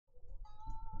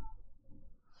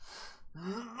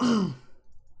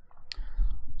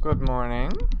Good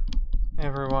morning,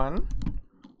 everyone.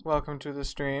 Welcome to the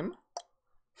stream.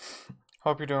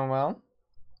 Hope you're doing well.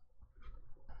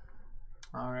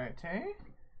 Alright, hey.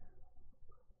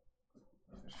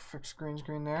 Fix green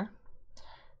screen there.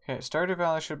 Okay, Stardew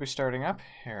Valley should be starting up.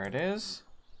 Here it is.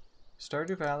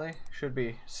 Stardew Valley should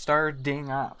be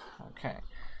starting up. Okay.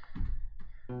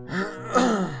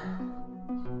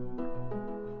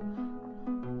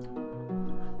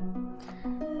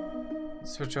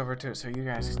 Switch over to it so you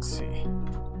guys can see.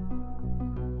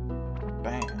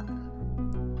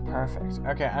 Bam. Perfect.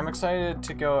 Okay, I'm excited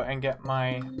to go and get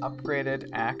my upgraded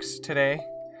axe today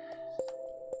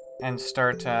and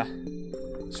start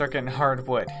getting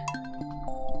hardwood.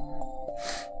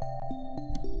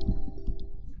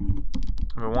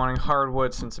 I've been wanting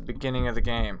hardwood since the beginning of the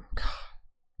game. God,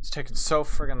 it's taken so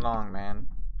friggin' long, man.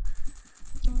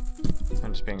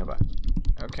 I'm just being a butt.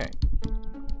 Okay.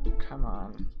 Come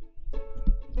on.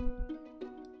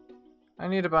 I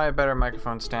need to buy a better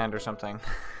microphone stand or something.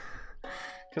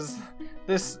 Because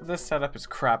this setup is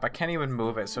crap. I can't even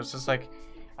move it, so it's just like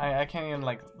I can't even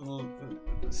like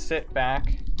sit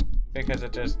back because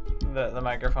it just the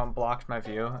microphone blocked my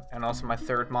view, and also my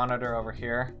third monitor over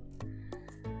here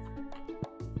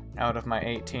out of my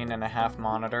 18.5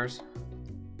 monitors.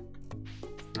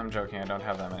 I'm joking, I don't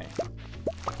have that many.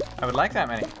 I would like that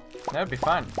many. That would be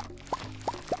fun.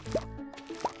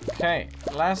 Okay,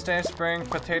 last day of spring,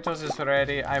 potatoes is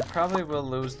ready. I probably will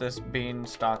lose this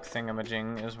beanstalk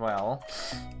thingamajig as well.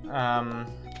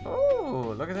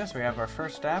 Oh, look at this. We have our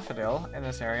first daffodil in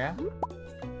this area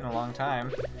in a long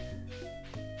time.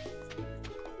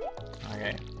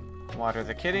 Okay, water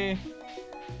the kitty.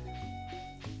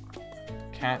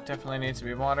 Cat definitely needs to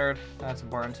be watered. That's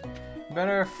important.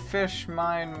 Better fish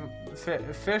mine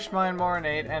more,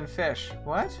 Nate, and fish.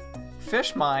 What?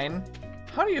 Fish mine?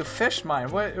 How do you fish mine?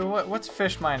 What's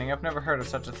fish mining? I've never heard of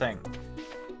such a thing.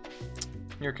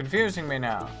 You're confusing me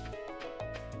now.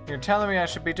 You're telling me I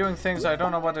should be doing things I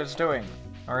don't know what it's doing.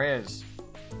 Or is.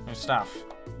 And stuff.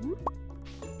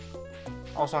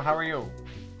 Also, how are you?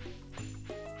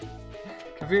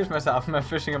 Confused myself. I'm not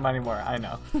fishing and mining more. I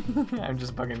know. I'm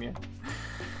just bugging you.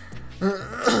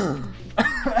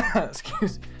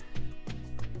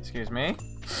 Excuse me.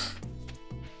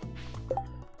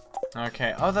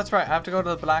 Okay. Oh, that's right. I have to go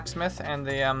to the blacksmith and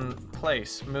the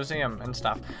museum and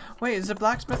stuff. Wait, is the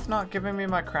blacksmith not giving me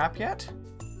my crap yet?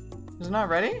 Is it not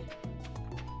ready?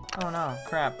 Oh no,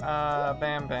 crap.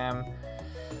 Bam, bam.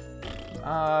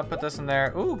 Put this in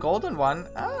there. Ooh, golden one.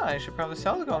 Ah, I should probably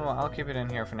sell the golden one. I'll keep it in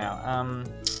here for now.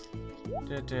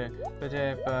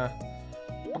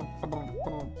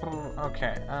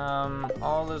 Okay.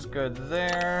 All is good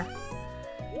there.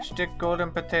 Stick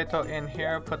golden potato in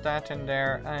here, put that in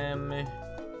there.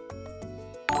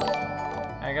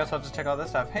 I guess I'll just take all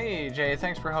this stuff. Hey Jay,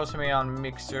 thanks for hosting me on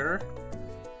Mixer.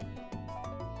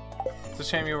 It's a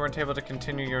shame you weren't able to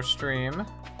continue your stream.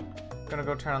 Gonna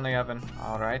go turn on the oven.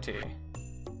 Alrighty.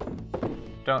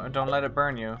 Don't let it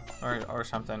burn you or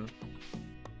something.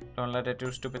 Don't let it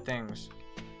do stupid things.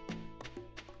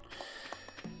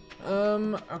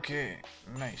 Okay.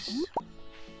 Nice.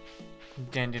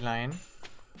 Dandelion.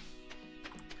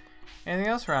 Anything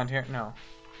else around here? No.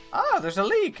 Ah, there's a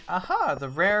leek! Aha! The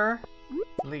rare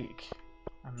leek.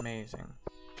 Amazing.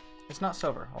 It's not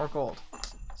silver or gold.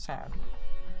 Sad.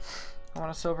 I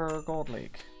want a silver or gold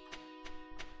leek.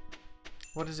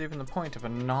 What is even the point of a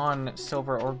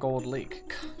non-silver or gold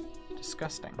leek?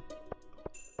 Disgusting.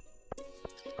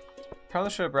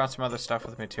 Probably should have brought some other stuff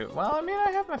with me too. Well, I mean,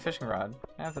 I have my fishing rod.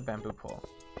 I have the bamboo pole.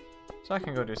 So I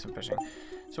can go do some fishing.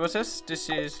 So what's this? This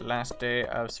is last day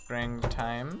of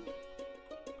springtime.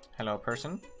 Hello,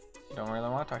 person. Don't really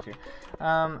want to talk to you.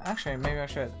 Actually, maybe I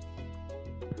should.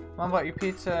 Mom bought you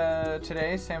pizza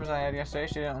today, same as I had yesterday.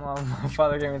 She didn't know my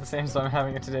father gave me the same, so I'm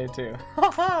having it today too.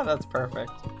 Haha, that's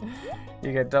perfect.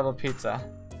 You get double pizza.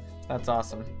 That's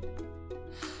awesome.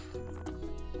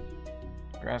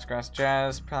 Grass,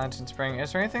 jazz, plant in spring.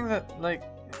 Is there anything that, like,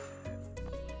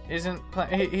 isn't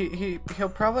he'll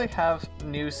probably have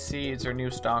new seeds or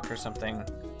new stock or something,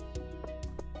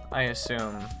 I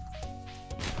assume,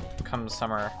 come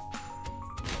summer,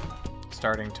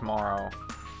 starting tomorrow.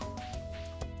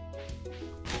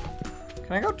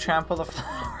 Can I go trample the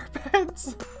flower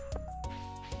beds?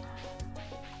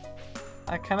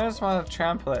 I kind of just want to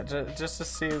trample it just to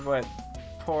see what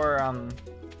poor oh,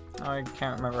 I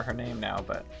can't remember her name now,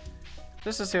 but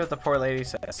just to see what the poor lady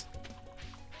says.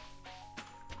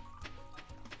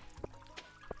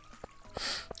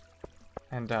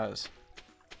 And does.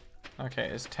 Okay,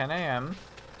 it's 10 a.m.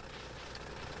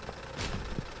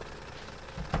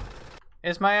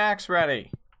 Is my axe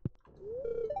ready?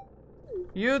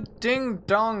 You ding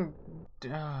dong.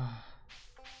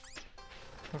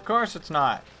 Of course it's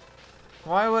not.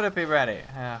 Why would it be ready?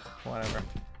 Ugh, whatever.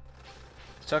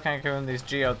 Still can't go in these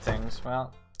geode things.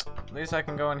 Well, at least I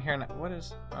can go in here and what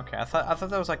is okay, I thought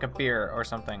that was like a beer or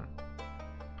something.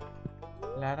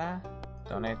 Lara,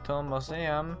 donate to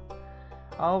museum.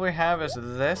 All we have is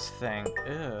this thing.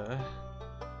 Ugh.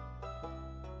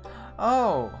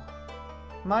 Oh,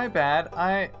 my bad.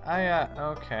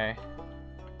 Okay.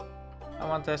 I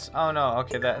want this. Oh no,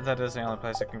 okay, that is the only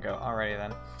place I can go. Alrighty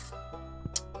then.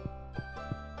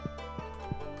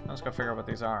 Let's go figure out what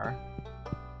these are.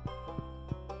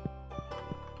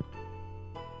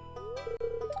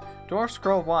 Dwarf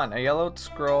Scroll 1, a yellowed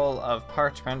scroll of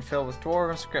parchment filled with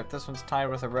dwarven script. This one's tied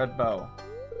with a red bow.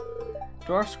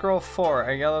 Dwarf Scroll 4,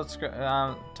 a yellowed script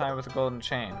tied with a golden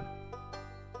chain.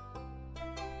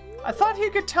 I thought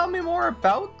you could tell me more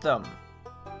about them.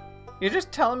 You're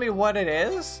just telling me what it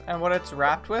is and what it's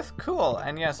wrapped with? Cool.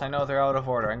 And yes, I know they're out of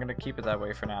order. I'm going to keep it that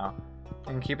way for now.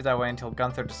 I can keep it that way until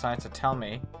Gunther decides to tell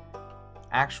me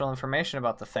actual information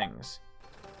about the things.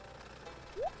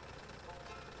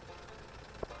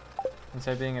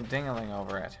 Instead of being a dingling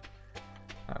over it.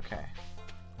 Okay.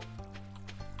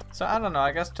 So I don't know,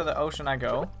 I guess to the ocean I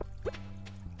go.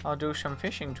 I'll do some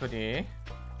fishing today.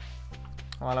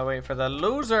 While I wait for the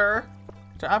loser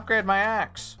to upgrade my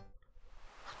axe.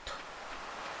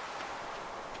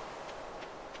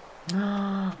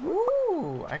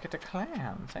 Ooh, I get a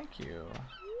clam. Thank you.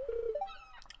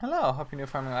 Hello, hope your new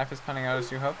farming life is panning out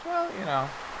as you hoped. Well, you know.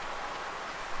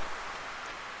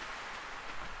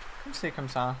 Come see, come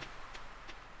saw.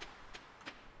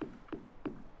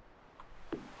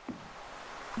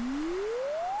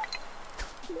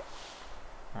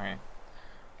 Alright.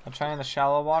 I'll try in the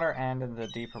shallow water and in the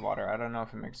deeper water. I don't know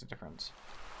if it makes a difference.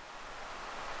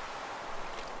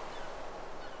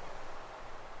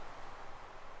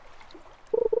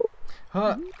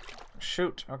 Huh.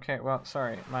 Shoot. Okay, well,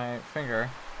 sorry. My finger.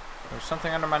 There's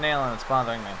something under my nail and it's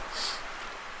bothering me.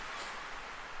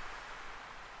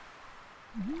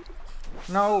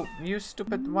 No, you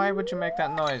stupid. Why would you make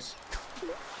that noise?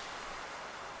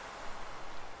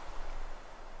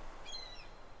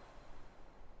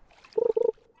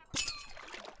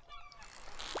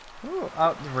 Ooh,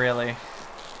 oh, really?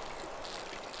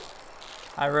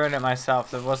 I ruined it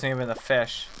myself. That wasn't even the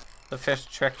fish. The fish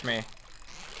tricked me.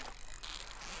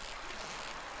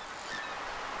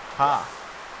 Ha.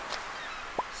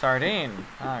 Sardine.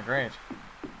 Ah, great.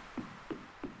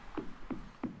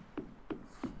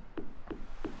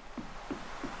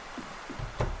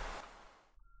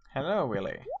 Hello,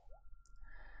 Willy.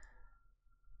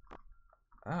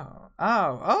 Oh.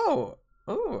 Oh! Oh!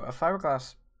 Ooh, a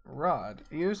fiberglass rod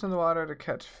used in the water to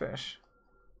catch fish.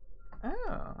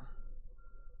 Oh.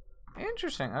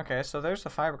 Interesting. Okay, so there's the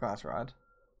fiberglass rod.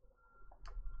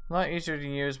 A lot easier to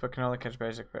use, but can only catch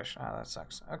basic fish. Ah, that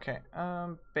sucks. Okay,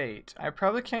 bait. I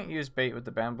probably can't use bait with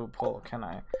the bamboo pole, can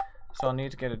I? So I'll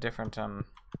need to get a different,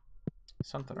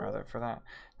 something or other for that.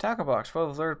 Tackle box full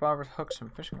of lured bobbers, hooks,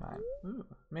 and fishing line. Ooh,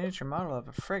 miniature model of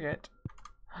a frigate.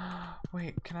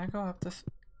 Wait, can I go up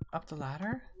the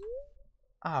ladder?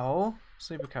 Oh,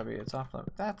 sleepy cubby, it's off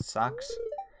limit. That sucks.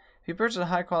 If you purchase a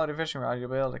high quality fishing rod, you'll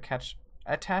be able to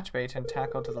attach bait and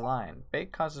tackle to the line.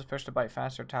 Bait causes fish to bite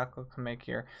faster. Tackle can make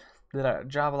your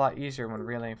job a lot easier when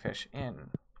reeling fish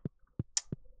in.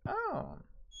 Oh.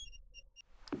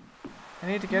 I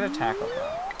need to get a tackle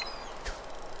though.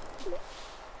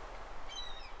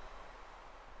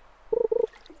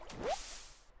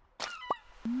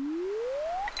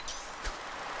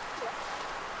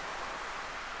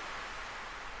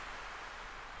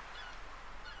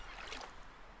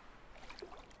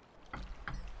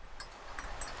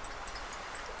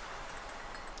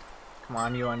 Come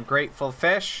on, you ungrateful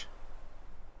fish.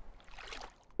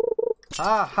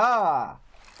 Ha ha!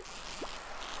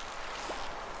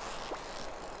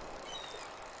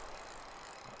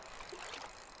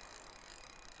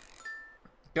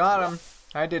 Got him.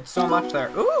 I did so much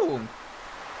there. Ooh!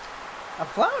 A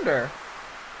flounder.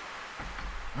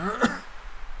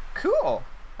 Cool.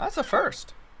 That's a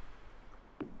first.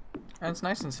 And it's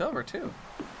nice and silver too.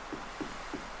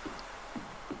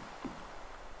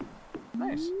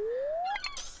 Nice.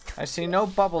 I see no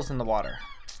bubbles in the water.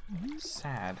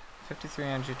 Sad. 53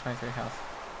 energy, 23 health.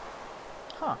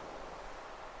 Huh.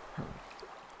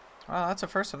 Well, that's a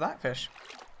first of that fish.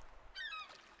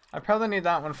 I probably need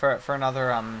that one for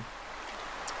another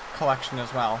collection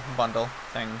as well, bundle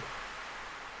thing.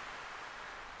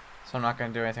 So I'm not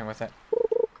going to do anything with it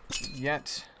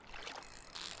yet.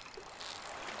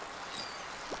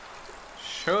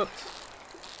 Shoot.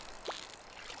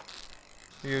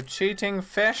 You cheating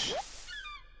fish.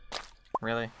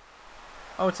 Really?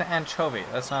 Oh, it's an anchovy.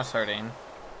 That's not a sardine.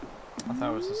 I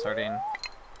thought it was a sardine.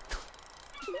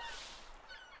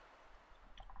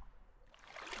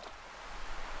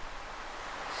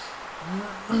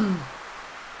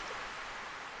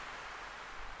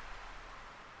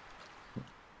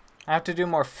 I have to do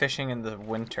more fishing in the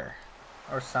winter.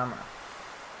 Or summer.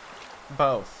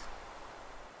 Both.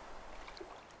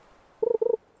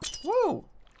 Woo!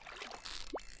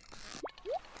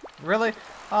 Really?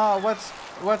 Oh,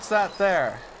 what's that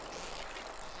there?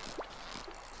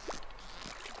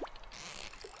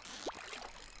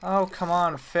 Oh, come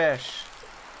on, fish.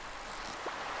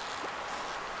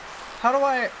 How do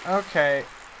I... Okay.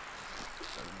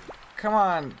 Come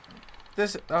on.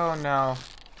 This... Oh, no.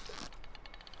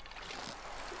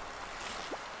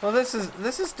 Well, this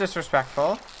is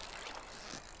disrespectful.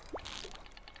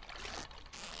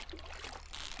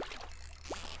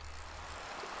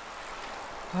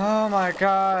 Oh my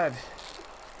god.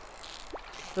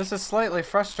 This is slightly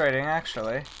frustrating,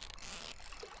 actually.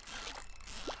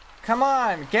 Come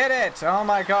on, get it! Oh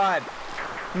my god.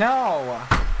 No!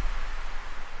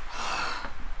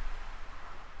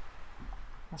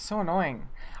 That's so annoying.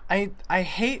 I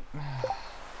hate...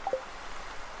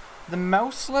 The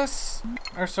mouseless...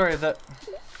 Or sorry, the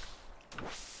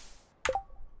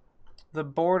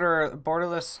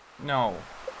borderless... No.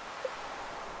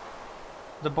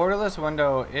 The borderless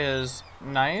window is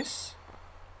nice,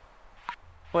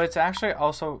 but it's actually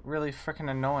also really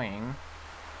freaking annoying.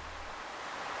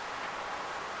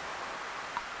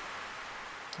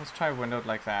 Let's try windowed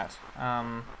like that.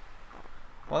 Well,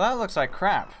 that looks like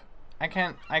crap. I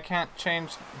can't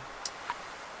change.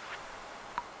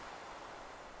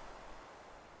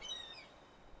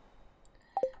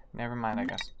 Never mind, I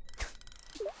guess.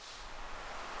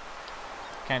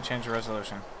 Can't change the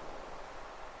resolution.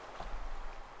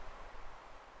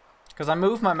 Because I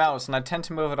move my mouse and I tend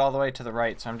to move it all the way to the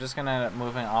right, so I'm just gonna end up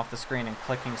moving off the screen and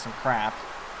clicking some crap,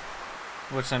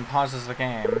 which then pauses the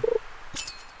game.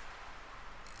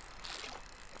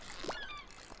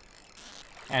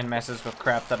 And messes with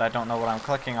crap that I don't know what I'm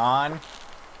clicking on.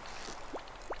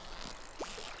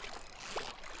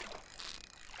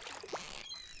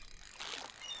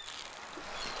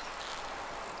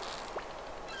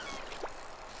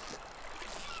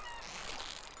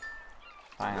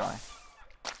 Finally.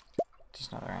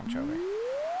 Just another anchovy.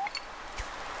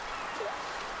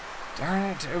 Darn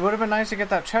it. It would have been nice to get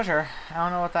that treasure. I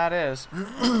don't know what that is.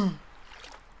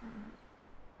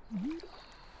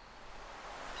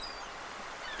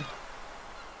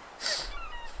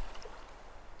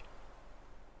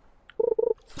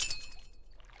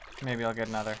 Maybe I'll get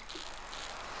another.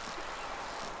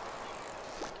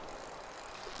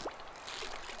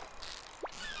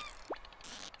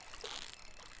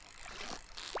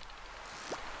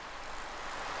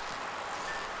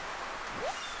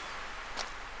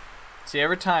 See,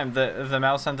 every time the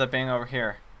mouse ends up being over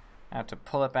here, I have to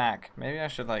pull it back. Maybe I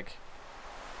should, like,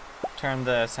 turn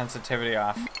the sensitivity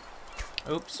off.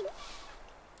 Oops.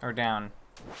 Or down.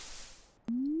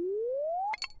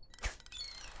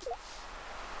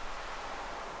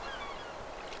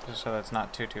 Just so that's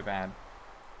not too bad.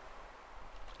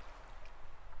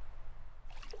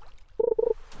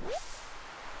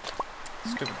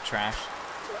 Stupid trash.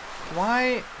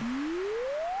 Why?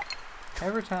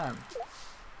 Every time.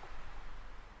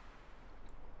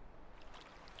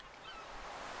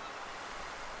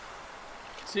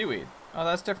 Seaweed. Oh,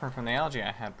 that's different from the algae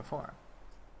I had before.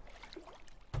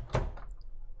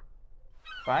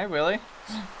 Bye, Willy.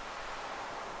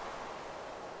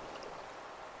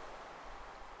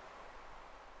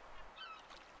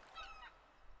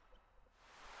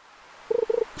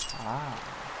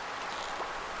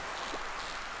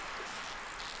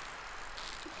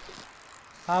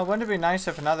 Wouldn't it be nice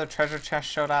if another treasure chest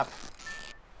showed up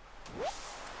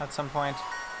at some point?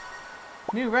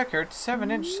 New record,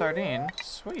 7-inch sardine.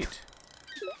 Sweet.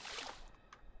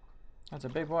 That's a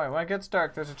big boy. When it gets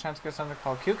dark, there's a chance to get something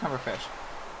called cucumber fish.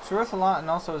 It's worth a lot and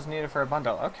also is needed for a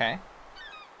bundle. Okay.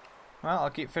 Well, I'll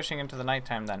keep fishing into the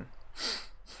nighttime then.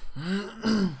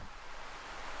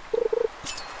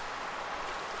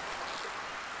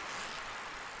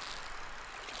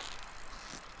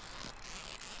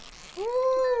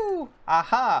 Woo!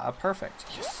 Aha! A perfect.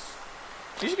 Yes.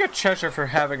 You should get treasure for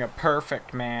having a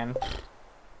perfect, man.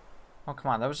 Oh,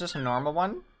 come on. That was just a normal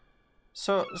one?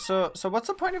 So what's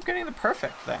the point of getting the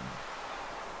perfect then?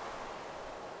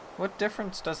 What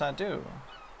difference does that do?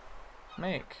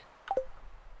 Make.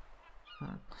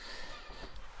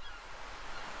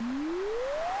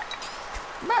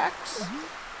 Max!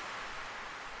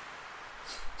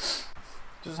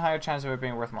 Just a higher chance of it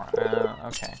being worth more.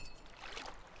 Okay.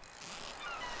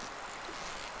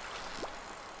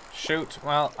 shoot.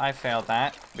 Well, I failed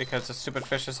that because the stupid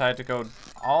fish decided to go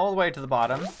all the way to the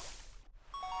bottom.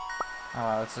 Oh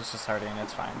well, it's just a sardine,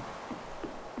 it's fine.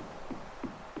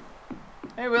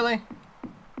 Hey Willie!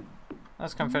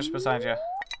 Let's come fish beside you.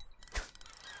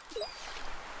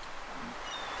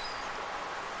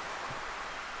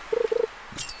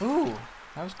 Ooh,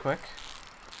 that was quick.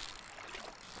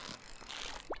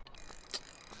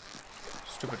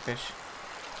 Stupid fish.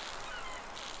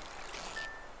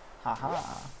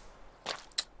 Haha.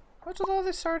 What's with all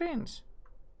these sardines?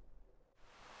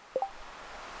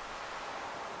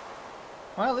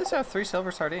 Well, at least I have 3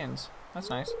 silver sardines.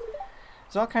 That's nice.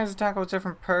 There's all kinds of tackle with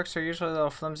different perks. They're usually a little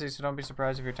flimsy, so don't be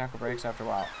surprised if your tackle breaks after a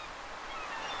while.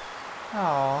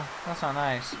 Oh, that's not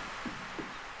nice.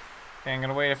 Okay, I'm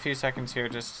gonna wait a few seconds here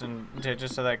just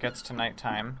so that it gets to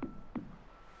nighttime.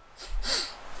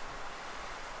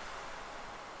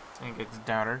 It gets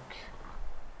dark.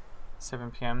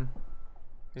 7 p.m.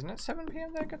 Isn't it 7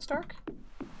 p.m. that it gets dark?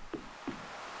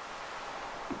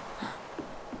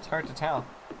 It's hard to tell.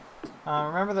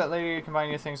 Remember that later you can buy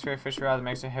new things for your fish rod that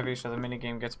makes it heavy so the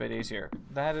minigame gets a bit easier.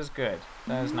 That is good.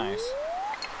 That is nice.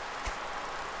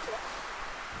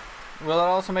 Will it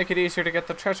also make it easier to get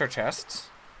the treasure chests?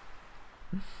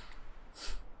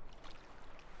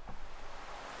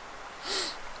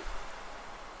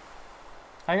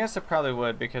 I guess it probably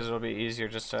would because it'll be easier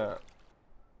just to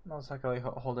most likely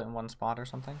hold it in one spot or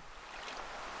something.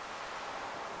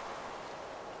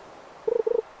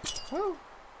 Woo!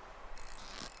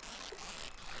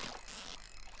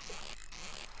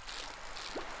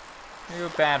 You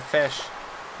bad fish.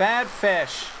 Bad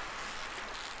fish!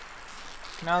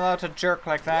 You're not allowed to jerk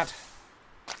like that.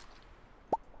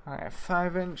 Alright,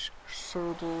 5-inch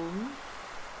sardine.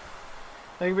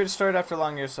 They can be destroyed after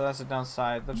long use, so that's the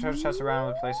downside. The treasure chests around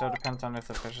the place, so it depends on if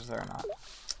the fish is there or not.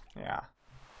 Yeah.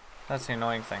 That's the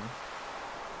annoying thing.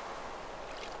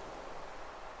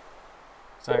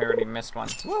 So I already missed one.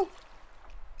 Woo!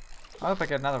 I hope I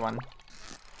get another one.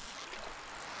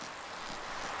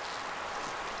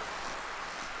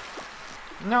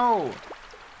 No!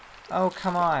 Oh,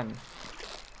 come on.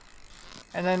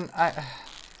 And then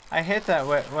I hate that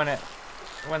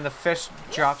when the fish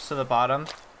drops to the bottom.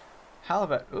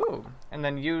 Halibut, ooh. And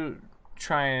then you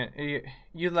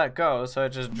you let go, so it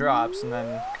just drops and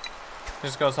then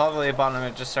just goes all the way to the bottom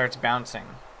and it just starts bouncing.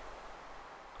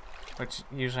 Which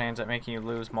usually ends up making you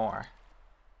lose more.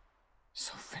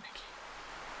 So finicky.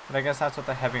 But I guess that's what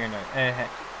the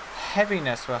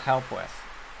heaviness will help with.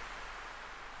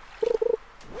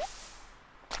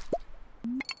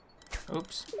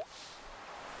 Oops.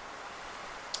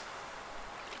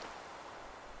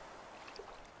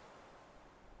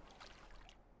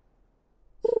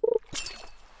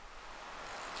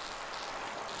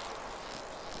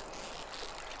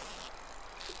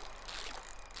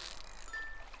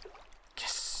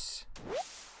 Yes.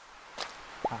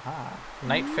 Aha.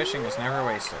 Night fishing is never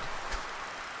wasted.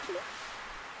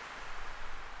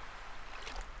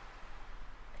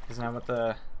 Isn't that what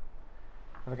the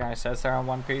guy says there on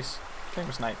One Piece? I think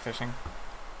it was night fishing.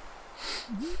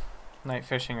 Night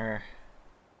fishing or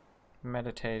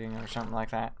meditating or something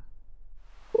like that.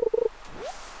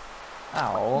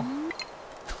 Ow.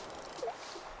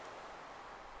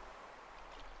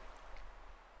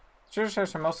 Treasure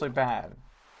chests are mostly bad,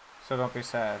 so don't be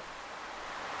sad.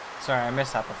 Sorry, I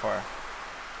missed that before.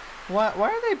 What? Why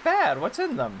are they bad? What's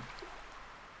in them?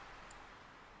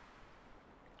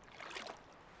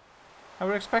 I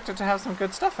would expect it to have some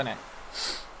good stuff in it.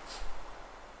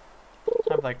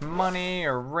 Have like money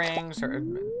or rings or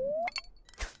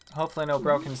hopefully no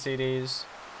broken CDs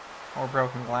or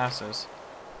broken glasses,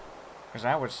 because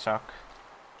that would suck.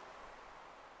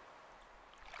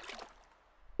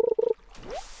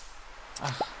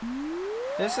 Ugh.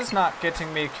 This is not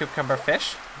getting me cucumber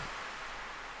fish.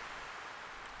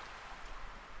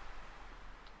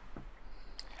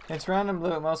 It's random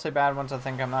blue, mostly bad ones I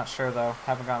think. I'm not sure though.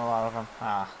 Haven't gotten a lot of them.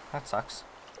 Ah, that sucks.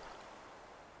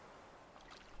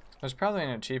 There's probably an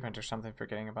achievement or something for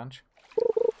getting a bunch.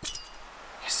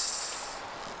 Yes!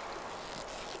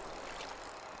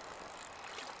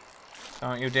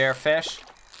 Don't you dare fish.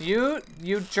 You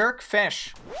jerk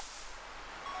fish.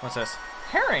 What's this?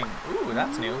 Herring! Ooh,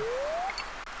 that's new.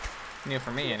 New for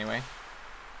me anyway.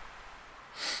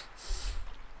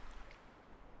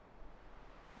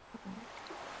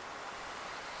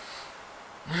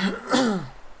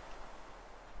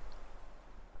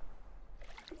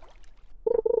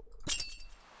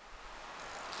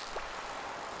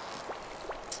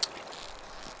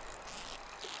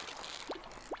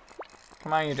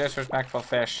 Come on, you disrespectful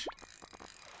fish.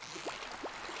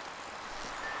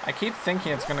 I keep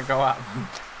thinking it's gonna go up.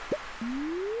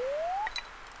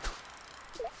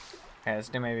 Okay, let's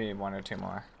do maybe 1 or 2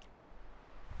 more.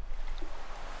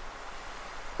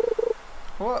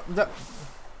 What the?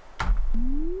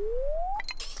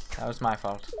 That was my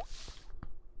fault.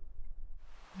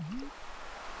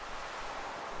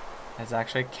 Let's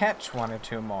actually catch 1 or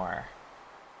 2 more.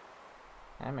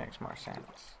 That makes more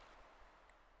sense.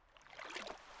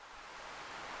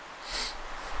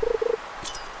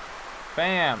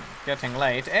 Bam! Getting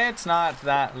late. It's not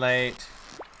that late.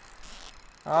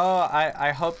 Oh,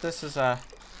 I hope this is a...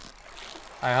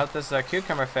 I hope this is a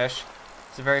cucumber fish.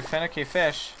 It's a very finicky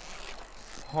fish.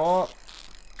 Oh,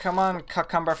 come on,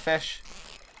 cucumber fish.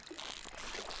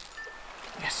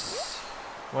 Yes.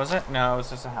 Was it? No, it was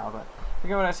just a halibut.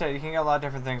 Look at what I said. You can get a lot of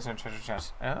different things in a treasure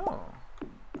chest. Oh,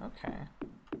 okay.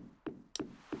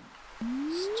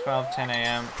 It's 12:10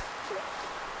 a.m.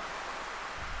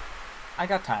 I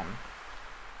got time.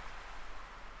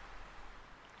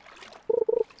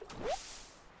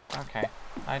 Okay,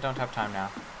 I don't have time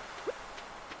now.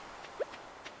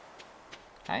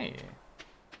 Hey.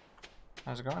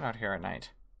 How's it going out here at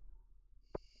night?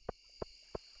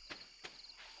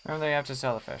 Remember you have to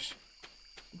sell the fish.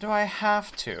 Do I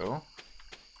have to?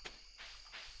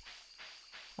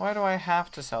 Why do I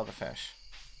have to sell the fish?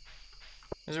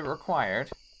 Is it required?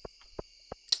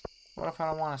 What if I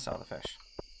don't want to sell the fish?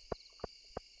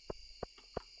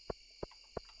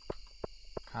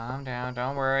 Calm down,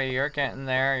 don't worry, you're getting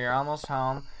there, you're almost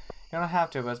home. You don't have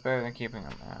to, but it's better than keeping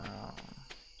them.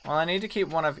 Well, I need to keep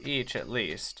 1 of each at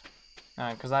least.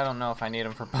 Because I don't know if I need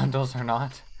them for bundles or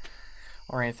not.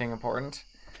 Or anything important.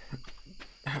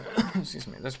 Excuse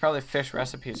me, there's probably fish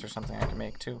recipes or something I can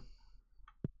make too.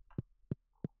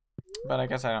 But I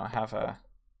guess I don't have a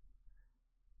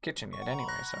kitchen yet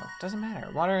anyway, so it doesn't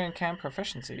matter. Watering can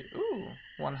proficiency. Ooh,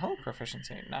 1 hoe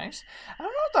proficiency, nice. I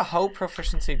don't know what the hoe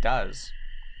proficiency does.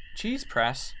 Cheese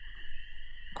press.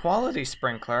 Quality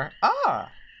sprinkler.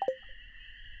 Ah!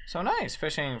 So nice.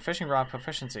 Fishing rod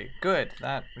proficiency. Good.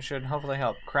 That should hopefully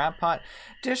help. Crab pot.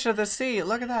 Dish of the sea.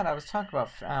 Look at that. I was talking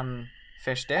about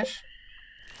fish dish.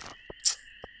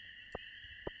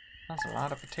 That's a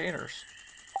lot of potatoes.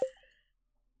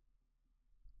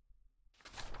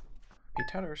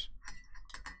 Potatoes.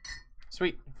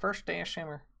 Sweet. First day of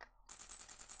shimmer.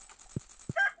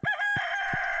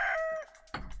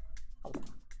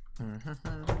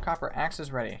 Copper axe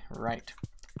is ready. Right.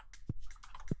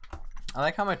 I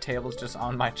like how my table's just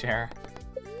on my chair.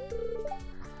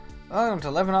 Welcome to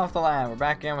Living Off the Land. We're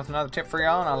back again with another tip for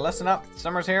y'all. Now listen up.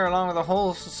 Summer's here along with a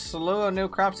whole slew of new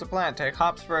crops to plant. Take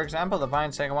hops for example. The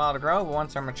vines take a while to grow, but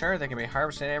once they're mature, they can be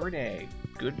harvested every day.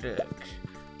 Good luck.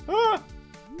 Ah!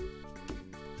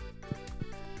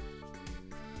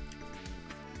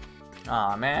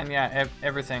 Aw, man, yeah,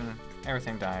 everything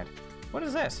died. What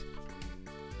is this?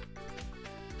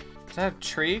 Is that a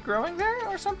tree growing there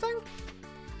or something?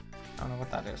 I don't know what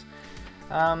that is.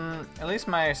 At least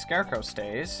my scarecrow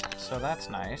stays, so that's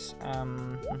nice.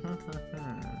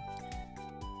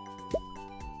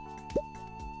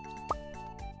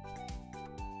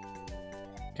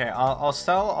 Okay, I'll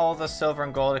sell all the silver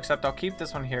and gold, except I'll keep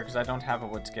this one here because I don't have a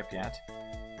wood skip yet.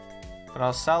 But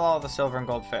I'll sell all the silver and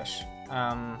gold fish.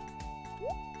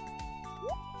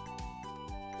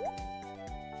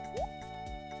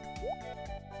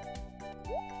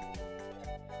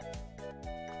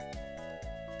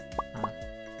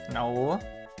 No.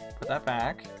 Put that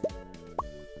back.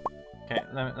 Okay,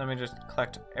 let me just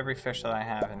collect every fish that I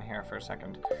have in here for a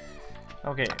second.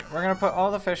 Okay, we're gonna put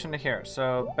all the fish into here.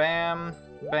 So bam,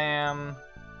 bam,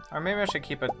 or maybe I should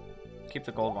keep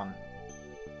the gold one.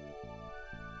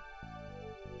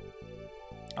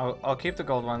 I'll keep the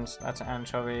gold ones. That's an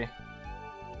anchovy.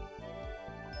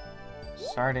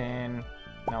 Sardine.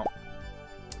 No.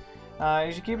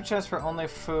 You should keep a chest for only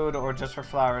food or just for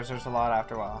flowers. There's a lot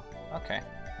after a while. Okay.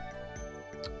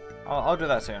 I'll do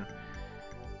that soon.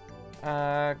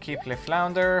 Keep the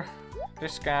flounder.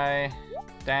 This guy.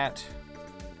 That.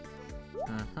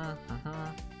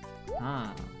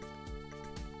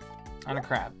 And a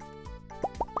crab.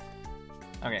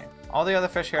 Okay. All the other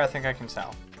fish here I think I can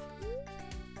sell.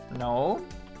 No.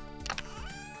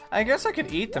 I guess I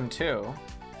could eat them too.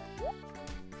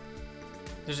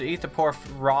 Just eat the poor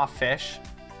raw fish.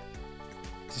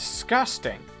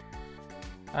 Disgusting.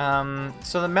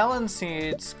 So the melon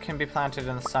seeds can be planted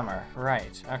in the summer.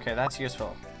 Right. Okay, that's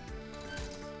useful.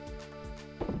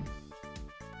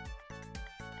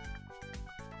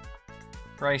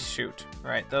 Rice shoot.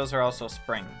 Right, those are also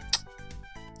spring.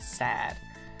 Sad.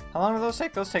 How long do those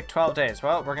take? Those take 12 days.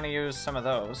 Well, we're going to use some of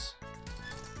those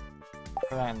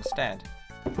for that instead.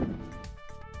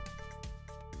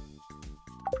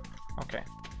 Okay.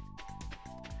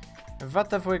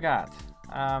 What have we got?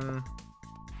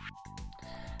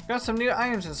 Got some new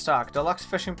items in stock. Deluxe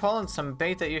fishing pole and some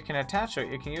bait that you can attach to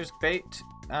it. You can use bait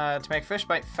to make fish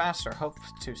bite faster. Hope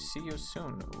to see you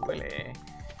soon, Willy.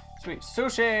 Sweet.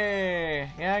 Sushi!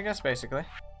 Yeah, I guess basically.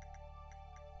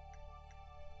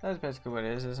 That's basically what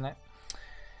it is, isn't it?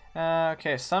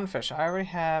 Okay, sunfish. I already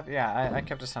have... Yeah, I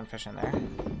kept a sunfish in there.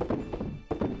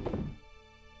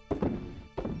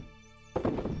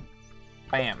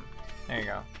 Bam. There you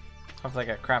go. Hopefully I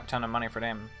get a crap ton of money for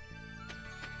them.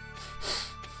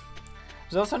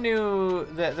 There's also new...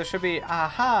 There should be...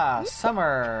 Aha!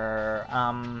 Summer...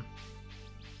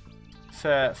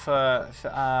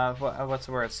 what's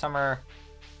the word? Summer...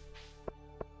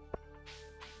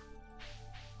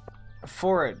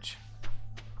 Forage.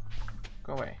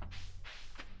 Go away.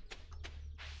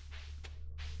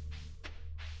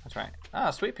 That's right.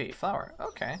 Ah, sweet pea flower.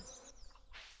 Okay.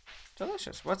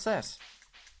 Delicious. What's this?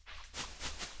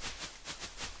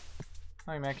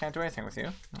 Oh, you mean I can't do anything with you?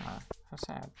 Aw, how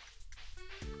sad.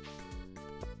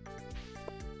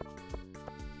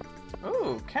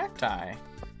 Ooh, cacti.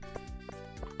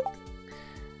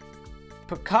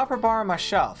 Put copper bar on my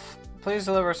shelf. Please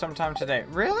deliver sometime today.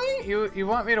 Really? You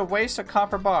want me to waste a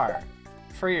copper bar?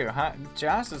 For you, huh?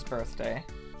 Jazz's birthday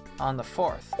on the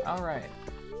 4th. Alright.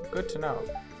 Good to know.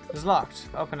 It's locked.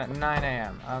 Open at 9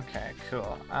 AM. Okay,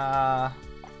 cool.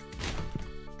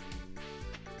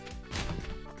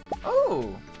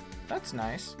 Oh! That's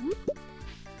nice.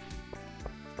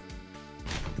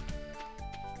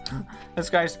 This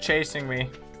guy's chasing me.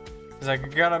 He's like, I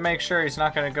gotta make sure he's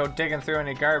not gonna go digging through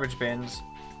any garbage bins.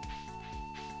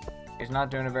 He's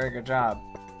not doing a very good job.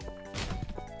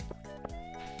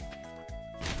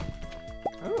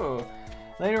 Ooh.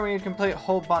 Later when you complete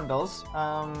whole bundles,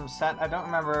 set, I don't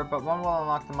remember, but one will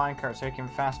unlock the minecart so you can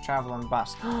fast travel and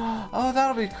bust. Oh,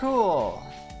 that'll be cool.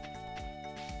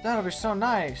 That'll be so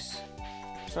nice.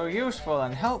 So useful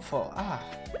and helpful. Ah,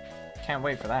 can't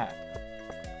wait for that.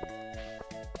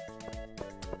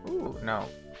 Ooh, no.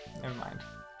 Never mind.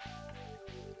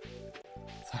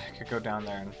 Thought I could go down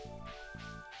there and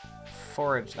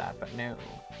forage that, but no.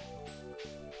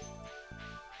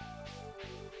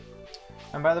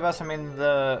 And by the bus, I mean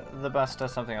the bus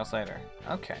does something else later.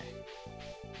 Okay.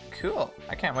 Cool.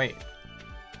 I can't wait.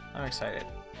 I'm excited.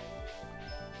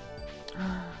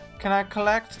 Can I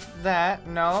collect that?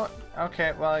 No?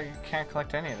 Okay, well, you can't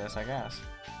collect any of this, I guess.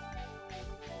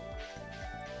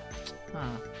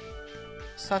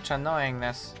 Such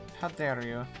annoyingness. How dare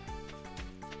you?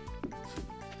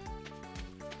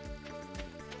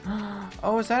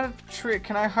 Oh, is that a tree?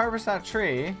 Can I harvest that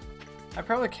tree? I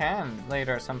probably can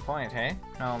later at some point, hey?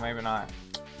 No, maybe not.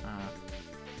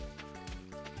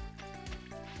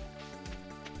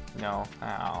 No.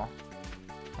 Ow.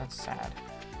 That's sad.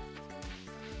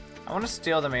 I want to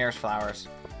steal the mayor's flowers.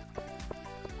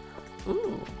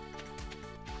 Ooh.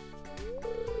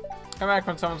 Come back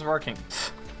when someone's working.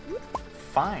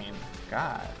 Fine.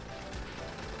 God.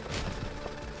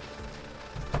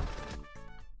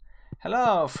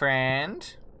 Hello,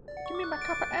 friend. Give me my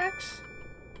copper axe.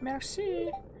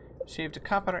 Merci. Received a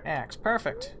copper axe.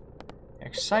 Perfect.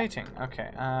 Exciting. Okay.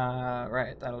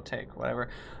 Right. That'll take whatever.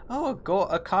 Oh,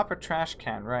 a copper trash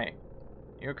can. Right.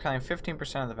 You're claiming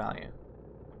 15% of the value.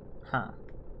 Huh.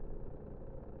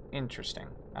 Interesting.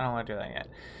 I don't want to do that yet.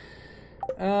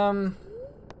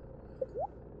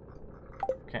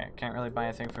 Okay. Can't really buy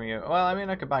anything from you. Well, I mean,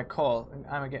 I could buy coal. I'm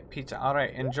gonna get pizza. All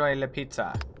right. Enjoy la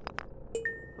pizza.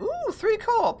 Ooh, 3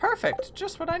 coal. Perfect.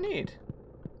 Just what I need.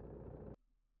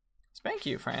 Thank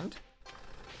you, friend.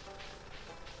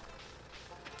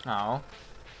 Oh.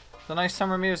 The nice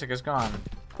summer music is gone.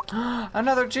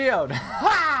 Another geode!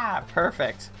 Ha!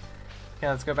 Perfect. Okay,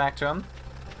 let's go back to him.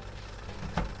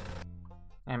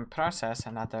 And process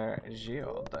another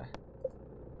geode.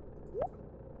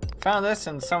 Found this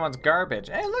in someone's garbage.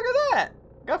 Hey, look at that!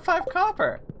 Got 5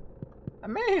 copper.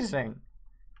 Amazing.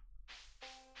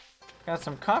 Got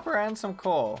some copper and some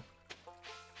coal.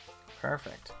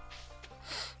 Perfect.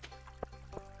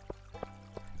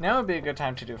 Now would be a good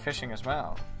time to do fishing as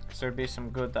well, because there'd be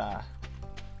some good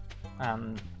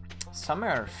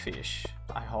summer fish,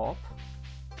 I hope.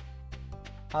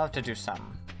 I'll have to do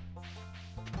some.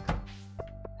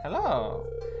 Hello.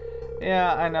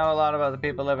 Yeah, I know a lot about the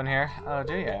people living here. Oh,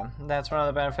 do you? That's one of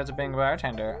the benefits of being a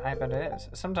bartender. I bet it is.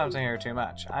 Sometimes I hear too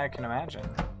much. I can imagine.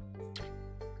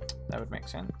 That would make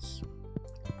sense.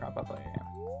 Probably.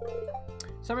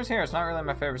 Summer's here. It's not really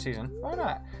my favorite season. Why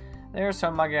not? They're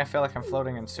so muggy I feel like I'm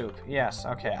floating in soup. Yes,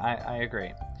 okay, I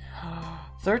agree.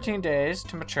 13 days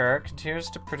to mature, continues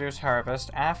to produce harvest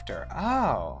after.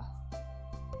 Oh.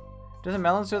 Do the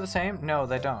melons do the same? No,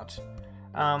 they don't.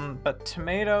 But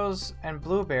tomatoes and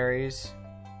blueberries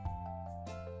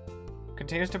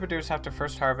continues to produce after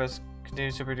first harvest,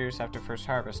 continues to produce after first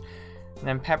harvest. And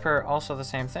then pepper, also the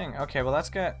same thing. Okay, well let's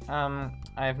get, I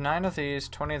have 9 of these,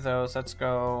 20 of those. Let's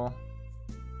go,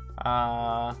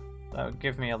 that would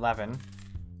give me 11.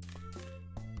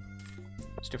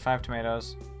 Let's do 5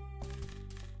 tomatoes.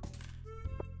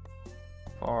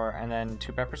 4, and then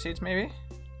 2 pepper seeds maybe?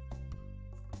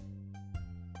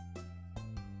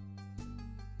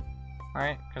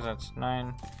 Alright, because that's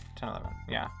 9, 10, 11.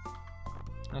 Yeah.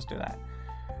 Let's do that.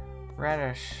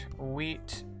 Radish,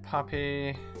 wheat,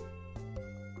 poppy,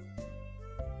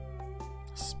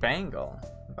 spangle,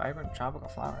 vibrant tropical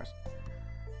flowers.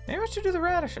 Maybe we should do the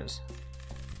radishes.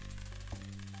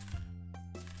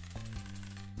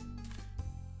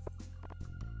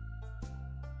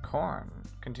 Corn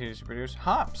continues to produce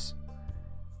hops.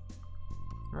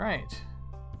 Right.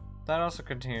 That also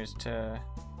continues to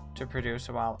produce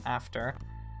a while after.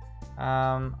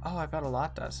 Oh, I bet a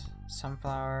lot does.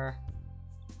 Sunflower.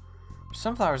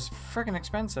 Sunflower's freaking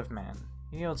expensive, man.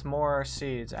 Yields more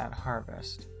seeds at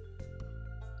harvest.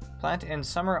 Plant in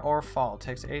summer or fall.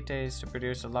 Takes 8 days to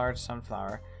produce a large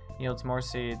sunflower. Yields more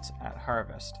seeds at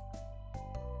harvest.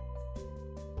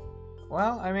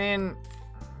 Well, I mean,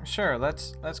 sure.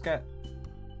 Let's get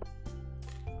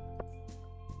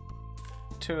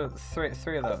 3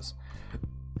 of those.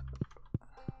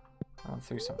 I want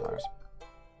 3 sunflowers.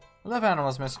 Live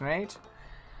animals, Mr. Nate.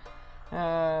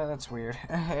 That's weird.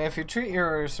 If you treat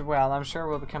yours well, I'm sure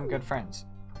we'll become good friends.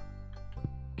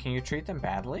 Can you treat them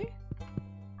badly?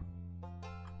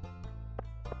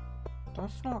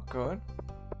 That's not good.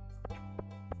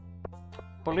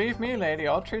 Believe me, lady,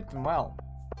 I'll treat them well.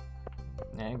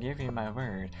 I give you my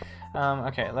word.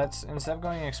 Okay, let's, instead of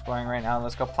going exploring right now,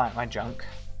 let's go plant my junk.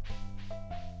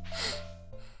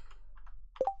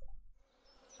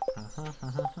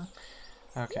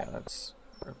 Okay, let's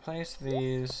replace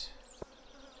these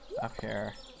up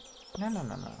here. No.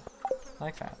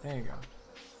 Like that. There you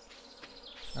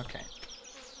go. Okay.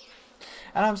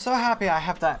 And I'm so happy I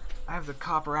have that. I have the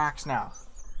copper axe now.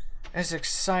 It's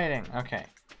exciting. Okay.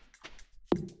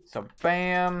 So,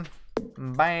 bam.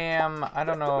 Bam. I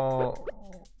don't know.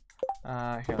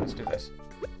 Here, let's do this.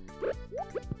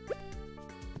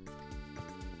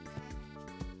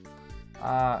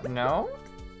 No?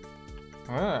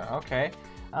 Okay.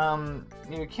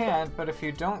 You can't, but if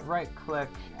you don't right-click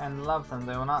and love them,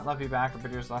 they will not love you back or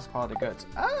produce less quality goods.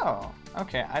 Oh!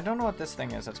 Okay, I don't know what this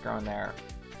thing is that's growing there.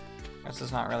 This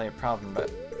is not really a problem,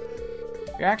 but...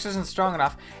 Your axe isn't strong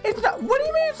enough. It's not- What do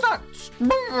you mean it's not-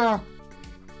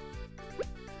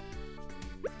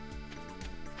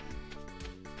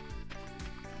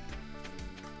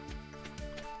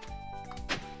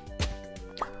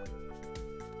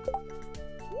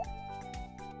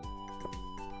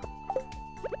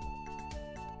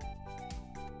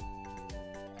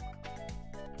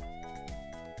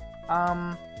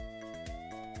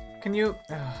 Can you...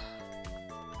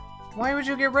 Why would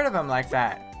you get rid of him like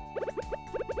that?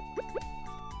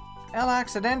 El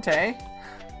accidente?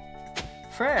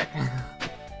 Frick.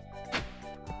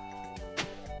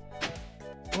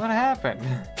 What happened?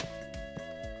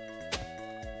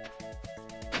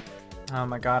 Oh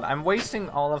my god, I'm wasting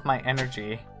all of my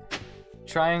energy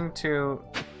trying to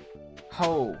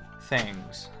hoe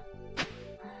things.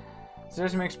 So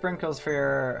just make sprinkles for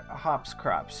your hops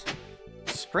crops.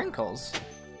 Sprinkles?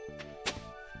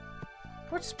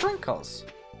 What sprinkles?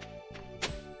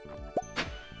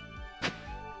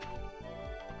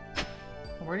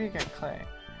 Where do you get clay?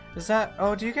 Is that...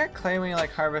 Oh, do you get clay when you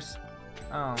like harvest...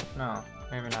 Oh, no.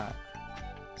 Maybe not.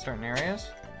 Certain areas?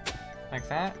 Like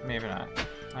that? Maybe not.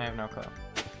 I have no clue.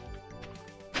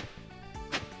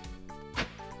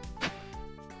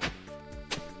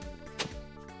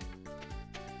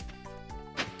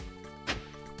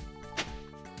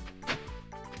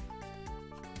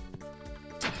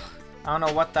 I don't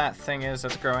know what that thing is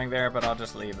that's growing there, but I'll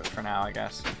just leave it for now, I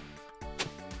guess.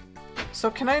 So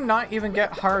can I not even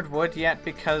get hardwood yet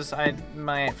because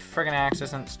my friggin' axe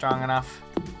isn't strong enough?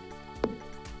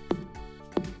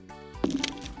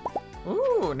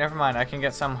 Ooh, never mind. I can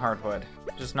get some hardwood,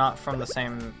 just not from the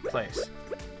same place.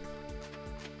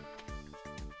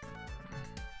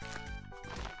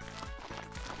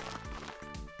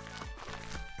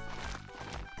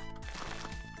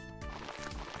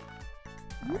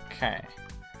 Okay.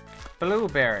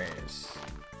 Blueberries.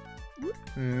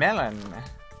 Melon.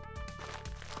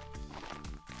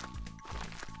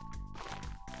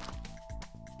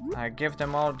 I give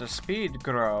them all the speed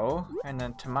grow, and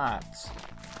then tomatoes.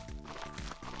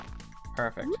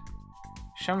 Perfect.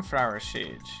 Sunflower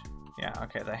seeds. Yeah,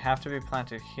 okay, they have to be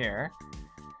planted here.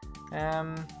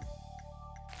 And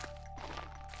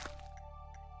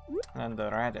the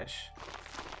radish.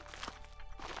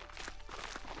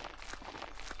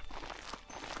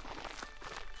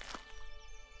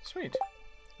 Sweet.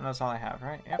 And that's all I have,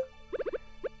 right? Yep.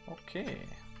 Okay.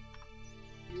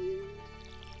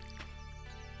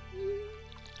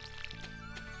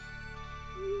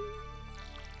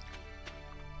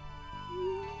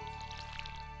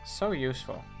 So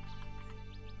useful.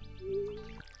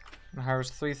 And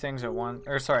harvest 3 things at once.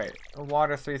 Or sorry,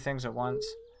 water 3 things at once.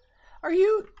 Are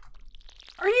you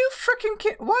freaking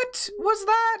kidding? What was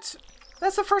that?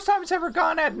 That's the first time it's ever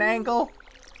gone at an angle.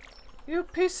 You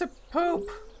piece of poop.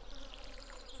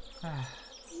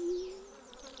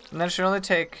 And that should only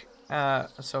take,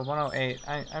 so 108.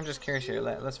 I'm just curious here.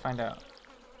 Let's find out.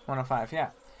 105,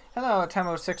 yeah. Hello,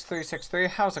 Temo6363.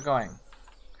 How's it going?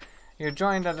 You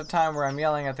joined at a time where I'm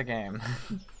yelling at the game.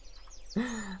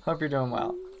 Hope you're doing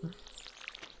well.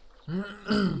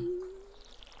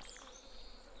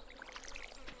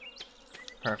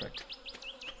 Perfect.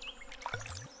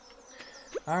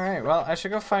 Alright, well, I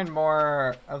should go find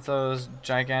more of those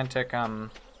gigantic,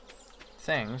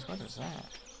 things. What is that?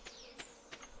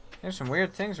 There's some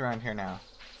weird things around here now.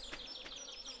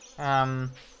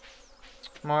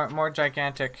 More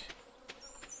gigantic...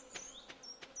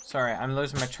 Sorry, I'm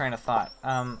losing my train of thought.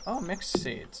 Oh, mixed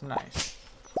seeds. Nice.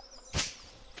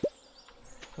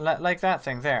 Like that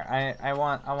thing there. I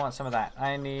want some of that.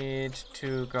 I need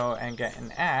to go and get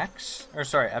an axe. Or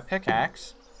sorry, a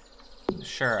pickaxe.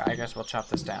 Sure, I guess we'll chop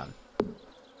this down.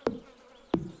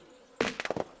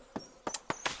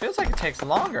 Feels like it takes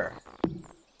longer.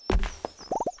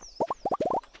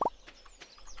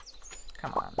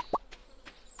 Come on.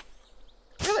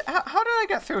 Really? How did I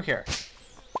get through here?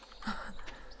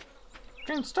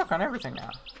 Getting stuck on everything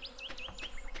now.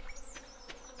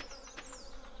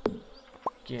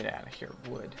 Get out of here,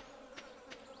 wood.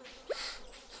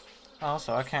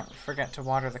 Also, I can't forget to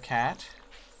water the cat.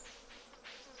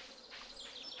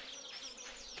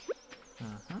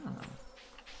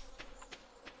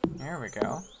 There we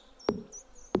go.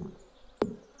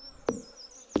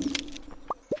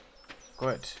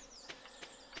 Good.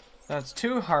 That's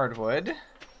 2 hardwood.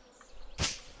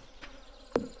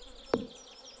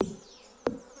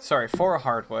 Sorry, 4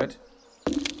 hardwood.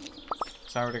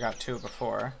 So I already got 2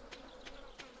 before.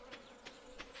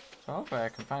 So hopefully I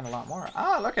can find a lot more.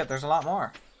 Ah, look it, there's a lot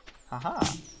more. Haha.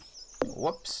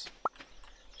 Whoops.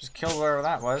 Just killed whatever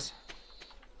that was.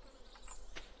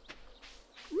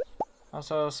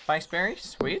 Also, spiceberry,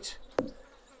 sweet.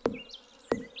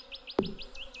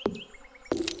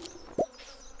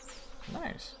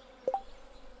 Nice.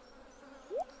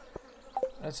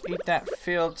 Let's eat that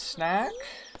field snack.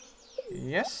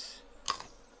 Yes.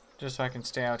 Just so I can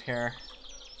stay out here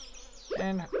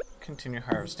and continue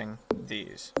harvesting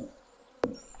these.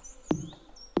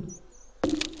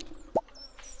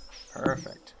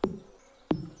 Perfect.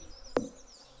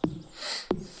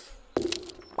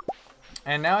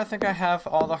 And now I think I have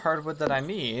all the hardwood that I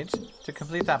need to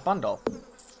complete that bundle.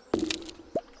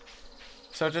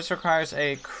 So it just requires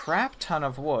a crap ton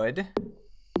of wood,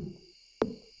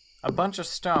 a bunch of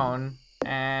stone,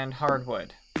 and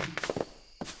hardwood.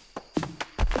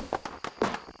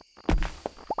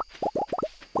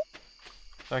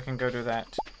 So I can go do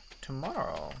that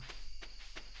tomorrow.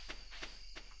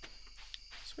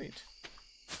 Sweet.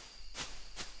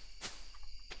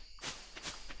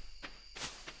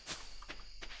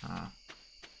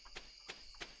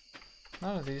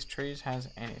 None of these trees has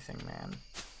anything, man.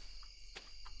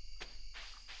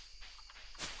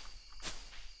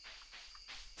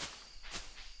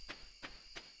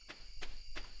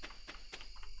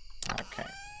 Okay.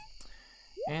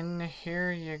 And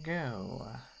here you go.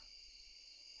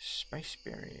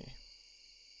 Spiceberry.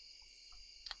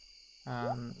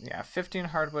 Yeah, 15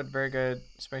 hardwood, very good.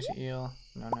 Spicy eel.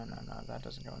 No, that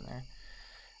doesn't go in there.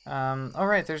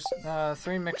 Alright, there's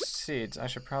 3 mixed seeds. I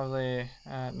should probably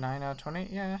 9 out of 20.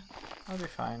 Yeah, I'll be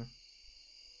fine.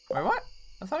 Wait, what?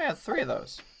 I thought I had 3 of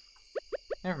those.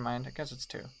 Never mind, I guess it's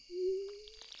 2.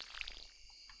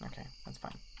 Okay, that's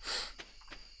fine.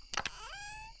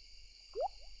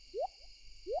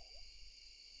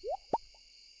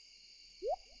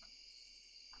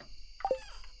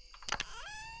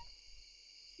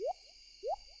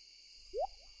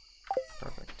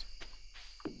 Perfect.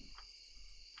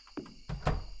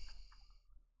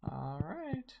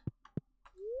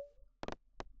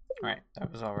 Alright,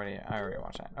 that was already, I already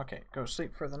watched that. Okay, go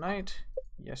sleep for the night.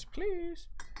 Yes, please.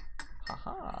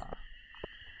 Haha.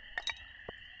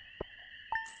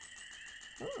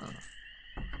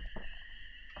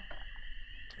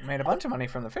 Made a bunch of money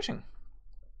from the fishing.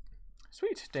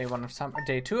 Sweet. Day 1 of summer.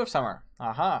 Day 2 of summer.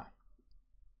 Aha.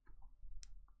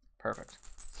 Perfect.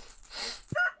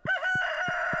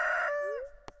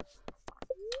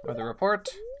 Weather report.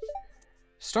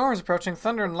 Storm is approaching.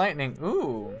 Thunder and lightning.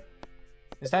 Ooh.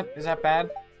 Is that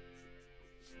bad?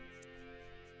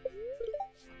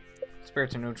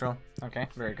 Spirits are neutral. Okay,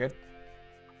 very good.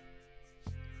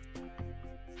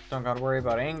 Don't gotta worry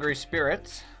about angry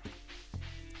spirits.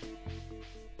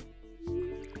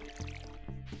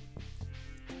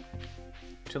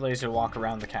 Too lazy to walk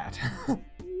around the cat.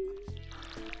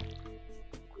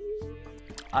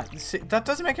 See, that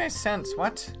doesn't make any sense.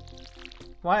 What?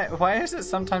 Why does it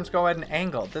sometimes go at an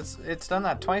angle? It's done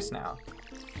that twice now,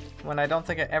 when I don't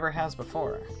think it ever has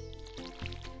before.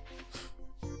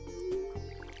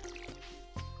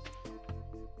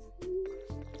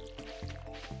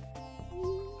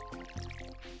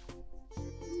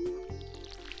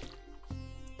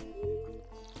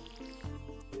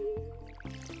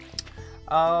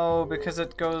 Oh, because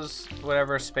it goes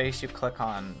whatever space you click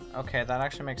on. Okay, that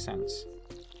actually makes sense.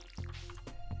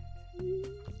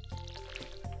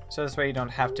 So this way you don't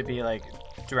have to be like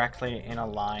directly in a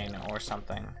line or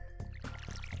something.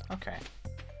 Okay.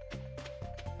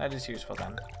 That is useful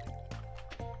then.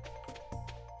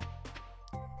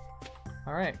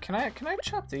 Alright, can I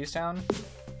chop these down?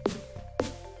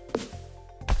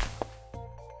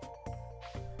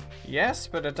 Yes,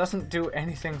 but it doesn't do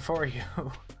anything for you.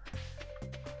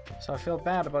 So I feel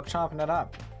bad about chopping it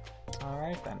up.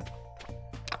 Alright then.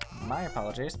 My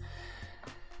apologies.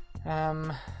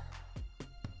 Alright,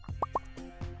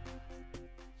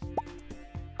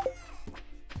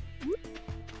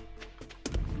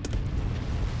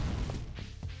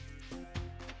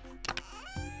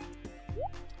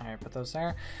 put those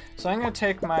there. So I'm gonna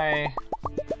take my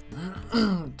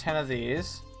 10 of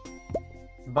these,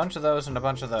 a bunch of those, and a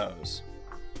bunch of those.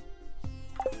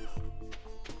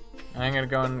 I'm gonna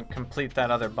go and complete that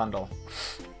other bundle.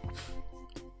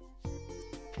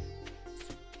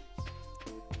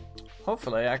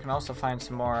 Hopefully I can also find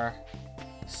some more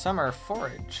summer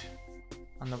forage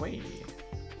on the way.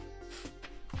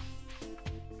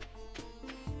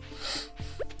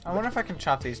 I wonder if I can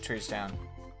chop these trees down.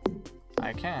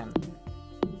 I can.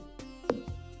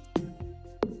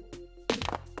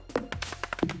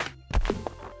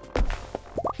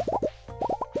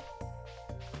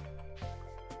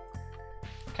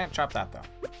 Can't chop that though.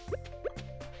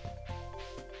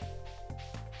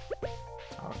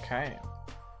 Okay.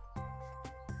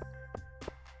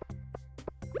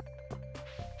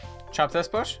 Chop this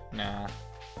bush? Nah.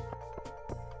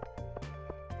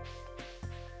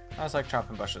 I just like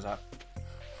chopping bushes up.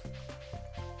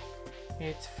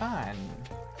 It's fun.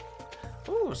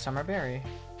 Ooh, summer berry.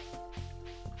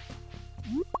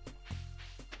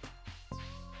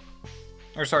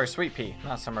 Or sorry, sweet pea,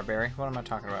 not summer berry. What am I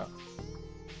talking about?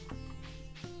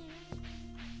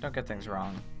 Don't get things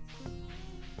wrong.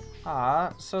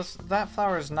 Ah, so that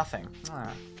flower is nothing.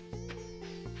 Ah.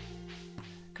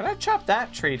 Could I chop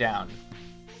that tree down?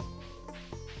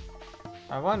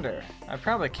 I wonder. I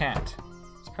probably can't.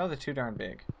 It's probably too darn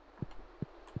big.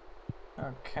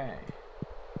 Okay.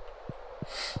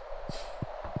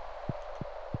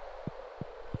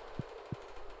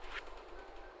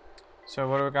 So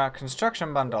what do we got?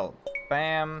 Construction bundle.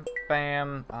 Bam,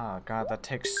 bam. Oh god, that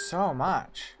takes so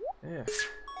much. Ugh.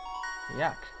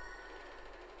 Yuck.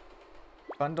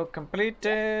 Bundle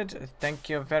completed. Thank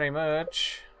you very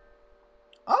much.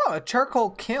 Oh, a charcoal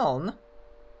kiln.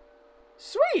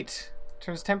 Sweet.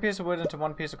 Turns 10 pieces of wood into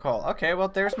 1 piece of coal. Okay, well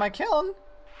there's my kiln.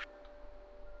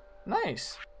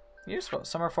 Nice. Useful.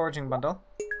 Summer foraging bundle.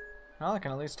 Well, I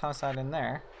can at least toss that in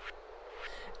there.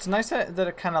 It's nice that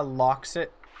it kind of locks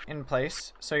it in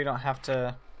place, so you don't have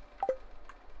to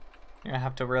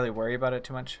really worry about it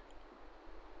too much.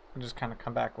 You just kind of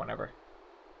come back whenever.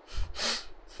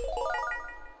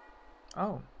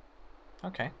 Oh.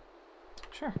 Okay.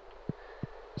 Sure.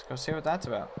 Let's go see what that's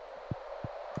about.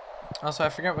 Also, I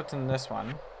forget what's in this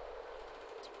one.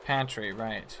 Pantry,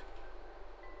 right.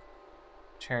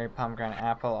 Cherry, pomegranate,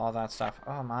 apple, all that stuff.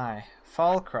 Oh my.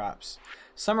 Fall crops.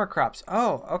 Summer crops.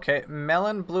 Oh, okay.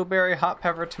 Melon, blueberry, hot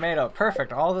pepper, tomato.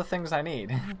 Perfect. All the things I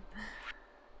need.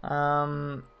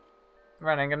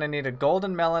 Right, I'm gonna need a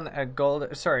golden melon,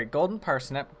 golden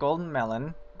parsnip, golden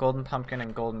melon, golden pumpkin,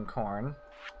 and golden corn.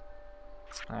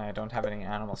 I don't have any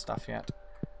animal stuff yet.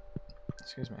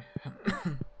 Excuse me.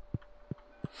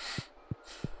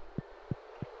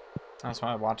 I just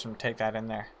want to watch him take that in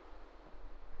there.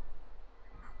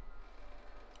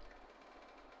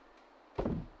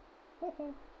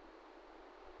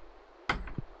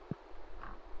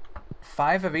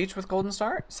 Five of each with golden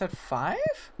star? It said 5?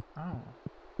 Oh.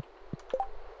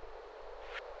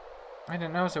 I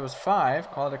didn't notice it was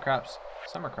 5. Quality crops.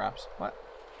 Summer crops. What?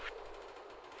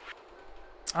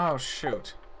 Oh,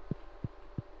 shoot.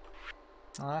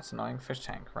 Oh, that's annoying. Fish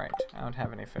tank. Right. I don't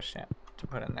have any fish yet to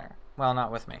put in there. Well, not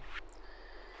with me.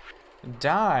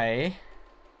 Dye.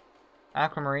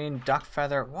 Aquamarine. Duck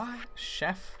feather. What?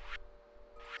 Chef.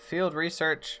 Field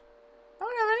research. I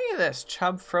don't have any of this.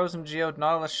 Chub, frozen geode,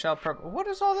 nautilus shell, purple. What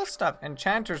is all this stuff?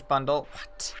 Enchanter's bundle.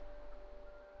 What?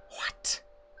 What?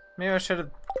 Maybe I should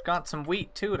have got some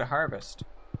wheat too to harvest.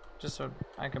 Just so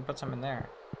I can put some in there.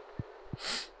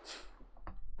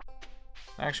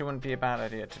 Actually wouldn't be a bad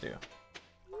idea to do.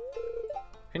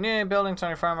 If you need any buildings on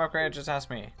your farm upgrade, just ask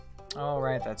me. Oh,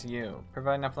 right, that's you.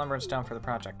 Provide enough lumber and stone for the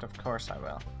project. Of course I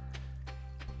will.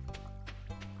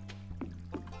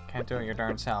 Can't do it your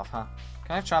darn self, huh?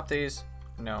 Can I chop these?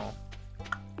 No.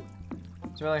 I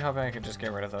was really hoping I could just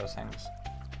get rid of those things.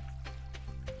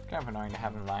 Kind of annoying to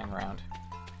have them lying around.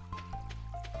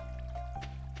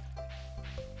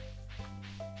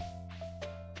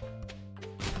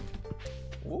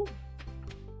 Ooh.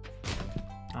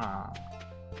 Ah.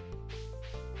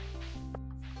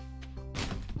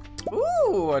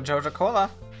 Ooh, a Joja Cola.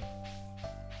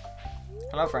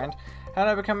 Hello, friend. How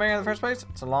did I become mayor in the first place?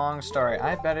 It's a long story.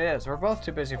 I bet it is. We're both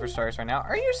too busy for stories right now.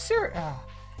 Are you serious?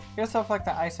 You yourself like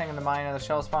the icing in the mine and the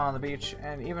shell spawn on the beach,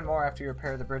 and even more after you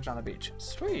repair the bridge on the beach.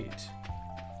 Sweet.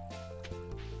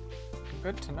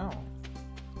 Good to know.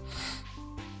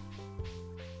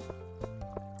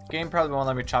 Game probably won't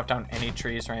let me chop down any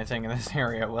trees or anything in this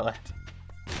area, will it?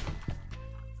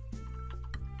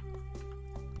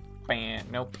 Bam.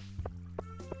 Nope.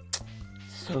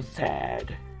 So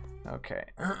sad. Okay.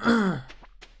 Ah,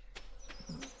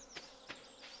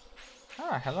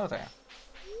 hello there.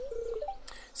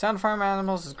 Sound farm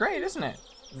animals is great, isn't it?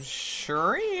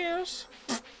 Sure is.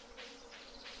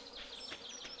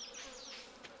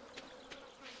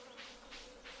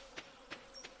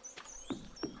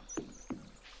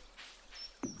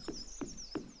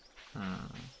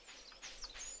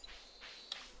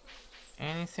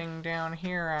 Anything down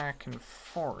here I can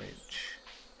forage?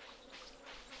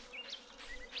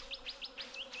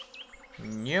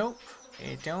 Nope,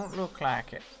 it don't look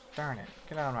like it. Darn it,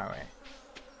 get out of my way.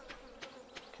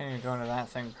 Can't even go into that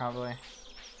thing, probably.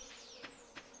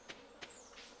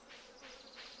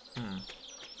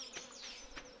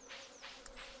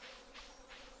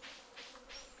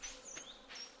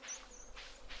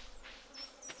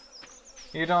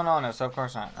 You don't own it, so of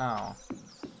course not. Oh.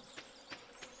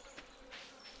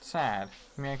 Sad.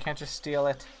 I mean, I can't just steal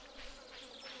it.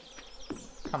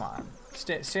 Come on.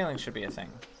 Stealing should be a thing.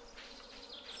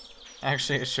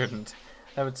 Actually, it shouldn't.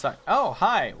 That would suck. Oh,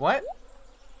 hi. What?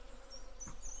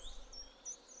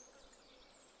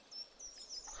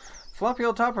 Floppy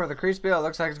old topper with a creased bill.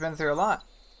 Looks like it's been through a lot.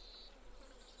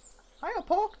 Hiya,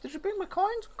 Pork. Did you bring my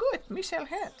coins? Good. Me sell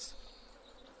hats.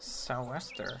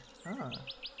 Sou'wester. Oh.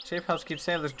 Shape helps keep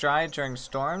sailors dry during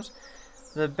storms.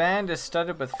 The band is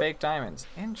studded with fake diamonds.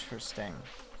 Interesting.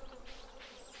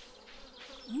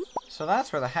 So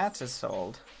that's where the hats is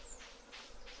sold.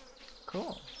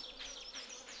 Cool.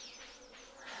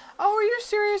 Oh, are you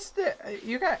serious?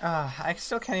 You guys, I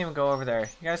still can't even go over there.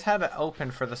 You guys had it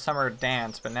open for the summer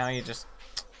dance, but now you just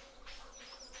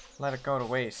let it go to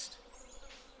waste.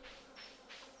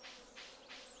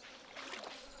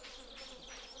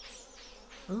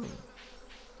 Ooh.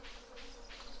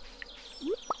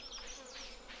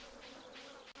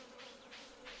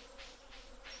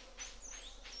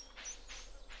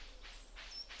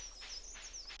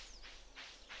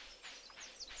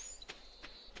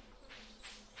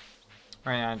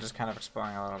 Right now I'm just kind of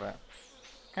exploring a little bit.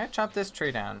 Can I chop this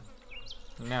tree down?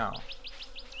 No.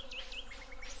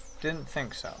 Didn't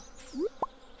think so.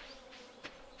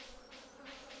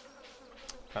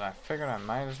 But I figured I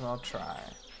might as well try.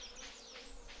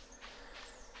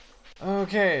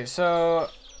 Okay, so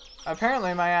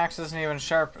apparently my axe isn't even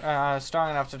strong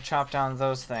enough to chop down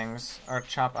those things, or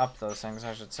chop up those things,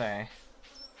 I should say.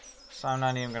 So I'm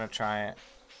not even gonna try it.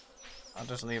 I'll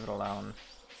just leave it alone.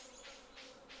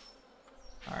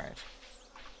 Alright.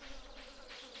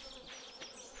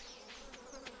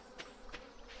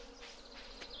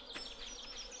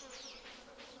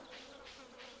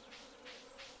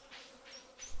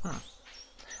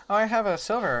 Oh, I have a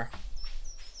silver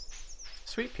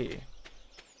sweet pea.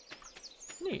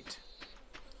 Neat.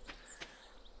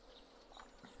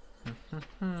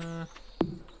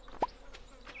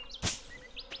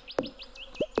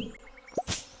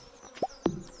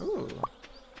 Ooh.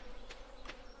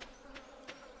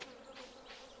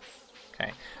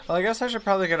 Okay. Well, I guess I should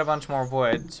probably get a bunch more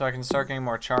wood so I can start getting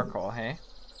more charcoal, hey?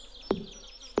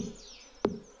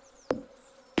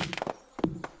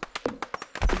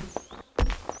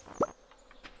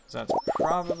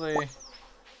 probably a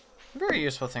very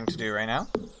useful thing to do right now.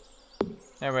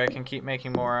 That way I can keep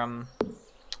making more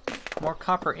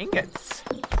copper ingots.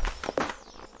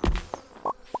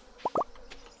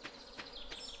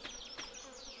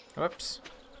 Whoops.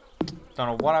 Don't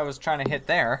know what I was trying to hit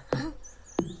there.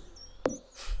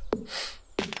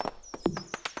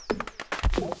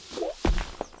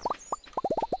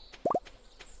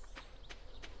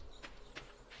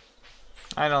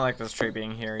 I don't like this tree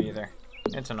being here either.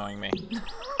 It's annoying me.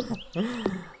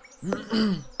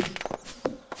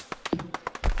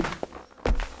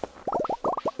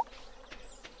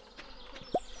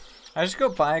 I should go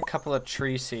buy a couple of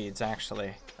tree seeds,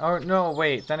 actually. Oh, no,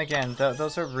 wait. Then again,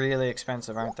 those are really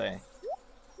expensive, aren't they?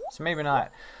 So maybe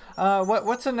not.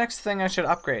 What's the next thing I should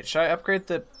upgrade? Should I upgrade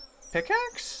the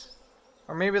pickaxe?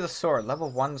 Or maybe the sword? Level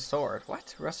 1 sword.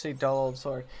 What? Rusty, dull old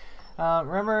sword.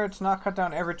 Remember to not cut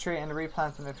down every tree and to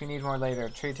replant them if you need more later. A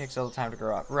tree takes a little time to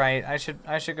grow up. Right, I should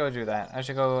go do that. I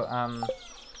should go,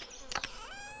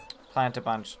 plant a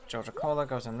bunch. Joja Cola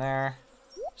goes in there.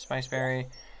 Spiceberry.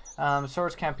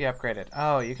 Swords can't be upgraded.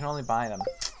 Oh, you can only buy them.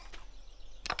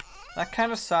 That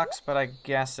kind of sucks, but I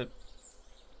guess it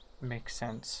makes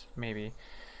sense, maybe.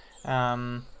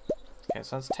 Okay,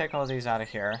 so let's take all these out of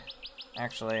here.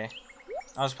 Actually,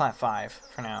 I'll just plant 5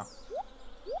 for now.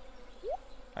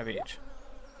 5 each.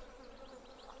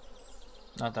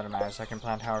 Not that it matters, I can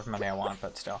plant however many I want,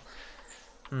 but still.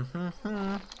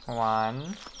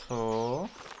 1, 2,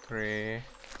 3,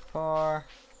 4,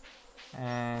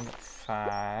 and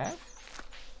 5.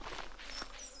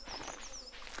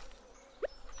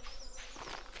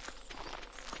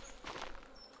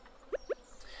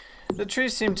 The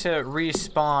trees seem to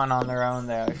respawn on their own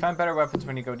there. You find better weapons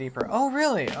when you go deeper. Oh,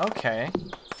 really? Okay.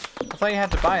 I thought you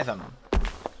had to buy them.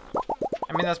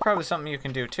 I mean, that's probably something you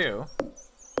can do too.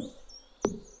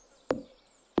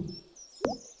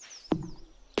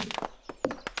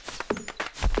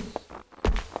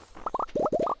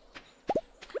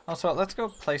 Also, let's go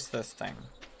place this thing.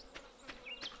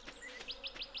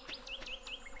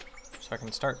 So I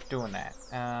can start doing that.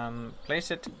 Place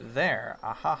it there.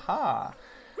 Ahaha.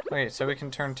 Okay, so we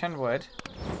can turn 10 wood.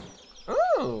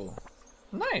 Ooh!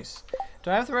 Nice.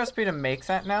 Do I have the recipe to make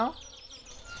that now?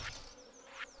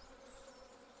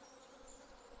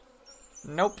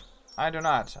 Nope, I do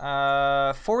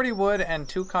not. 40 wood and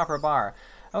 2 copper bar.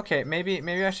 Okay,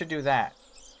 maybe I should do that.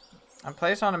 I'm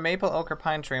placed on a maple, oak, or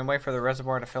pine tree and wait for the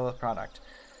reservoir to fill with product.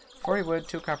 40 wood,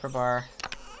 2 copper bar.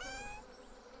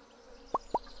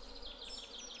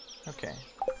 Okay.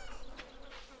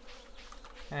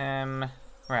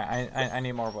 Right, I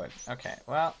need more wood. Okay,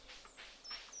 well,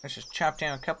 let's just chop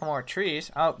down a couple more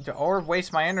trees. Oh, or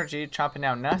waste my energy chopping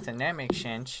down nothing. That makes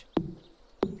sense.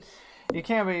 You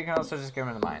can, but you can also just give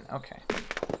them to mine. Okay.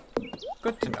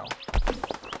 Good to know.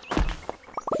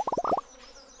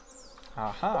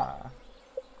 Aha.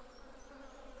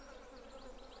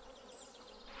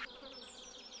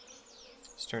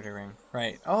 Sturdy ring.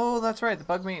 Right. Oh, that's right. The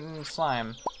bug meat and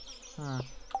slime.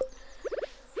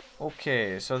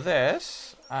 Okay, so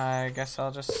this, I guess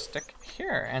I'll just stick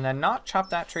here and then not chop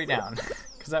that tree down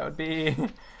because that would be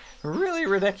really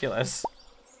ridiculous.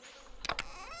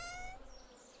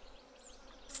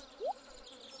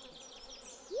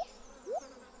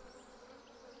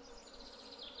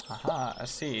 Aha, a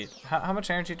seed. How much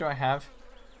energy do I have?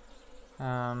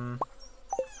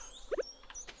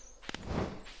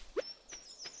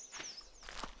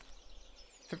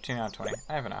 15 out of 20.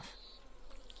 I have enough.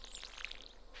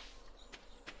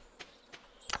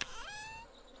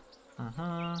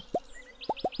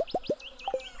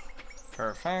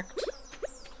 Perfect.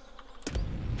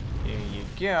 Here you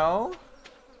go.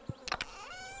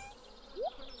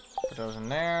 Put those in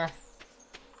there.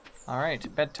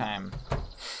 Alright, bedtime.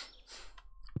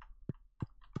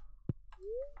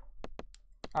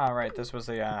 Alright, this was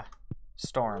the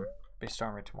storm. Be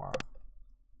stormy tomorrow.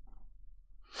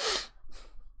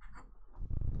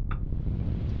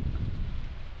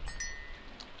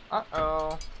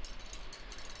 Uh-oh.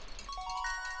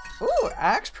 Ooh,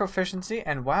 axe proficiency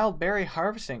and wild berry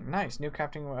harvesting. Nice. New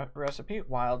crafting recipe.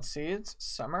 Wild seeds.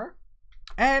 Summer.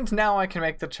 And now I can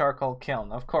make the charcoal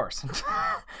kiln, of course.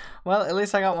 Well, at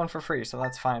least I got one for free, so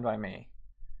that's fine by me.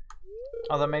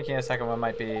 Although making a second one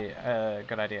might be a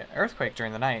good idea. Earthquake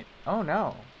during the night. Oh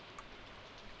no.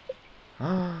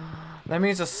 That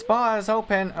means a spa is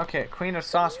open. Okay, Queen of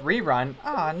Sauce rerun.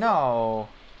 Ah, no.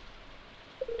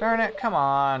 Darn it, come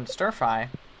on. Stir fry.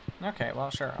 Okay, well,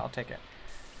 sure, I'll take it.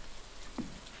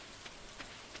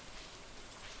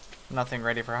 Nothing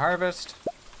ready for harvest.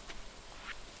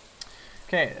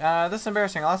 Okay, this is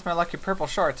embarrassing. I lost my lucky purple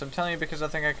shorts. I'm telling you because I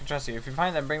think I can trust you. If you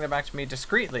find them, bring them back to me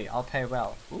discreetly. I'll pay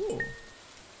well. Ooh.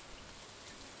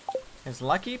 His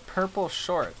lucky purple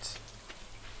shorts.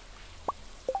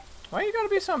 Why you gotta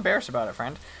be so embarrassed about it,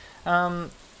 friend?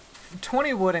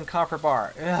 20 wood and copper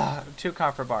bar. Ugh, 2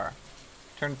 copper bar.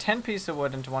 Turn 10 pieces of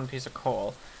wood into 1 piece of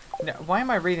coal. Now, why am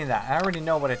I reading that? I already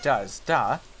know what it does.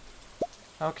 Duh.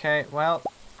 Okay, well...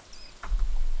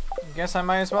 guess I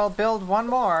might as well build one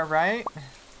more, right?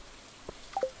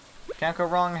 Can't go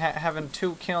wrong having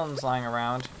 2 kilns lying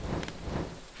around.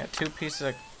 Got 2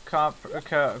 pieces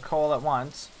of coal at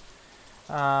once.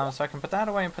 So I can put that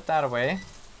away and put that away.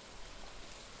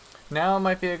 Now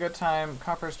might be a good time.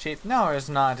 Copper's cheap. No, it's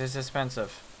not. It's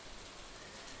expensive.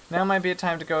 Now might be a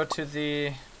time to go to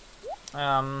the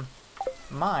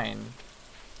mine.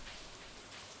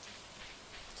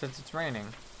 Since it's raining.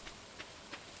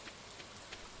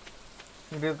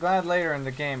 You'll be glad later in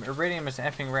the game. Iridium is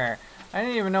effing rare. I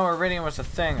didn't even know iridium was a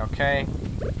thing, okay?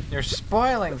 You're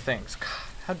spoiling things. God,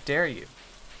 how dare you?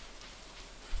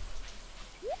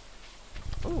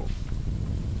 Ooh.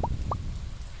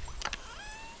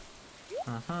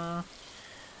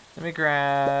 Let me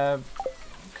grab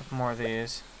a couple more of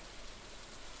these.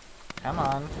 Come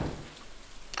on.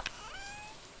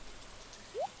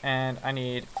 And I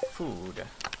need food.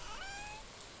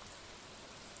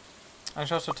 I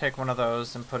should also take one of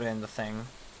those and put it in the thing.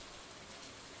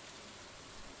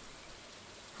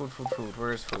 Food, food, food.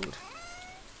 Where is food?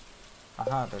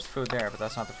 Aha, there's food there, but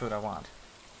that's not the food I want.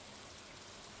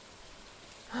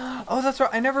 Oh, that's right.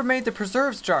 I never made the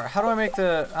preserves jar. How do I make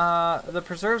the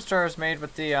preserves jar is made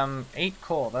with the 8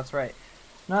 coal. That's right.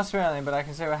 Not Australian, but I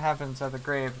can say what happens at the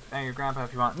grave and your grandpa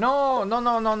if you want. No, no,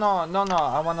 no, no, no, no, no.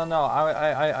 I want to know.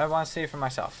 I want to see for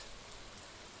myself.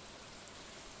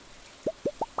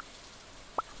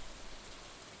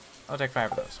 I'll take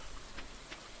 5 of those.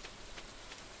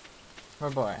 Oh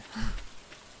boy.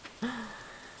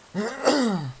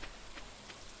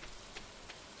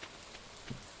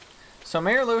 So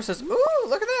Mayor Lewis says, ooh,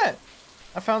 look at that!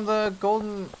 I found the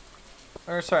golden...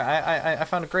 Or sorry, I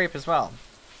found a grape as well.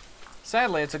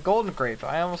 Sadly, it's a golden grape.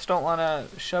 I almost don't want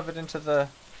to shove it into the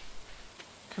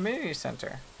community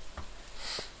center.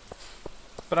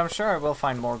 But I'm sure I will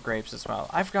find more grapes as well.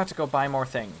 I forgot to go buy more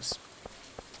things.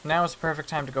 Now is the perfect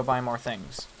time to go buy more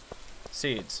things.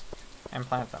 Seeds. And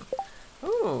plant them.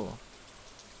 Ooh.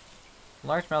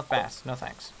 Largemouth bass. No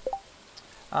thanks.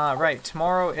 Right.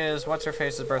 Tomorrow is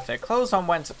What's-Her-Face's birthday. Close on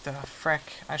Wednesday. Oh, frick.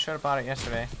 I should have bought it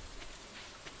yesterday.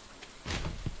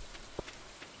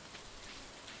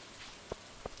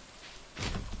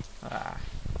 Ah.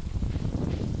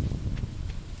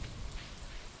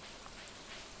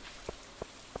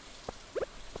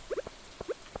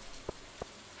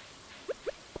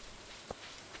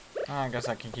 I guess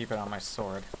I can keep it on my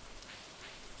sword.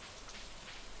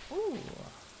 Ooh.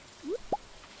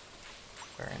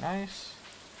 Very nice.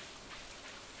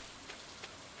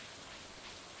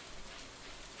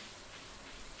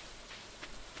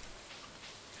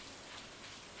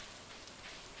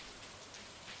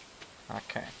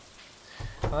 Okay.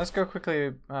 Well, let's go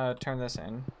quickly turn this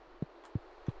in.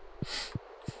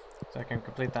 So I can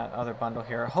complete that other bundle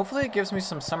here. Hopefully it gives me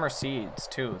some summer seeds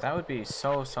too. That would be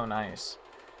so, so nice.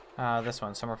 This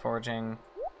one, summer foraging,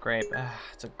 grape.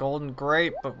 It's a golden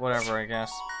grape, but whatever, I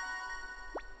guess.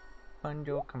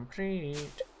 Bundle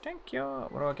complete. Thank you.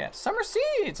 What do I get? Summer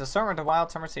seeds! Assortment of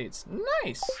wild summer seeds.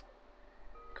 Nice!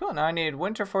 Cool, now I need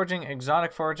winter foraging,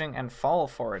 exotic foraging, and fall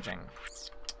foraging.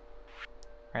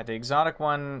 Alright, the exotic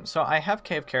one. So I have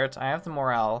cave carrots, I have the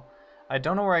morel. I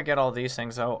don't know where I get all these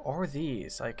things though, or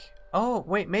these. Like, oh,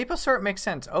 wait, maple syrup makes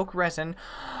sense. Oak resin.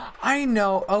 I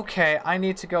know, okay, I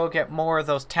need to go get more of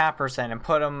those tappers then and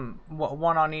put them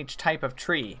one on each type of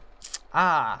tree.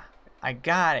 Ah, I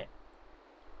got it.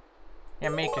 Yeah,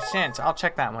 makes sense. I'll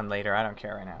check that one later. I don't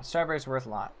care right now. Strawberries worth a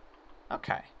lot.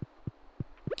 Okay.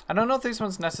 I don't know if these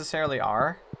ones necessarily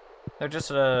are. They're just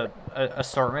a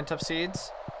assortment of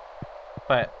seeds.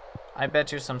 But I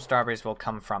bet you some strawberries will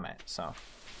come from it. So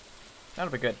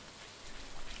that'll be good.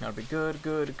 That'll be good,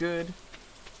 good, good.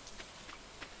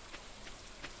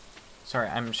 Sorry,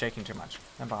 I'm shaking too much.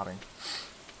 I'm bobbing.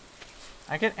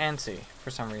 I get antsy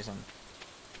for some reason.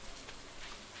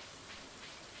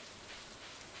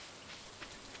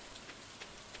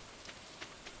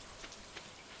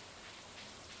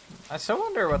 I still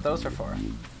wonder what those are for.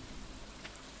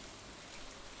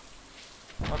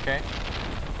 Okay.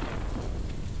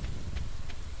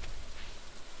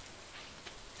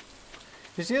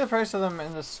 If you see the price of them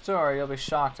in the store, you'll be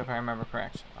shocked if I remember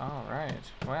correct.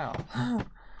 Alright, well.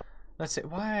 Let's see,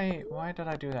 why did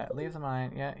I do that? Leave the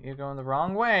mine. Yeah, you're going the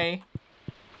wrong way.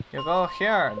 You go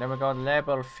here, then we go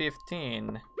level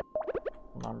 15.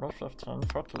 Number 15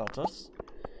 for lettuce.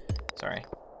 Sorry.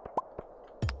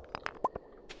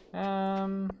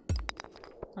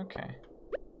 Okay.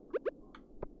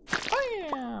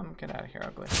 Bam! Get out of here,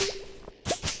 ugly.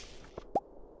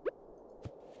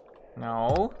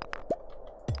 No.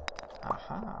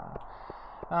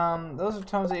 Aha. Those are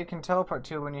totems that you can teleport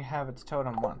to when you have its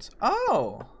totem once.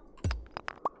 Oh!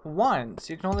 Once?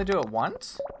 You can only do it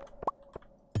once?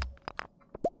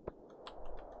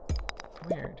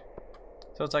 Weird.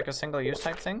 So it's like a single use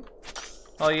type thing?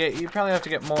 Well, you probably have to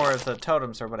get more of the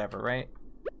totems or whatever, right?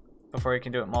 Before you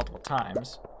can do it multiple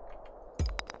times.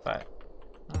 But,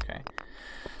 okay.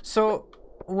 So,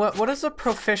 what does the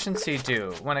proficiency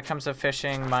do when it comes to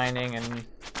fishing, mining, and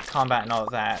combat and all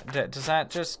of that? Does that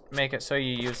just make it so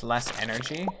you use less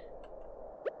energy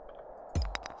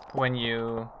when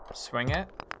you swing it?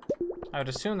 I would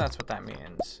assume that's what that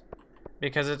means.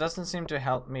 Because it doesn't seem to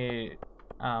help me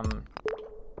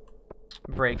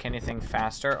break anything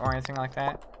faster or anything like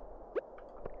that.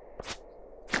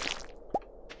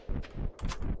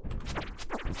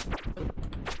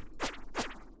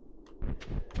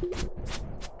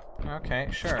 Okay,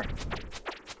 sure.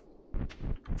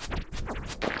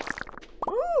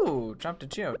 Ooh, jumped a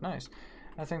geode, nice.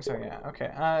 I think so, yeah.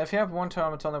 Okay, if you have one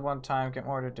totem, it's only one time. Get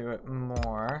more to do it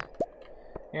more.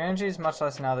 Your energy is much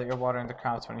less now that you're watering the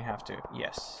crops when you have to.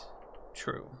 Yes,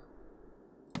 true.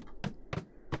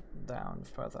 Down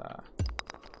further.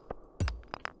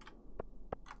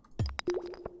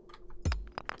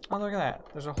 Oh, look at that.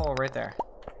 There's a hole right there.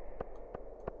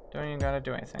 Don't even gotta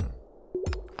do anything.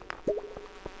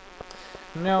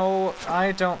 No,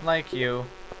 I don't like you.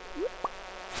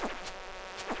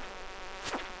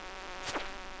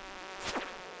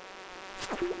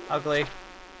 Ugly.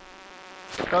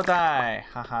 Go die!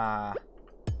 Haha.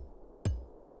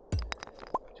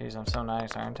 Jeez, I'm so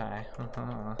nice, aren't I?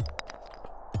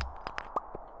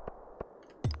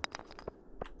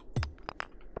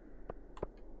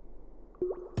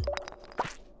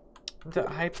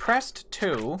 I pressed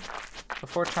 2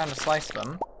 before trying to slice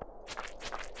them.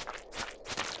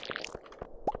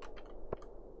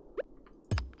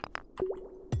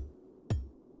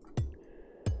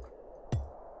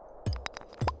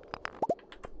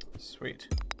 Sweet.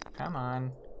 Come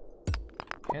on.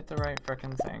 Hit the right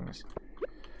frickin' things.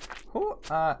 Ooh,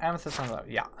 amethyst on the left.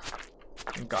 Yeah.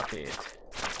 Got it.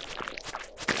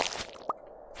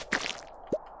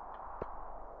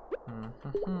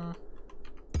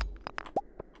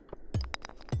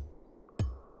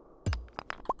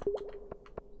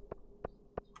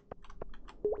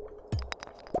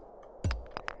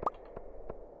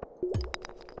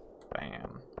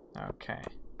 Bam. Okay.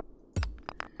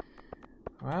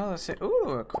 Well, let's see.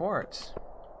 Ooh, a quartz.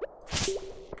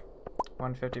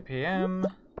 1:50 p.m.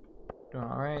 Doing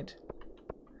alright.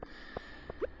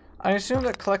 I assume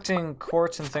that collecting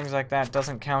quartz and things like that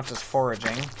doesn't count as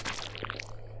foraging.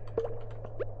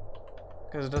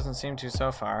 Because it doesn't seem to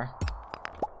so far.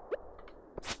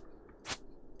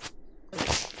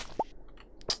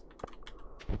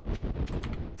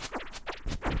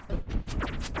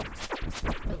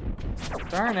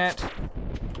 Darn it!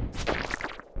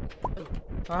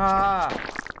 Ah!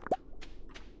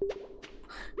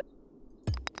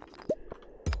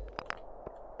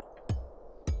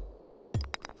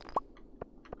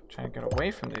 Trying to get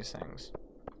away from these things.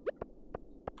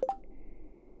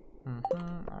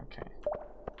 Okay.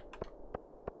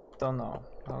 Don't know.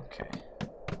 Okay.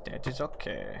 That is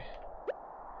okay.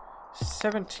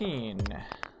 17.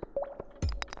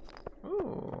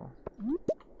 Ooh.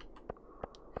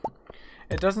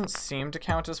 It doesn't seem to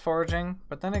count as foraging,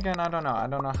 but then again, I don't know. I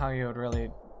don't know how you would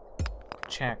really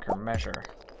check or measure.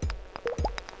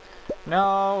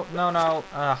 No, no, no.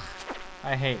 Ugh.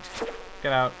 I hate.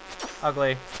 Get out.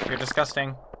 Ugly. You're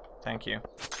disgusting. Thank you.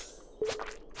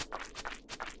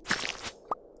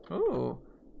 Ooh.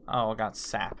 Oh, I got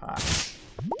sap. Ah.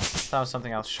 That was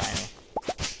something else shiny.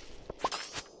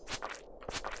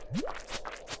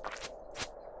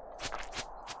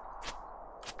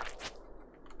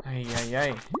 Ay, ay,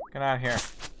 ay. Get out of here.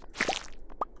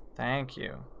 Thank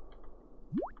you.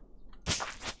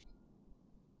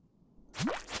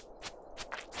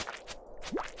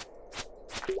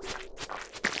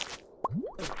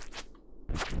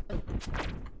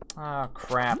 Oh,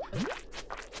 crap.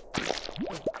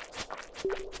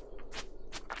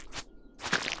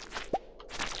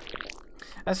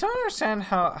 I still don't understand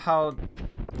how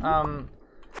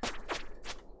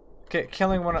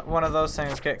killing one of those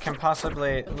things can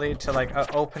possibly lead to like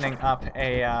opening up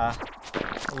a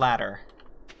ladder.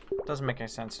 Doesn't make any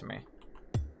sense to me.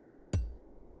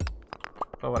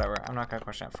 But whatever, I'm not gonna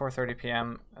question it. 4:30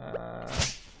 p.m.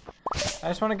 I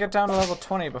just want to get down to level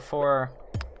 20 before...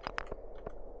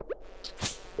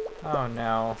 Oh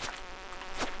no.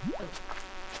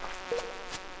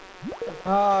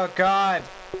 Oh god!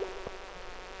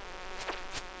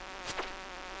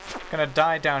 Gonna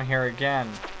die down here again.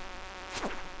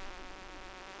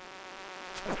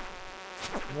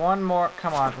 One more,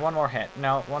 come on, one more hit.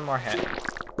 No, one more hit.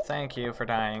 Thank you for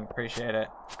dying, appreciate it.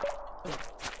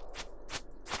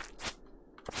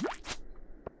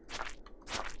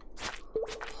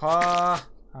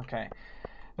 Okay.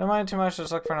 Don't mind too much,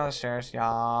 just look for another stairs.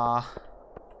 Yeah.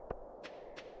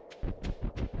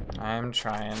 I'm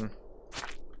trying.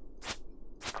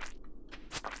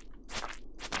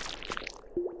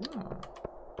 Oh.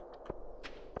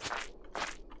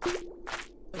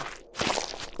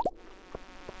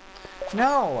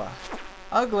 No!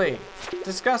 Ugly!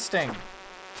 Disgusting!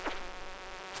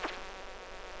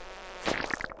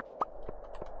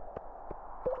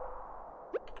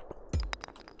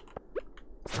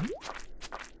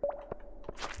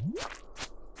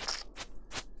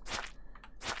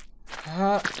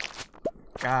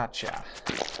 Gotcha.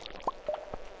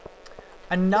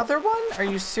 Another one? Are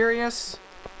you serious?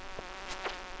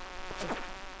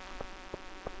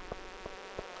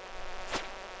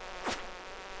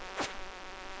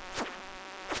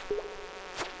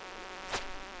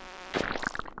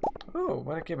 Ooh,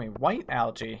 what'd it give me? White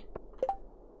algae.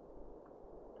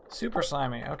 Super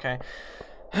slimy, okay.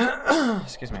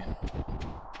 Excuse me.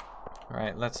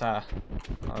 Alright, let's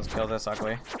kill this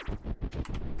ugly.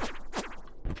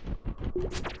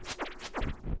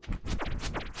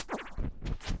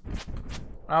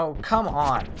 Oh, come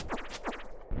on.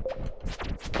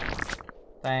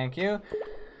 Thank you.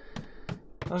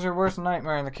 Those are your worst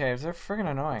nightmare in the caves. They're friggin'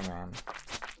 annoying, man.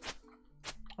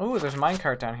 Ooh, there's a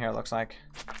minecart down here, it looks like.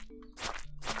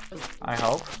 I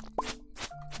hope.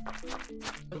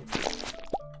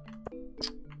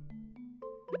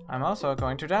 I'm also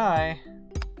going to die.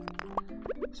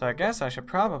 So I guess I should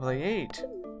probably eat.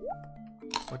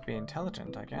 Would be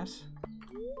intelligent, I guess.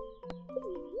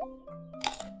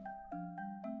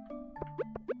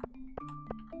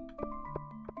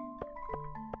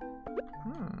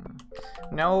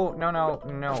 No, no, no,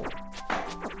 no.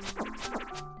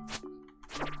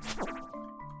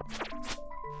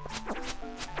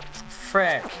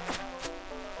 Frick.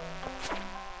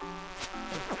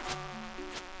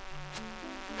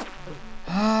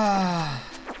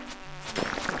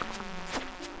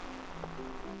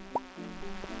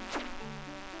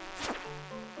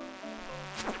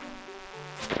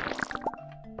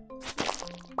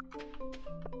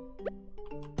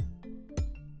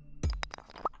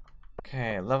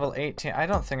 Okay, level 18. I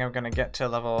don't think I'm gonna get to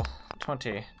level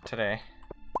 20 today.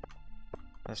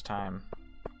 This time.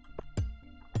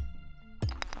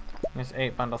 This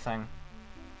 8 bundle thing.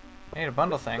 8 a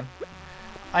bundle thing?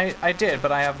 I did,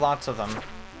 but I have lots of them.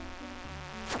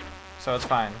 So it's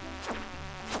fine.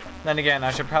 Then again,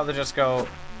 I should probably just go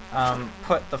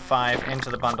put the 5 into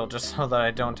the bundle just so that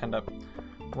I don't end up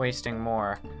wasting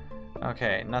more.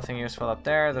 Okay, nothing useful up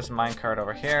there. There's a minecart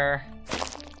over here.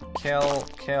 Kill,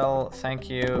 kill, thank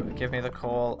you. Give me the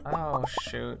coal. Oh,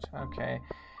 shoot. Okay.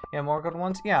 Yeah, more good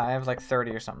ones? Yeah, I have like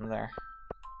 30 or something there.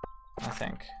 I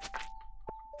think.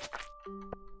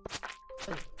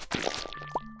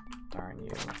 Darn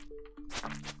you.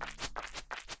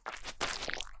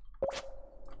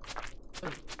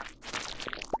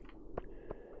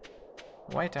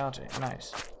 White algae,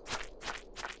 nice.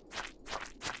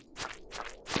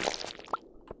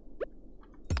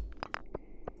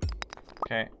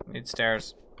 Okay, need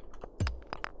stairs.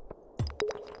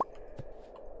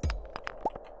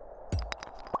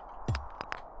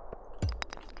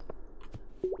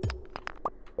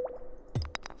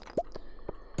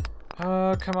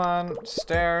 Oh, come on,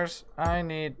 stairs. I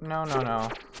need, no, no, no.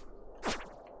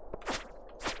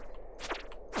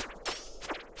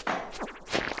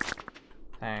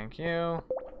 Thank you.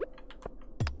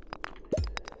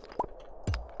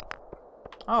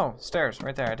 Oh, stairs,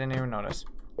 right there, I didn't even notice.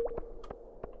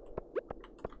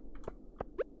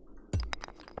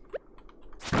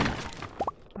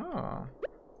 Oh.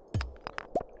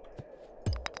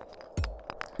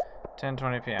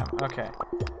 10:20 p.m. Okay.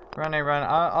 Run, run.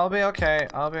 I'll be okay.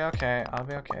 I'll be okay. I'll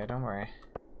be okay. Don't worry.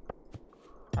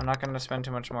 I'm not going to spend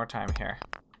too much more time here.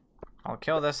 I'll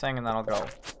kill this thing and then I'll go.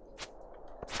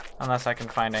 Unless I can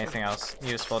find anything else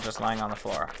useful just lying on the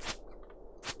floor.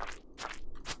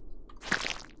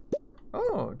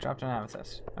 Oh, dropped an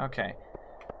amethyst. Okay.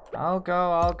 I'll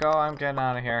go. I'm getting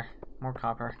out of here. More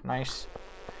copper. Nice.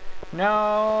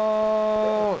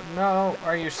 No! No!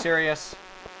 Are you serious?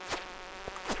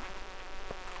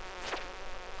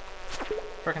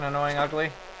 freaking annoying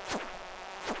ugly.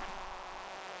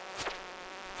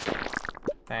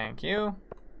 Thank you.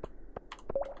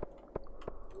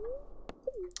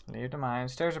 Leave to mine.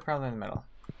 Stairs are probably in the middle.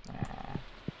 Ah.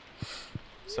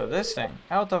 So this thing,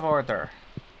 out of order.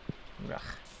 Ugh.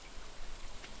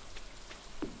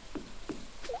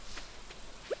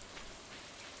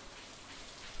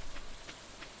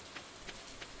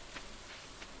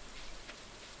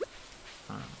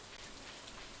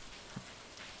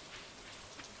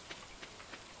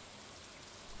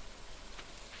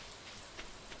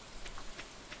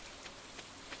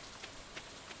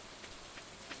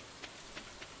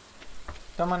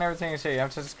 Don't mind everything you say. You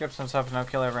have to skip some stuff and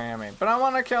not kill every enemy. But I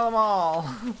want to kill them all!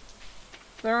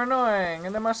 They're annoying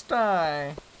and they must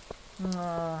die.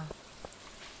 Fine,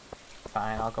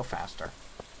 I'll go faster.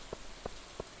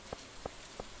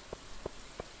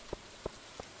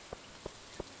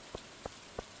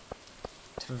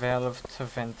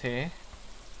 12:20.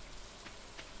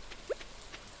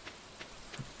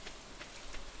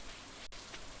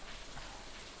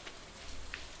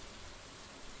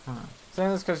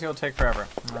 Saying this because you'll take forever.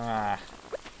 Ah.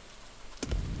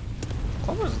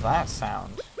 What was that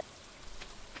sound?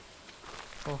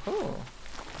 Woohoo.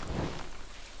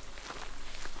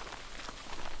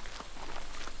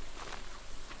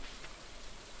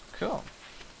 Cool.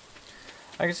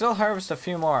 I can still harvest a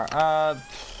few more.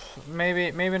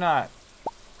 Maybe not.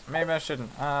 Maybe I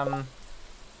shouldn't.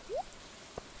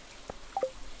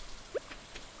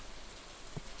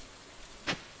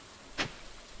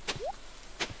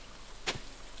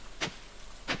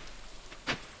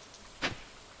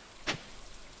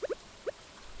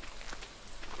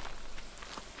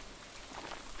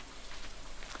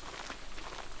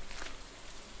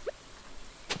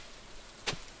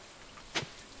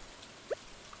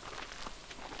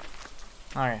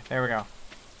 Alright, there we go.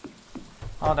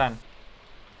 All done.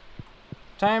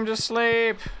 Time to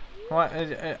sleep! What?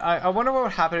 I wonder what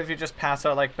would happen if you just pass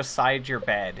out, like, beside your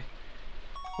bed.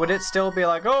 Would it still be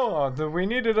like, oh, we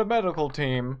needed a medical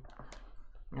team?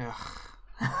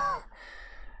 Ugh.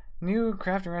 New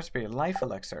crafting recipe, life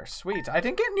elixir. Sweet. I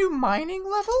didn't get new mining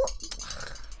level?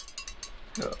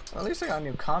 Ugh. At least I got a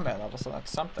new combat level, so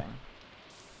that's something.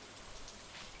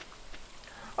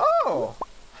 Oh!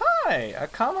 Hi! A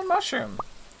common mushroom.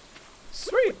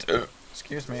 Sweet!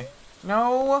 Excuse me.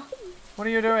 No! What are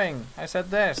you doing? I said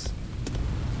this.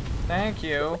 Thank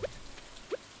you.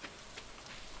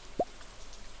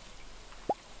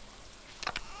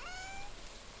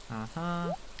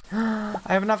 I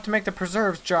have enough to make the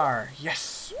preserves jar.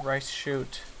 Yes! Rice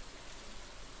shoot.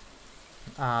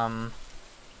 Yeah,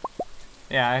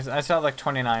 I still have like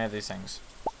 29 of these things.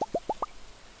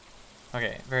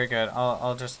 Okay, very good.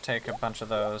 I'll just take a bunch of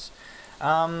those.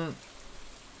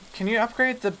 Can you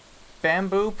upgrade the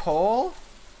bamboo pole?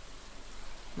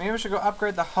 Maybe we should go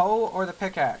upgrade the hoe or the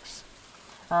pickaxe.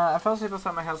 I fell asleep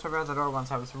outside my house over at the door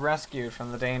once. I was rescued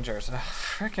from the dangers. Ugh,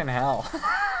 frickin' hell.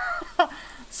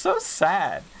 So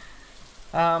sad.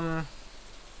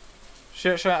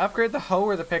 Should I upgrade the hoe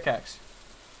or the pickaxe?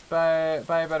 Buy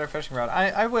a better fishing rod.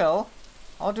 I will.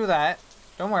 I'll do that.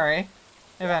 Don't worry.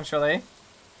 Eventually.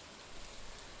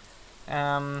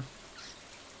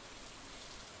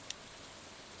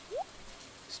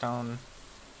 Stone.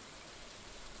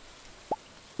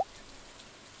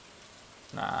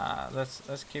 Nah,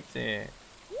 let's keep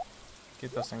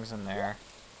those things in there.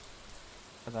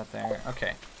 Put that there.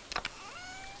 Okay.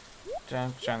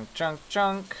 Junk, junk, junk,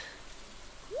 junk.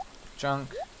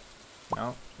 Junk.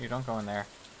 No, you don't go in there.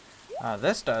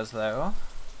 This does though.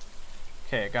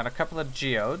 Okay, got a couple of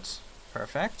geodes.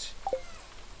 Perfect.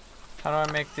 How do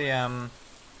I make the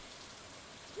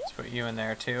let's put you in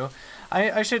there too.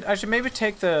 I should maybe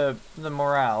take the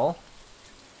morel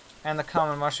and the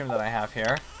common mushroom that I have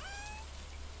here.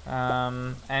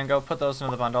 And go put those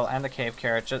into the bundle and the cave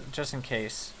carrot just in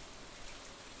case.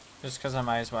 Just because I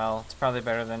might as well. It's probably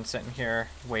better than sitting here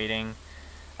waiting.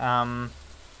 Who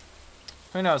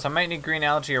knows? I might need green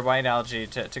algae or white algae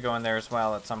to go in there as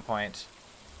well at some point.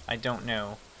 I don't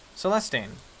know.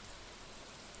 Celestine.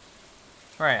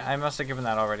 Right, I must have given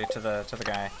that already to the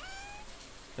guy.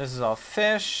 This is all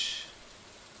fish.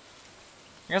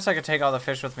 I guess I could take all the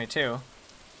fish with me too.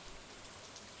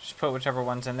 Just put whichever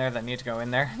ones in there that need to go in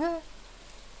there.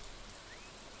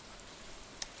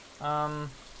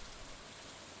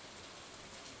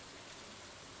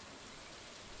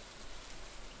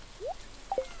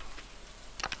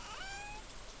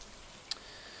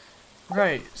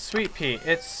 Right, Sweet Pea.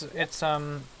 It's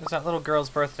that little girl's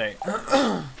birthday.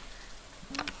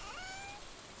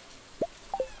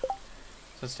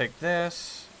 Let's take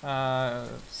this.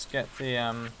 Let's get the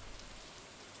how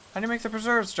do you make the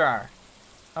preserves jar?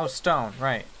 Oh, stone,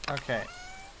 right. Okay.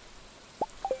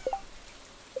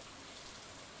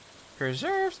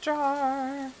 Preserves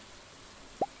jar.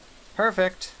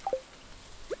 Perfect.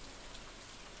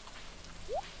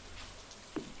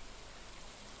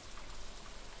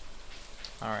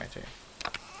 Alrighty.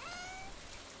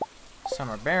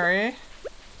 Summer berry.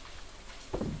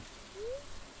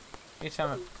 Eat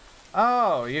some.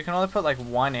 Oh, you can only put like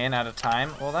one in at a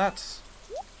time. Well, that's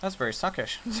very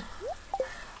suckish.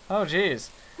 Oh, geez.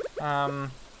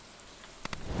 1,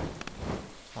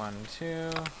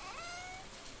 2.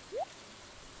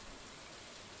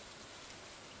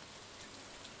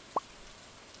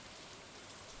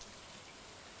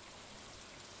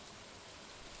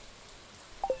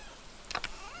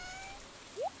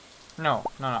 No,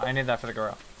 I need that for the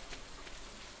girl.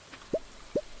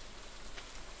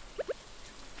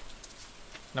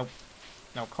 Nope.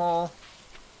 No coal.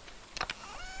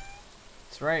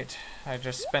 That's right. I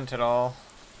just spent it all.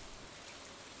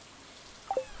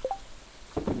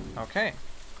 Okay.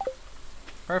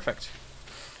 Perfect.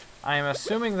 I am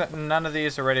assuming that none of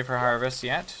these are ready for harvest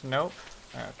yet. Nope.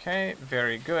 Okay,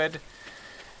 very good.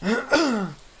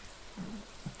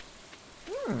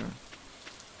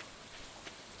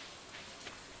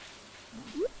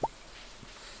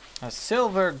 A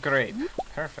silver grape.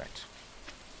 Perfect.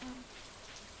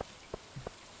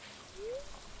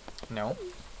 No.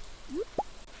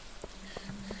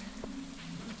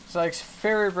 She likes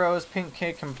fairy rose, pink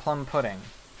cake, and plum pudding.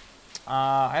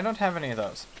 I don't have any of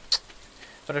those.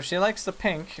 But if she likes the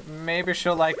pink, maybe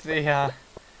she'll like the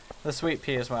sweet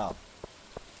pea as well.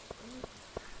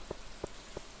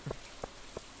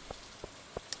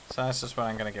 So that's just what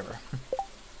I'm gonna give her.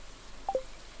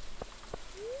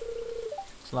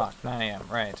 It's locked, 9 AM,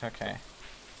 right, okay.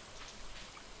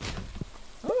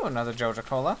 Ooh, another Joja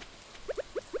Cola.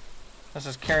 Let's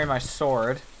just carry my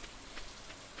sword.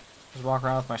 Just walk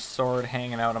around with my sword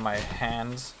hanging out of my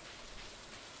hands.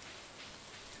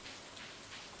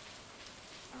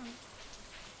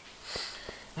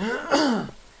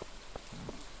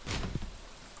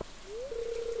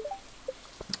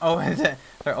 Oh,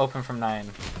 they're open from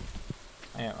 9.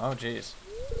 Yeah, oh, jeez.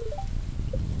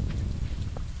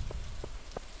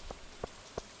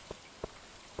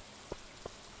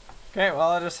 Okay, well,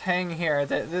 I'll just hang here.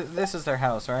 This is their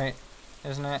house, right?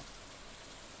 Isn't it?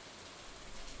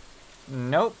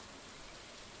 Nope.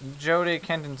 Jody,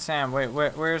 Kent, and Sam. Wait,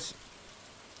 where's...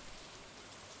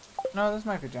 No, this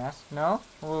might be Jas. No?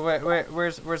 Wait,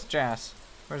 where's Jas?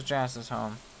 Where's Jas's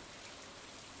home?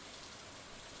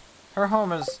 Her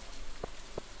home is...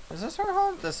 Is this her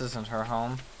home? This isn't her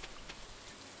home.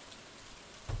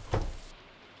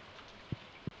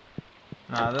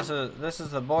 No, this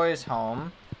is the boy's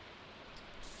home.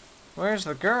 Where's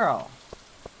the girl?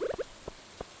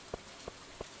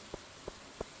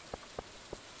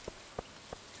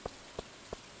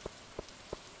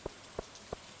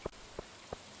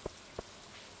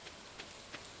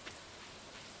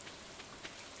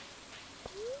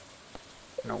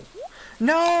 No.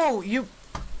 No! You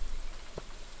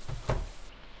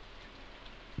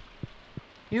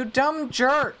dumb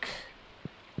jerk!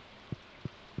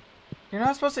 You're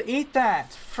not supposed to eat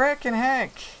that! Frickin'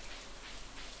 heck!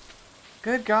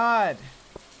 Good God!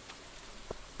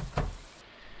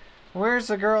 Where's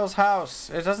the girl's house?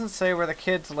 It doesn't say where the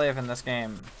kids live in this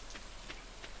game.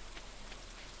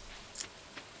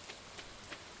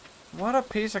 What a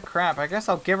piece of crap. I guess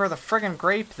I'll give her the friggin'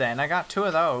 grape then. I got 2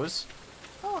 of those.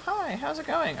 Oh, hi. How's it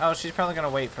going? Oh, she's probably gonna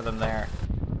wait for them there.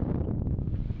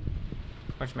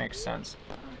 Which makes sense.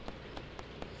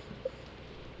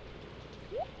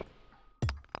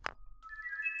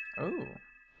 Ooh.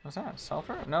 What's that?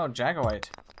 Sulfur? No, jagoite.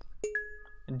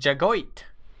 Jagoite!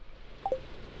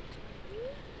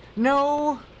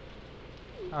 No!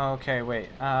 Okay, wait.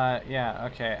 Yeah,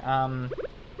 okay.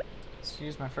 Let's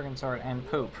use my friggin' sword and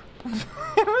poop.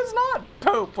 It was not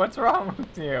poop! What's wrong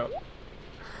with you?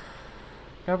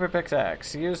 Copper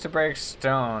pickaxe. Used to break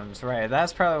stones. Right,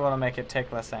 that's probably what'll make it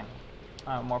take less thing.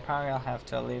 More probably I'll have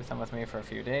to leave them with me for a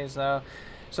few days, though.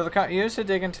 So the used to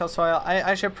dig until soil.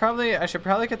 I should probably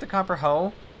get the copper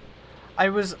hoe. I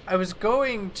was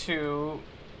going to,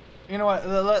 you know what?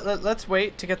 Let's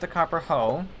wait to get the copper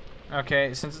hoe.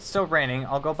 Okay, since it's still raining,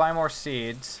 I'll go buy more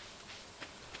seeds.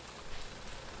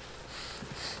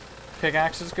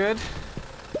 Pickaxe is good.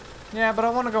 Yeah, but I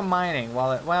want to go mining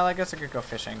while it. Well, I guess I could go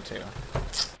fishing too.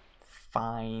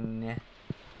 Fine.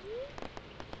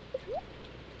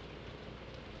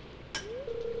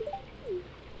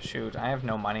 Shoot, I have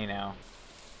no money now.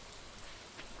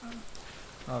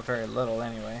 Oh, very little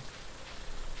anyway.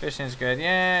 Fishing is good.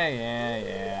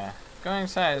 Yeah. Going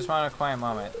inside, I just want a quiet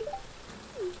moment.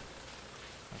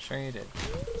 Sure you did.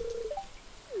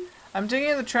 I'm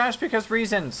digging in the trash because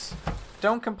reasons.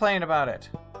 Don't complain about it.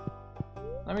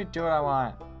 Let me do what I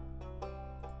want.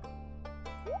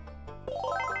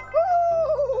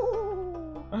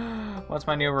 What's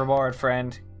my new reward,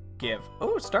 friend? Give.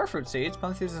 Oh, starfruit seeds.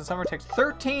 Plant these in summer takes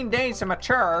 13 days to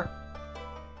mature.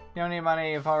 You don't need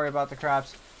money. You've already bought the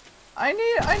crops. I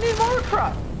need more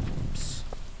crops.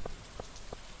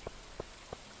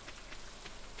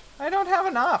 I don't have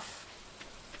enough.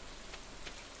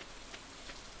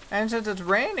 And since it's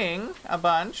raining a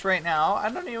bunch right now, I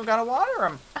don't even gotta water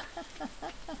them.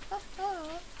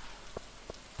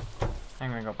 I'm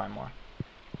gonna go buy more.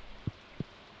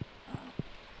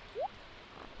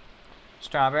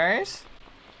 Strawberries?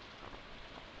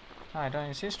 Oh, I don't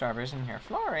even see strawberries in here.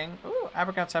 Flooring. Ooh,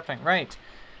 apricot sapling. Right.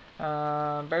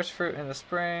 Bears fruit in the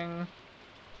spring.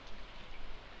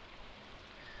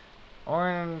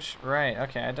 Orange. Right.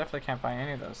 Okay, I definitely can't buy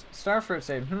any of those. Starfruit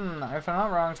seed. If I'm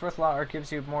not wrong, it's worth a lot or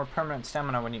gives you more permanent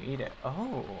stamina when you eat it.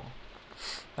 Oh.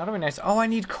 That'll be nice. Oh, I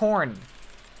need corn.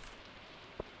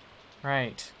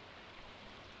 Right.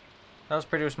 Those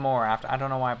produce more after. I don't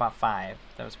know why I bought 5.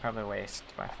 That was probably a waste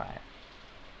to buy 5.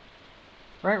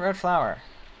 Bright red flower.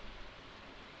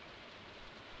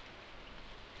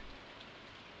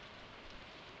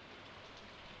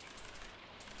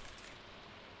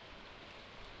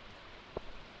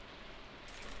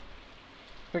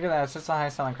 Look at that, it's just a high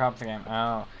selling crop of the game.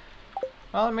 Oh.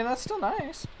 Well, I mean, that's still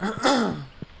nice.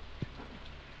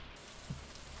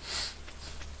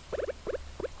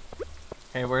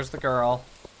 Okay, where's the girl?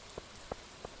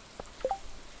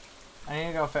 I need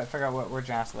to go figure out where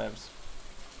Jas lives.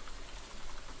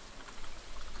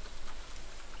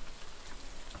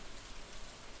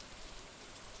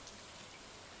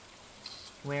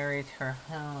 Where is her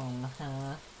home,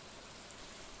 huh?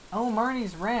 Oh,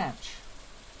 Marnie's ranch.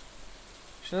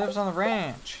 She lives on the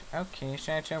ranch. Okay,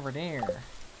 so that's over there.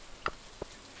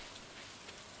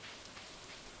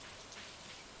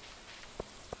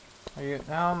 Are you?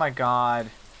 Oh my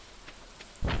god.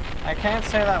 I can't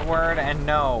say that word and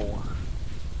no.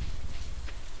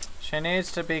 She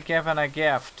needs to be given a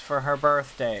gift for her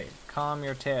birthday. Calm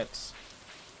your tits.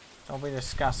 Don't be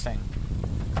disgusting.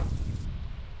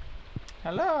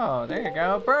 Hello, there you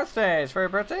go. Birthdays for your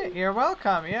birthday. You're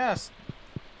welcome. Yes.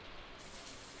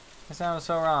 That sounds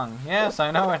so wrong. Yes,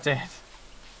 I know it did.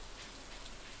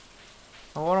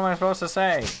 Well, what am I supposed to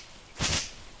say?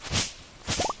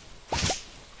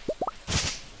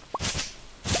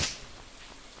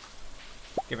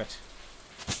 Give it.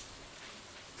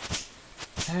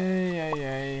 Hey, hey,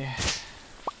 hey.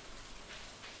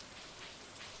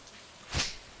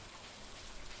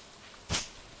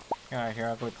 Get out of here,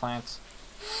 ugly plants.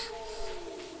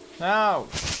 No!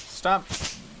 Stop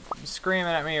screaming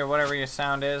at me or whatever your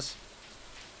sound is.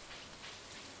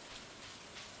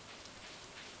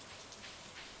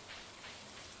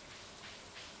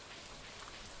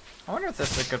 I wonder if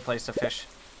this is a good place to fish.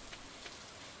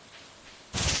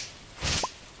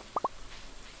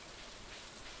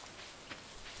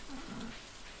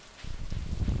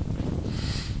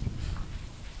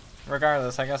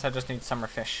 Regardless, I guess I just need summer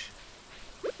fish.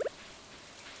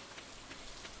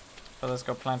 So let's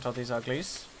go plant all these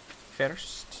uglies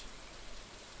first.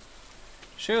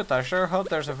 Shoot, I sure hope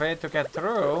there's a way to get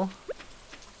through.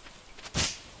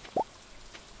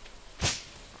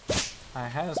 I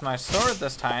has my sword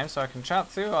this time, so I can chop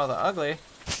through all the ugly.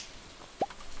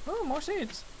 Ooh, more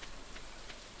seeds.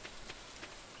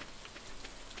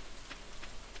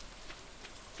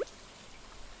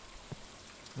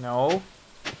 No.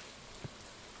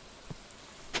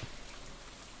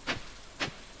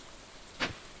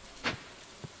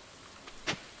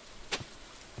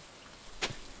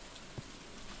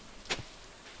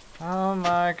 Oh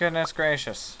my goodness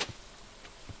gracious.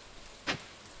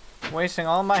 Wasting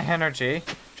all my energy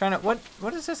trying to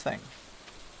what is this thing?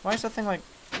 Why is that thing like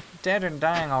dead and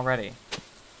dying already?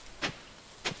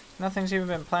 Nothing's even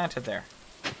been planted there.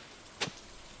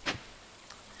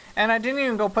 And I didn't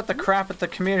even go put the crap at the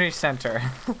community center.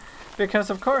 Because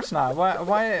of course not.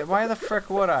 Why the frick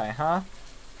would I, huh?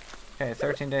 Okay,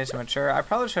 13 days to mature. I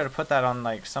probably should have put that on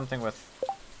like something with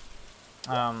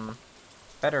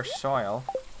better soil.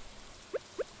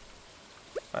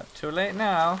 But too late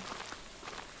now.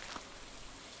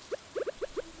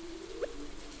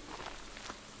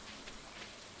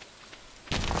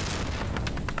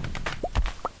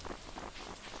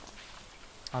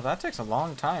 Oh, that takes a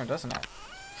long time, doesn't it?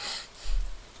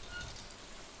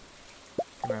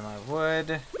 Give me my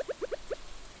wood.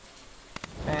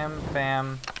 Bam,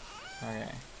 bam. Okay.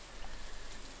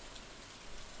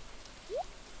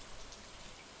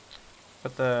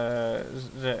 But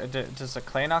does the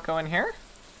clay not go in here?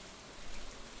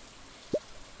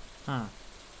 Hmm.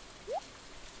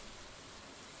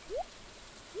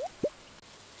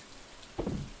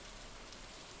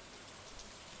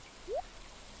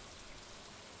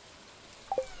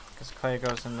 Because clay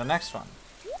goes in the next one.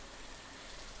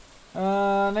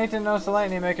 Nathan knows the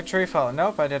lightning make a tree fall.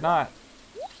 Nope, I did not.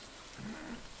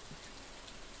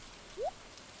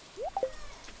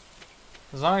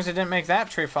 As long as it didn't make that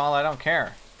tree fall, I don't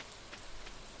care.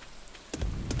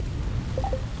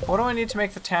 What do I need to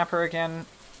make the tapper again?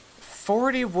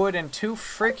 40 wood and 2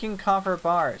 freaking copper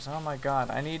bars. Oh my god,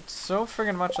 I need so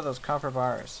friggin' much of those copper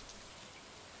bars.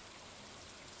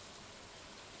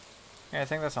 Yeah, I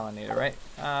think that's all I needed, right?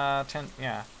 10,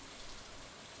 yeah.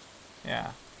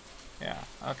 Yeah. Yeah,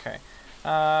 okay.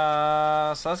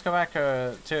 So let's go back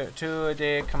to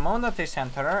the community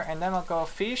center, and then we'll go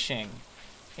fishing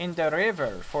in the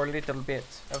river for a little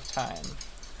bit of time.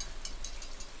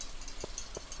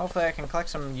 Hopefully I can collect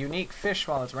some unique fish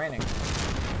while it's raining.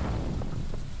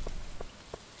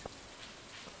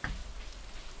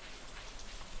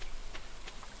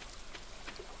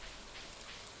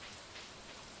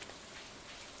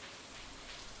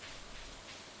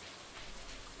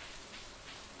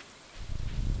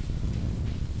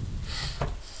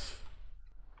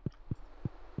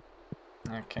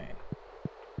 Okay.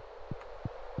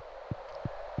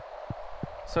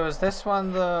 So is this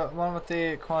one the one with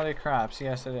the quality crops?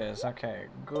 Yes, it is. Okay,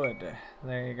 good.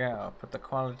 There you go. Put the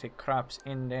quality crops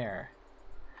in there.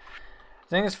 I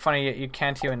think it's funny you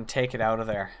can't even take it out of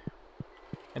there.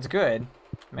 It's good.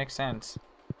 Makes sense.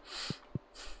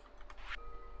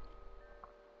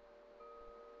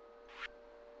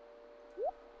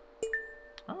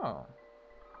 Oh.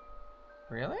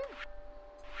 Really?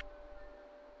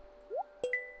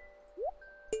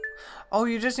 Oh,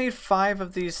 you just need 5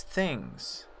 of these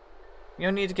things. You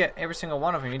don't need to get every single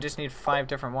one of them. You just need 5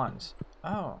 different ones.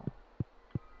 Oh.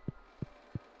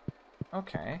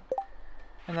 Okay.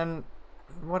 And then,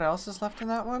 what else is left in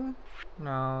that one?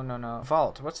 No, no, no.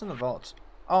 Vault. What's in the vault?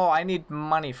 Oh, I need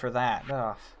money for that.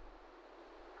 Ugh.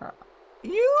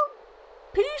 You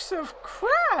piece of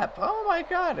crap! Oh my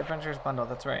god. Adventures bundle.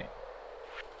 That's right.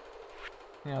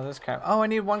 You know, this crap. Oh, I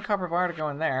need 1 copper bar to go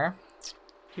in there.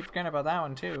 Keep forgetting about that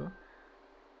one, too.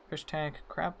 Fish tank,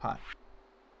 crab pot.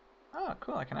 Oh,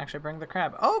 cool. I can actually bring the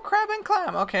crab. Oh, crab and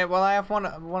clam. Okay, well, I have one.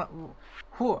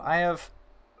 Whew, I have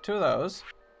 2 of those.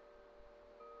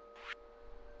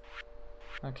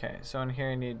 Okay, so in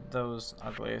here you need those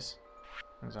uglies.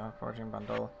 There's a foraging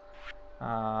bundle.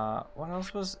 What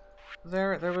else was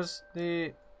there? There was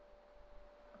the...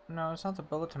 No, it's not the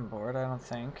bulletin board, I don't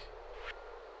think.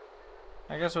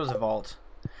 I guess it was a vault.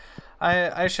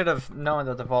 I should have known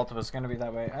that the vault was going to be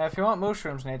that way. If you want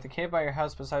mushrooms, Nate, the cave by your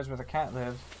house besides where the cat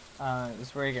lives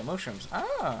is where you get mushrooms.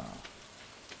 Oh.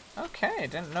 Okay,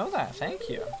 didn't know that. Thank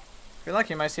you. If you're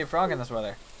lucky, you might see a frog in this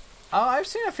weather. Oh, I've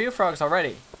seen a few frogs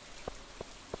already.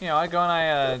 You know, I go and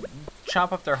I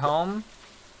chop up their home,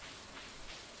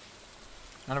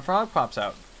 and a frog pops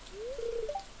out.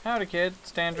 Howdy, kid.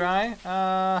 Staying dry?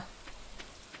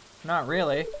 Not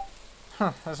really.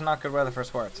 Huh, that's not good weather for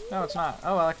sports. No, it's not.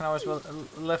 Oh, well, I can always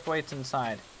lift weights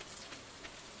inside.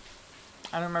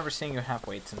 I don't remember seeing you have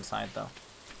weights inside, though.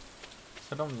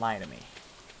 So don't lie to me.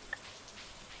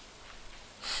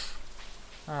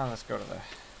 Let's go to the...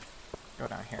 Go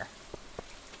down here.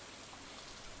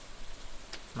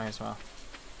 Might as well.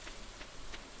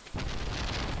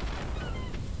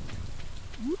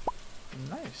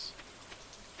 Nice.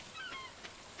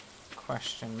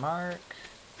 Question mark.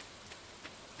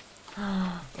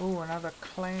 Ooh, another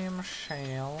clam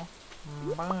shell.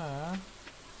 Oh,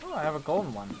 I have a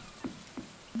golden one.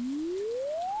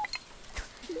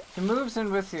 He moves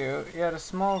in with you. You had a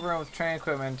small room with train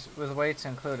equipment with weights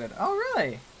included. Oh,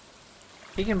 really?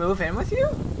 He can move in with you?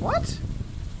 What?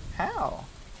 How?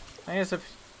 I guess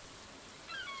if...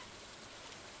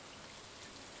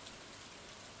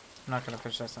 I'm not gonna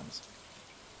finish that sentence.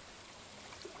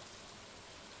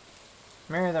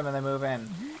 Marry them and they move in.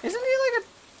 Isn't he like a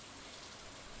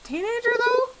teenager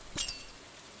though?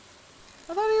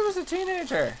 I thought he was a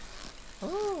teenager.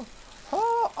 Ooh.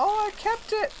 Oh, I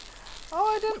kept it.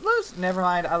 Oh, I didn't lose. Never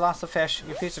mind, I lost the fish.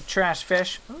 You piece of trash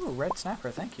fish. Ooh, red snapper,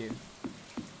 thank you.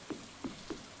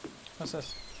 What's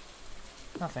this?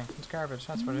 Nothing. It's garbage.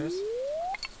 That's what it is.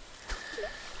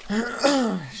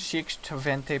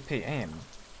 6:20 p.m.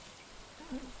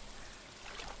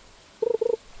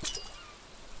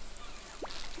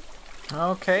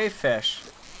 Okay, fish.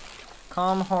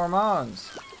 Calm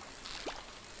hormones.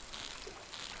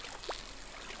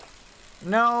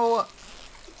 No!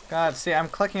 God, see, I'm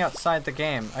clicking outside the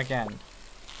game again.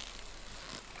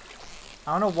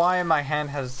 I don't know why my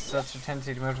hand has such a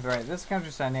tendency to move to the right. This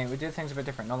countryside name, we did things a bit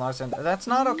different. No laws in. That's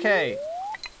not okay.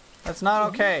 That's not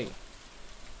okay.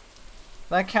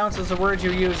 That counts as the word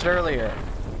you used earlier.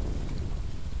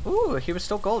 Ooh, he was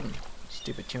still golden.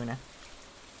 Stupid tuna.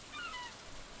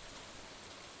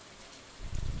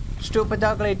 Stupid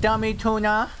ugly dummy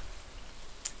tuna.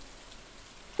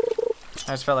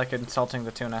 I just felt like insulting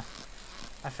the tuna.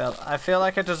 I feel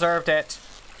like I deserved it.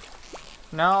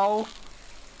 No.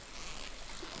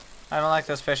 I don't like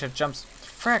this fish. It jumps.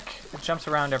 Frick. It jumps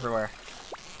around everywhere.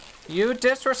 You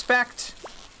disrespect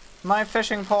my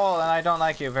fishing pole, and I don't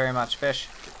like you very much, fish.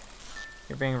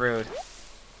 You're being rude.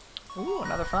 Ooh,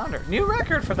 another flounder. New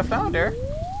record for the flounder.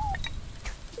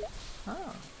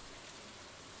 Oh.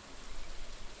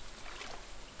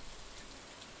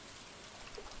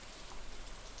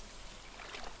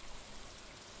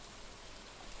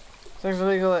 Sex is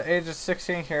legal at ages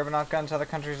 16 here, but not guns to other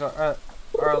countries are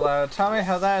allowed. Tell me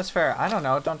how that is fair. I don't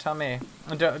know. Don't tell me.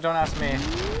 Don't ask me.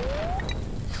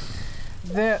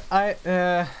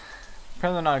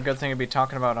 Probably not a good thing to be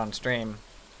talking about on stream.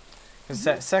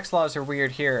 Because sex laws are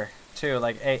weird here, too.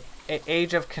 Like,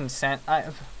 age of consent.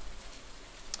 I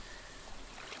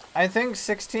think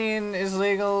 16 is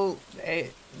legal.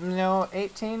 No,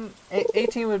 18?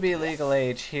 18 would be legal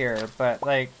age here, but,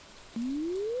 like,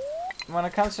 when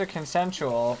it comes to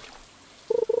consensual,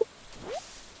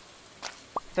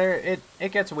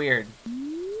 it gets weird.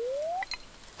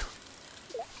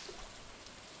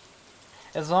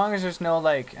 As long as there's no,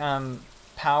 like,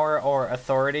 power or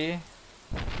authority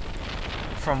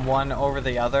from one over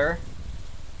the other,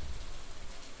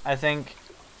 I think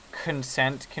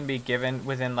consent can be given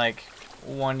within, like,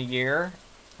 1 year,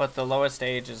 but the lowest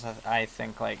age is, I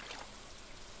think, like,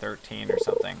 13 or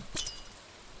something.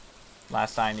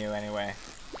 Last I knew, anyway.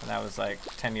 And that was, like,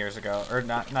 10 years ago. Or,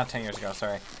 not 10 years ago,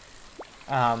 sorry.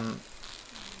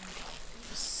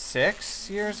 6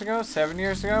 years ago? 7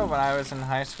 years ago? When I was in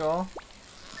high school.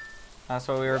 That's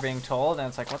what we were being told, and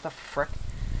it's like, what the frick?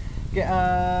 Get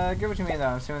what you mean, though.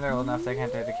 I'm assuming they're old enough they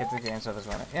can't take the kids to games, so there's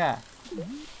one. Yeah.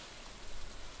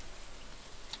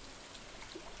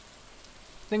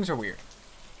 Things are weird.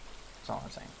 That's all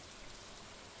I'm saying.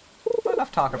 But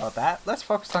enough talk about that. Let's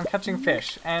focus on catching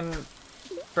fish and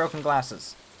broken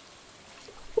glasses.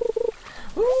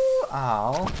 Ooh,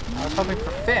 ow. I was hoping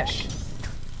for fish.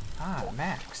 Ah,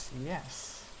 Max. Yes.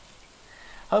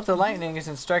 Hope the lightning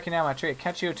isn't striking down my tree.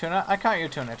 Catch you a tuna? I caught you a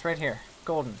tuna. It's right here.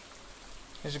 Golden.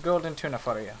 There's a golden tuna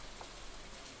for you.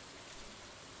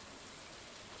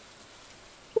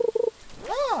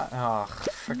 Ah! Oh,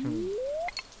 freaking.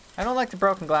 I don't like the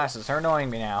broken glasses. They're annoying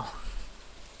me now.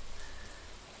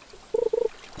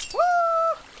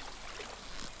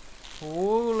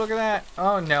 Ooh, look at that.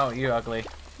 Oh no, you ugly.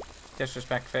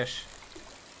 Disrespect fish.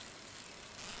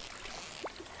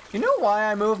 You know why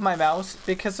I move my mouse?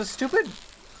 Because the stupid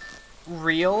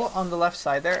reel on the left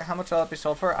side there, how much will it be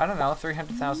sold for? I don't know,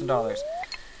 $300,000.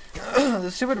 The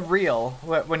stupid reel,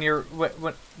 when you're,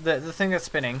 the thing that's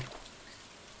spinning,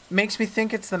 makes me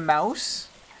think it's the mouse,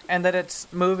 and that it's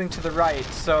moving to the right,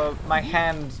 so my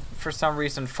hand, for some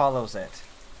reason, follows it.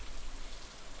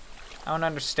 I don't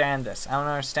understand this. I don't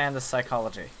understand the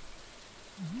psychology.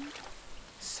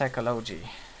 Psychology.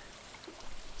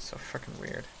 So freaking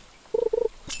weird.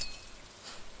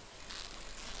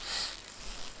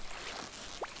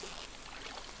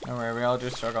 Don't worry, we all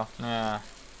do struggle. Yeah.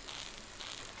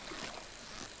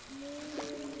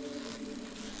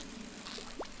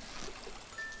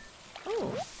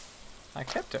 Ooh. I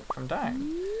kept it from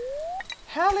dying.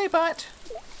 Halibut!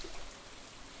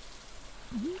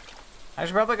 I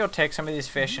should probably go take some of these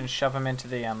fish and shove them into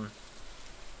the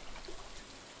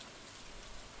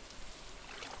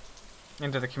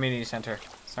community center.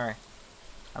 Sorry.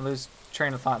 I lose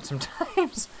train of thought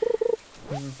sometimes.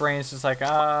 My brain's just like,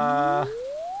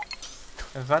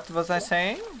 what was I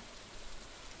saying?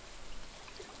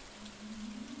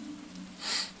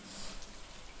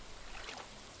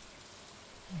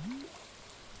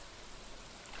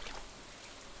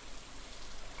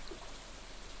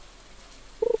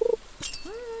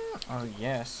 Oh,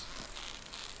 yes.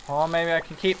 Oh, maybe I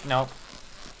can keep... Nope.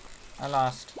 I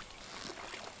lost.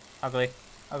 Ugly.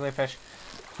 Ugly fish.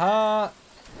 I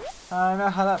know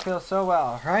how that feels so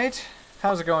well, right?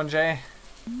 How's it going, Jay?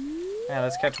 Yeah,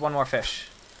 let's catch one more fish.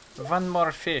 One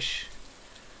more fish.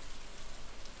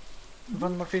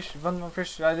 One more fish. One more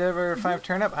fish. Did I deliver 5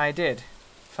 turnip? I did.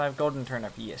 5 golden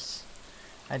turnip, yes.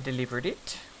 I delivered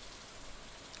it.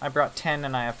 I brought 10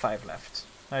 and I have 5 left.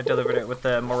 I delivered it with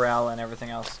the morale and everything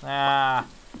else. Ah!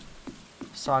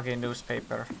 Soggy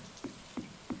newspaper.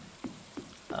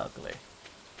 Ugly.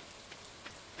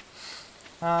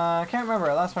 I can't remember.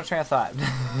 I lost my train of thought.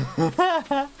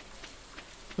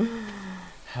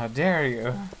 How dare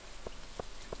you?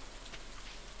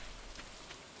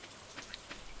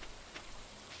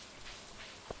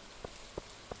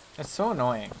 It's so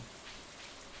annoying.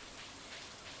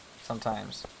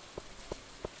 Sometimes.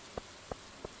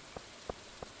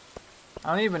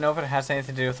 I don't even know if it has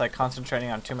anything to do with like concentrating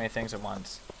on too many things at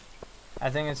once. I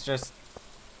think it's just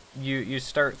you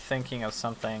start thinking of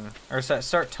something or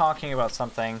start talking about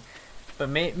something, but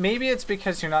maybe it's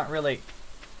because you're not really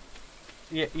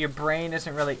your brain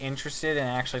isn't really interested in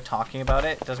actually talking about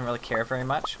it. It doesn't really care very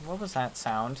much. What was that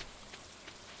sound?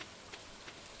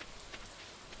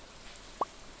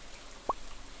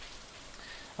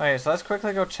 Okay, so let's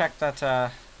quickly go check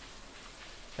that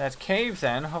that cave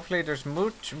then. Hopefully there's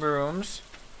rooms.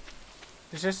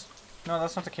 Is this... No,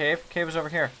 that's not the cave. Cave is over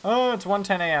here. Oh, it's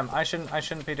 1:10 a.m. I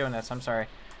shouldn't be doing this. I'm sorry.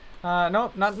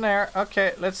 Nope, not in there.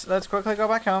 Okay, let's quickly go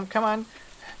back home. Come on.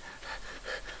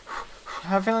 I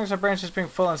have feelings of branches being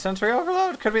full and sensory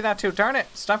overload. Could be that too. Darn it.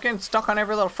 Stop getting stuck on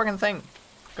every little friggin' thing.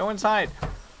 Go inside.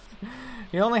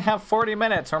 You only have 40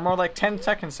 minutes or more like 10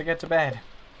 seconds to get to bed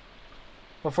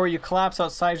before you collapse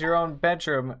outside your own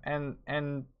bedroom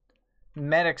and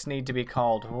medics need to be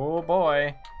called. Oh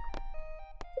boy.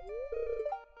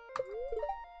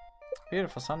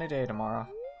 Beautiful sunny day tomorrow.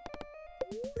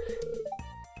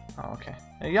 Oh, okay.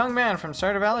 A young man from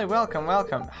Stardew Valley, welcome,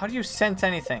 welcome. How do you sense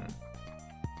anything?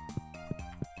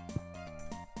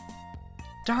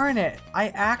 Darn it! I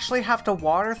actually have to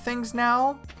water things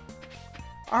now?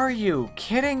 Are you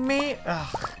kidding me?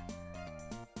 Ugh.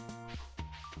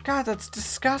 God, that's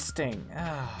disgusting.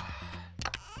 Ugh.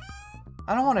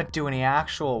 I don't want to do any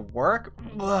actual work.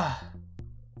 Ugh.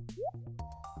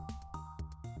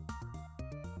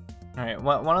 Alright,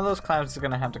 well, one of those clowns is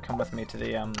gonna have to come with me to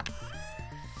the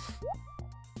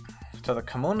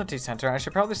community center. I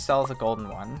should probably sell the golden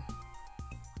one,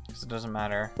 because it doesn't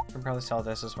matter. I can probably sell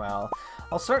this as well.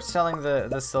 I'll start selling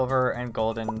the silver and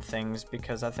golden things,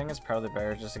 because I think it's probably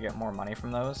better just to get more money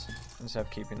from those, instead of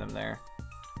keeping them there.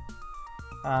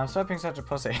 Stop being such a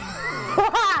pussy.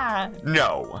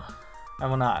 No! I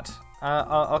will not.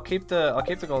 I'll keep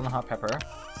the golden hot pepper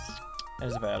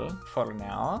as well for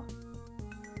now.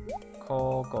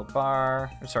 Coal, gold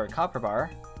bar. I'm sorry, copper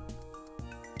bar.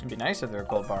 It'd be nice if there were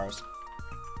gold bars.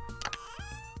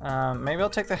 Maybe I'll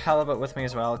take the halibut with me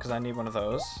as well because I need one of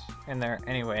those in there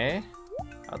anyway.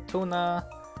 A tuna.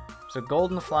 There's a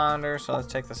golden flounder, so let's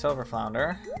take the silver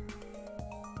flounder.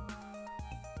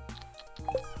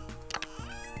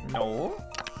 No.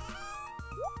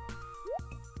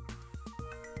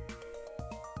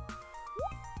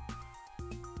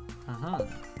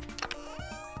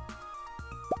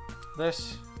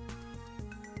 This.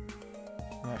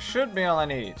 That should be all I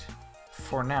need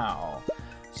for now.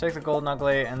 Let's take the golden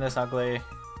ugly and this ugly.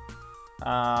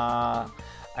 I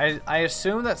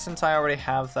assume that since I already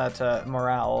have that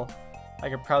morale, I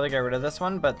could probably get rid of this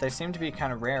one, but they seem to be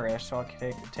kind of rare-ish, so I'll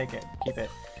take it, keep it.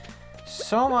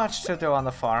 So much to do on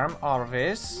the farm,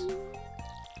 always.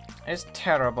 It's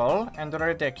terrible and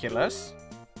ridiculous.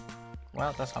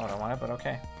 Well, that's not what I wanted, but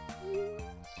okay.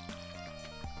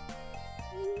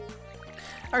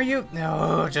 Are you?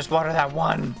 No, just water that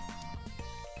one.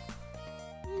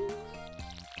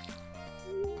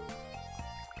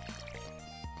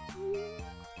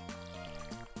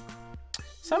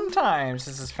 Sometimes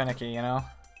this is finicky, you know?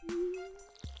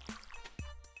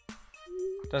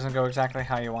 Doesn't go exactly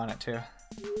how you want it to.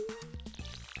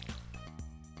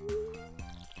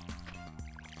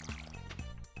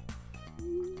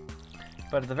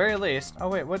 But at the very least... Oh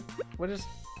wait, what is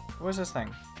this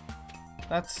thing?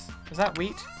 Is that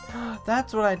wheat?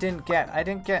 That's what I didn't get. I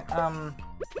didn't get,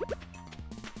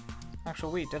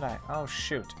 actual wheat, did I? Oh,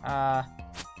 shoot. Ah!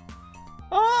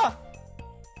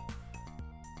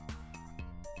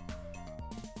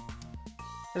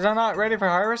 Is that not ready for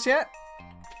harvest yet?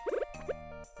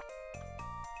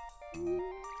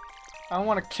 I don't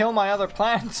want to kill my other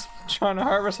plants trying to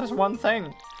harvest this one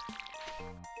thing.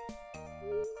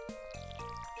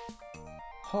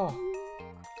 Oh.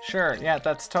 Sure, yeah,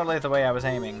 that's totally the way I was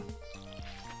aiming.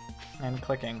 And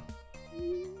clicking.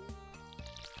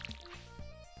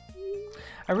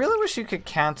 I really wish you could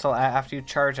cancel after you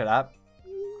charge it up.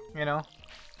 You know?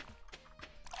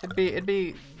 It'd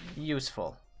be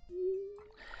useful.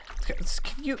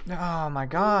 Can you... Oh my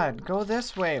god, go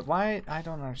this way. Why? I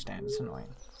don't understand. It's annoying.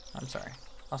 I'm sorry.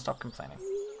 I'll stop complaining.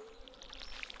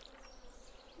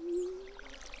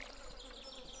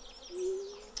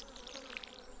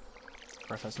 Of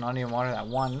course, let's not even water that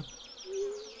one.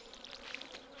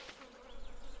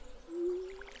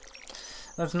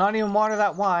 Let's not even water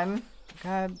that one.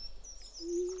 God.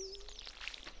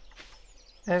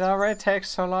 It already takes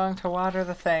so long to water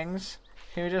the things.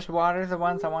 Can you just water the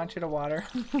ones I want you to water?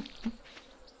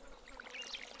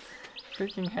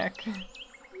 Freaking heck.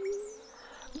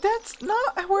 That's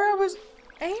not where I was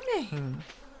aiming.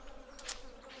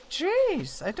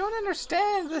 Jeez, I don't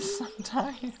understand this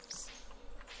sometimes.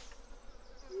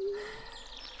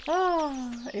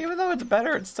 Oh, even though it's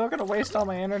better, it's still gonna waste all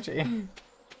my energy.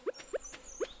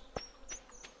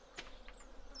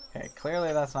 Okay,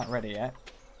 clearly that's not ready yet.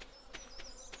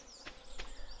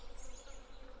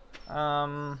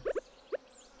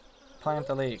 Plant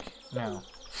the leek. No.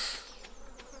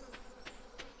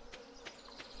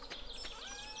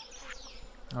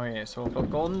 Oh yeah, so we'll put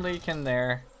golden leek in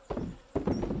there.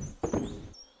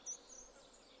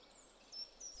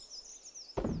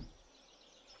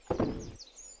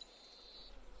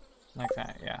 Like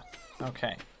that, yeah.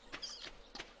 Okay.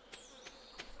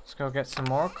 Let's go get some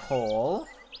more coal.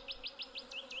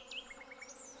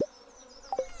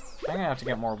 I'm gonna have to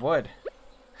get more wood.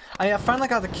 I finally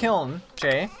got the kiln,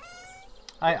 Jay.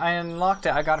 I unlocked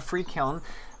it. I got a free kiln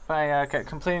by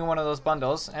completing one of those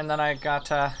bundles, and then I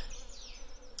got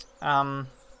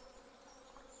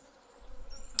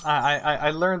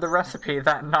I learned the recipe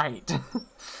that night.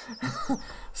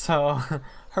 So,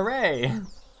 hooray!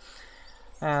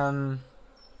 So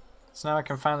now I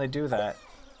can finally do that.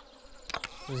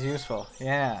 It was useful.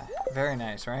 Yeah, very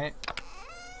nice, right?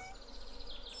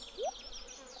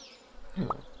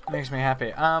 Makes me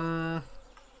happy.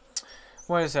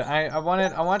 What is it? I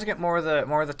wanted to get more of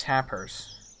the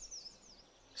tappers.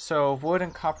 So wood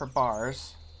and copper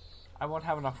bars. I won't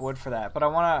have enough wood for that, but I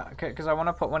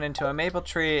wanna put one into a maple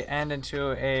tree and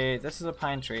into a. This is a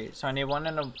pine tree, so I need one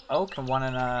in an oak and one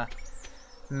in a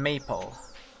maple.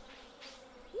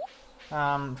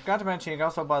 Forgot to mention you can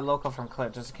also buy local from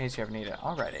Cliff just in case you ever need it.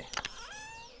 Alrighty.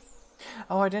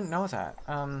 Oh, I didn't know that.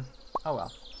 Oh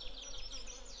well.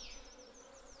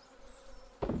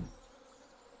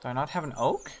 Do I not have an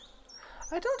oak?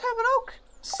 I don't have an oak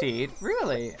seed.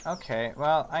 Really? Okay.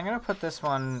 Well, I'm gonna put this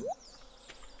one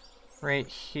right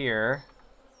here,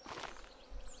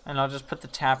 and I'll just put the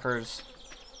tappers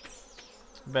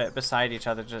beside each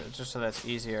other just so that's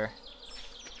easier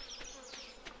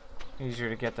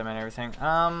to get them and everything.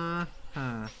 Alright,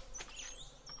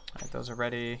 those are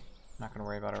ready. Not gonna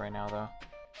worry about it right now though.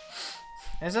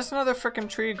 Is this another frickin'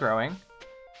 tree growing?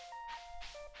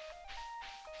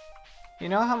 You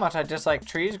know how much I dislike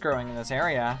trees growing in this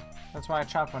area. That's why I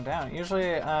chopped one down.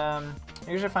 Usually, I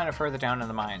usually find it further down in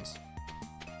the mines.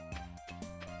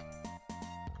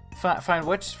 Find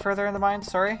which further in the mines?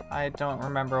 Sorry? I don't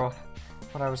remember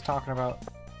what I was talking about.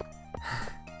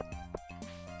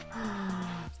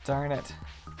 Darn it.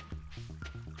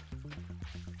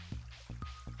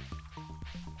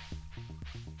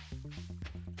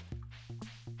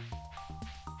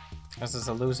 This is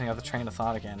a losing of the train of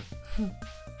thought again.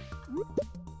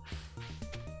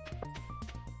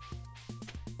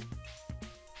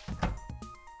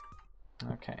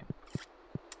 Okay.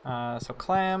 So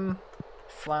clam,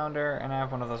 flounder, and I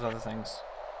have one of those other things.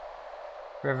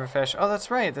 River fish. Oh, that's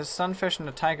right. There's sunfish and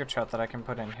a tiger trout that I can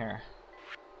put in here.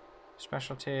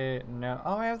 Specialty, no.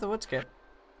 Oh, I have the wood skip.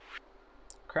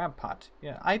 Crab pot.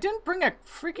 Yeah, I didn't bring a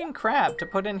freaking crab to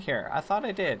put in here. I thought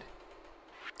I did.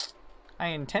 I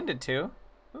intended to.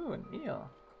 Ooh, an eel.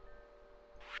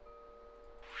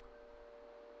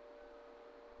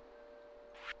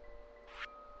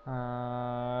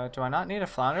 Do I not need a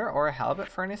flounder or a halibut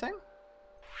for anything?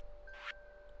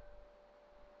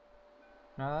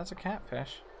 No, that's a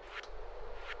catfish.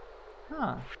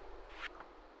 Huh.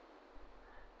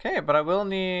 Okay, but I will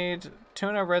need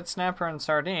tuna, red snapper, and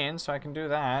sardines, so I can do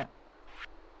that.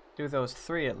 Do those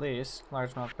 3 at least.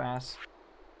 Largemouth bass.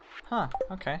 Huh,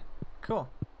 okay. Cool.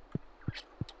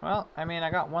 Well, I mean, I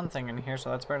got one thing in here, so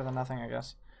that's better than nothing, I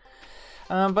guess.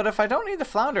 But if I don't need the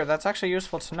flounder, that's actually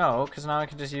useful to know, because now I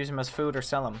can just use them as food or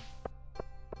sell them.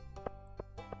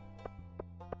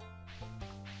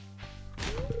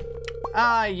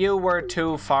 Ah, you were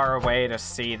too far away to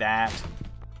see that.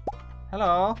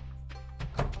 Hello.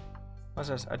 What's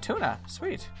this? A tuna.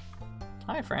 Sweet.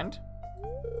 Hi, friend.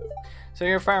 So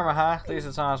you're a farmer, huh? At least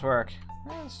it's honest work.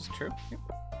 Yeah, this is true. Yep.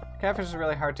 Catfish is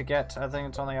really hard to get. I think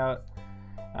it's only out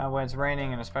when it's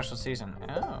raining in a special season.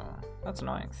 Oh, that's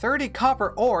annoying. 30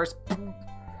 copper ores?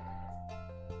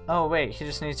 Oh, wait. He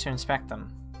just needs to inspect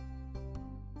them.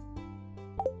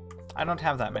 I don't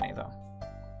have that many, though.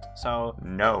 So,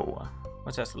 no.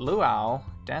 What's this? Luau.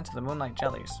 Dance of the Moonlight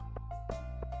Jellies.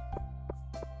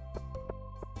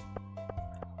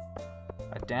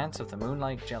 A Dance of the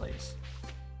Moonlight Jellies.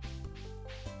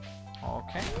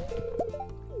 Okay.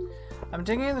 I'm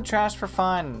digging in the trash for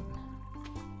fun.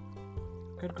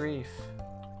 Good grief.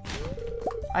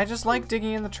 I just like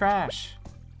digging in the trash.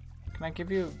 Can I give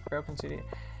you a broken CD?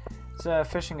 It's a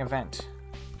fishing event.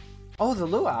 Oh, the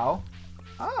luau.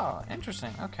 Oh,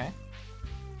 interesting. Okay.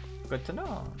 Good to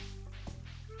know.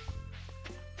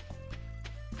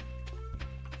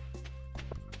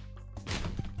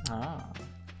 Oh,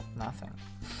 nothing.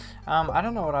 I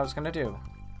don't know what I was gonna do.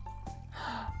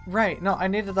 Right, no, I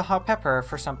needed the hot pepper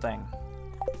for something.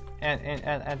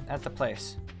 At the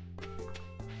place.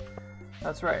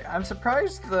 That's right. I'm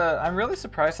really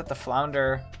surprised that the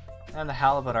flounder and the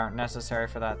halibut aren't necessary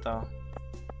for that, though.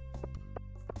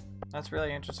 That's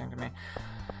really interesting to me.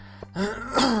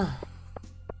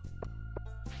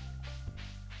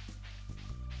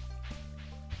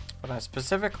 But I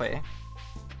specifically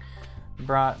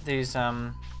brought these,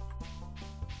 the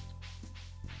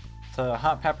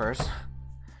hot peppers,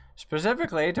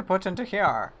 specifically to put into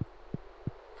here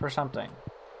for something.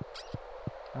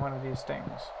 One of these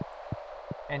things.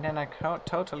 And then I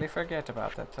totally forget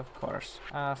about it, of course.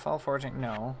 Fall foraging,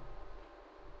 no.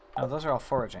 Oh, those are all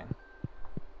foraging.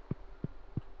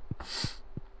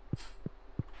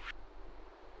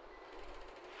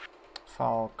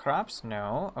 Fall crops,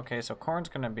 no. Okay, so corn's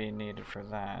gonna be needed for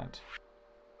that.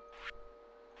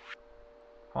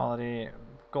 Quality,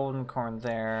 golden corn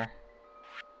there.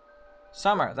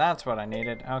 Summer, that's what I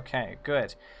needed. Okay,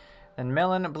 good. Then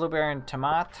melon, blueberry, and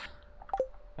tomato.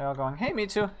 They're all going, hey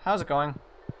Mitsu, how's it going?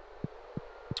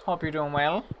 Hope you're doing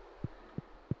well.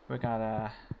 We got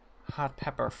a hot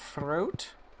pepper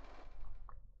fruit.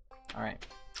 Alright.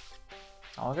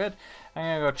 All good. I'm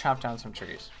gonna go chop down some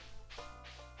trees.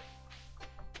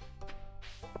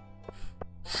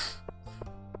 I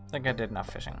think I did enough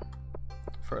fishing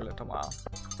for a little while.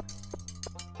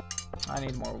 I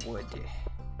need more wood.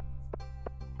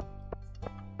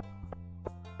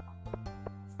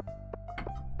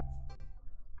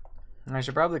 I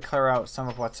should probably clear out some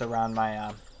of what's around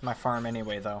my my farm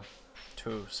anyway, though,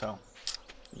 too. So,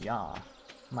 yeah,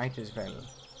 might as well.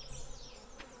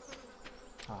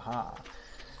 Aha.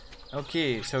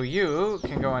 Okay, so you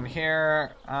can go in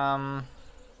here.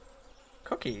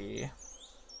 Cookie.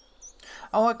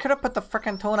 Oh, I could have put the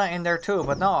frickin' tuna in there too,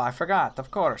 but no, I forgot. Of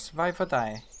course, why would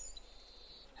I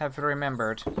have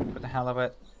remembered? For the hell of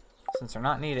it, since they're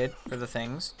not needed for the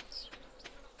things.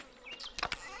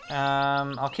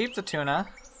 I'll keep the tuna,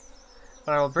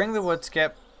 but I will bring the wood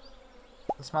skip,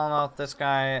 the smallmouth, this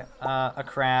guy, a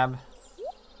crab.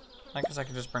 I guess I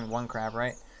could just bring one crab,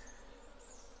 right?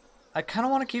 I kind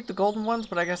of want to keep the golden ones,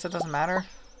 but I guess it doesn't matter.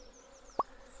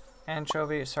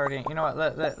 Anchovy, sardine. You know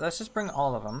what? Let's just bring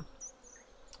all of them.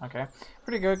 Okay,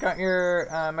 pretty good. Got your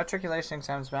matriculation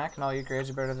exams back, and all your grades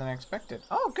are better than I expected.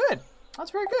 Oh, good.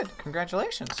 That's very good.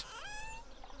 Congratulations.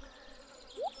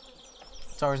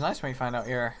 It's always nice when you find out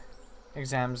your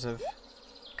exams have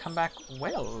come back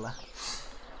well.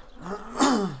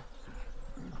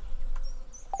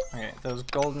 Okay, those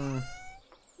golden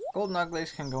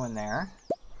uglies can go in there.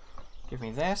 Give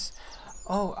me this.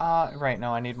 Oh, right,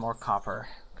 no, I need more copper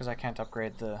because I can't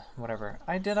upgrade the whatever.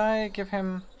 Did I give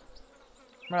him?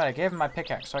 Right, I gave him my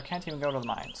pickaxe, so I can't even go to the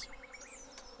mines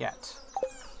yet.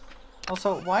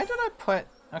 Also, why did I put?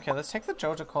 Okay, let's take the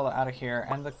Joja Cola out of here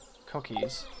and the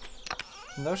cookies.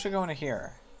 And those should go into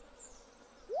here.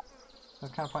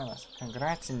 That's kind of pointless.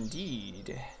 Congrats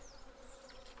indeed.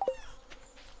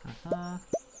 How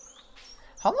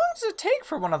long does it take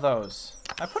for one of those?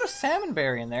 I put a salmon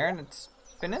berry in there and it's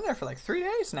been in there for like 3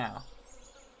 days now.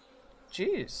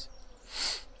 Jeez.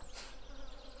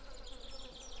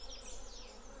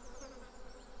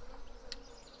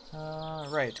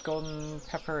 Right, golden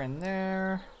pepper in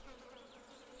there.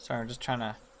 Sorry, I'm just trying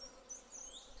to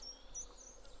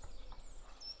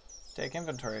take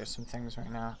inventory of some things right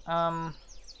now. I'll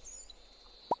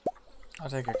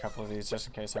take a couple of these just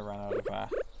in case I run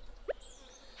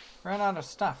out of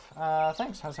stuff.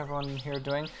 Thanks. How's everyone here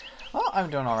doing? Well, I'm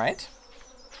doing all right.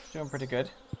 Doing pretty good.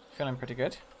 Feeling pretty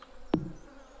good.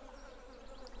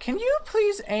 Can you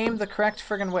please aim the correct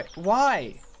friggin' way?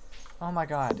 Why? Oh my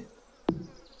god.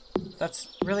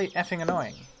 That's really effing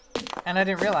annoying. And I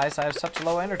didn't realize I have such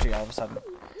low energy all of a sudden.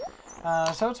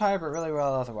 So tired, but really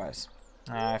well otherwise.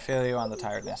 I feel you on the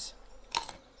tiredness.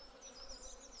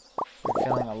 Been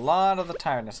feeling a lot of the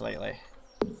tiredness lately.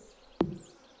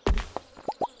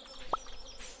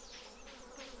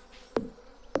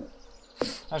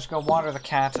 I should go water the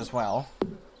cat as well.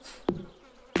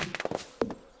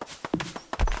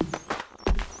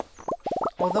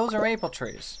 Oh, those are maple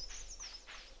trees.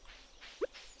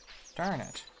 Darn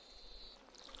it.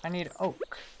 I need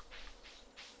oak.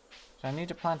 So I need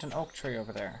to plant an oak tree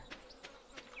over there.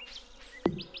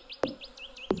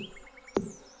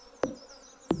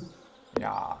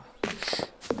 Yeah.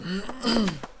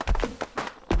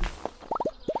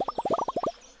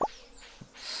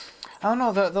 I don't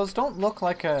know, those don't look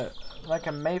like a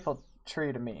maple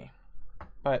tree to me,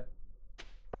 but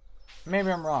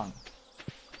maybe I'm wrong.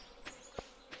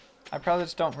 I probably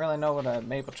just don't really know what a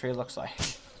maple tree looks like.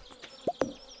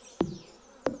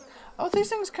 Oh, these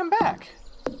things come back.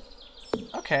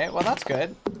 Okay, well that's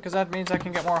good, because that means I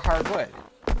can get more hardwood.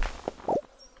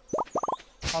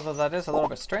 Although that is a little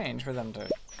bit strange for them to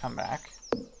come back.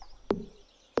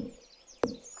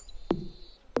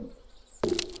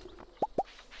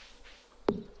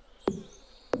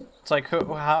 It's like,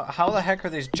 how the heck are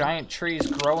these giant trees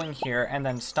growing here and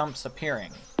then stumps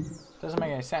appearing? Doesn't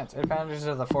make any sense. Advantages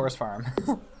of the forest farm.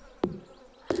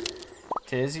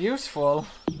 'Tis useful.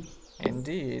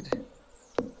 Indeed.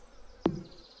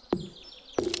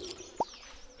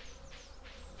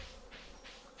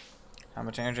 How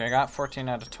much energy I got? 14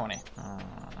 out of 20.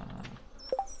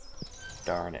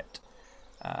 Darn it.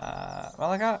 Well,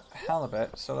 I got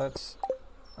halibut, so let's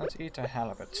eat a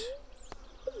halibut.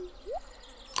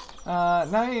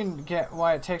 Now you can get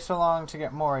why it takes so long to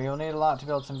get more. You'll need a lot to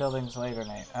build some buildings later,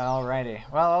 Nate. Alrighty.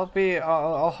 Well,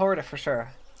 I'll hoard it for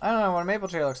sure. I don't know what a maple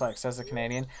tree looks like, says the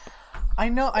Canadian. I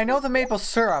know the maple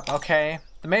syrup, okay?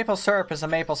 The maple syrup is the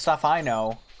maple stuff I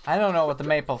know. I don't know what the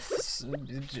maple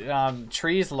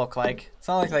trees look like. It's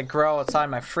not like they grow outside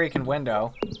my freaking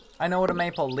window. I know what a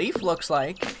maple leaf looks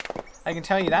like. I can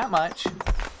tell you that much.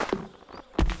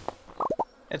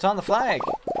 It's on the flag.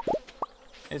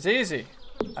 It's easy.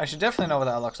 I should definitely know what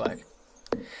that looks like.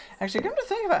 Actually, come to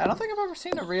think of it, I don't think I've ever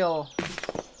seen a real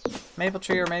maple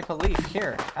tree or maple leaf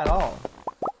here at all.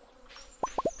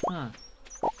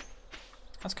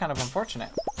 That's kind of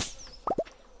unfortunate.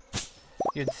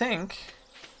 You'd think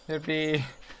there'd be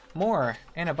more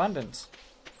in abundance.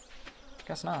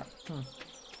 Guess not.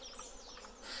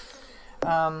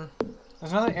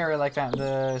 There's another area like that in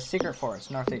the secret forest,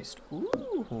 northeast.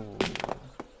 Ooh. I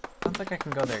don't think I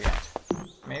can go there yet.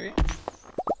 Maybe?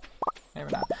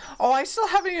 Maybe not. Oh, I still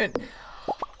haven't even...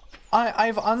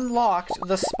 I've unlocked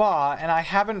the spa, and I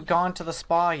haven't gone to the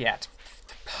spa yet.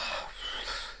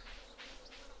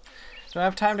 Do I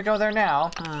have time to go there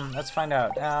now? Let's find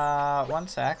out. One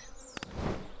sec.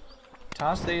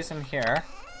 Toss these in here.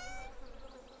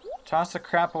 Toss the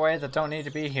crap away that don't need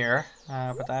to be here.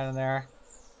 Put that in there.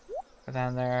 Put that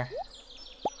in there.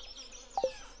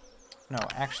 No,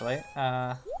 actually.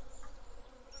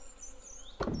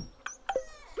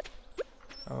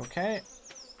 Okay.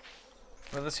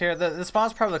 Well, this here, the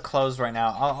spawn's probably closed right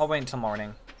now. I'll wait until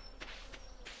morning.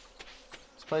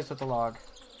 This place with the log.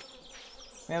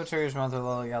 Maple trees, one of the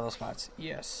little yellow spots.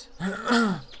 Yes.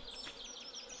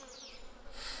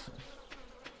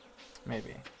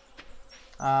 Maybe.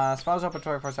 Spa's open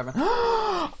 24/7.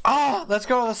 Oh, let's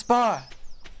go to the spa.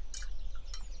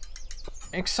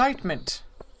 Excitement.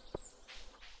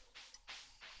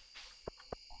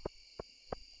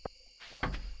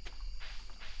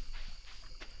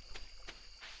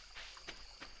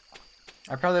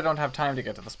 I probably don't have time to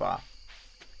get to the spa.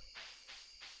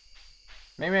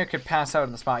 Maybe I could pass out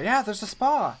in the spa. Yeah, there's a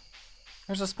spa.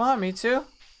 There's a spa, Mitsu.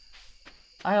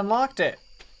 I unlocked it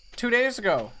 2 days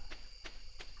ago.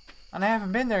 And I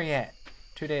haven't been there yet.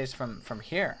 2 days from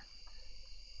here.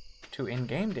 To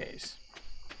in-game days.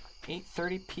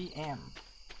 8:30 p.m.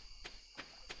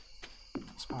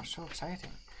 This spa's so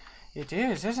exciting. It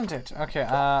is, isn't it? Okay,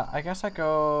 I guess I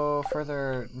go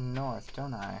further north,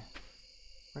 don't I?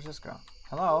 Where's this go?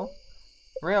 Hello?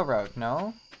 Railroad,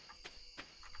 no?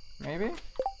 Maybe? I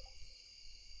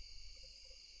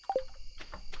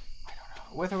don't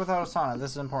know. With or without a sauna,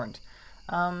 this is important.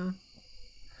 I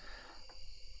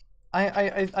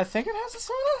think it has a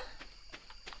sauna?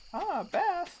 Ah,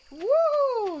 bath.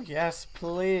 Woo! Yes,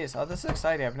 please. Oh, this is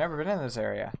exciting. I've never been in this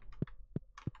area.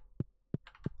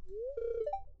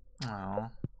 Oh.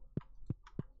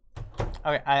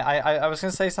 Okay, I was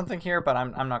gonna say something here, but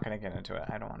I'm not gonna get into it.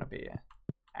 I don't want to be an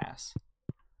ass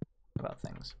about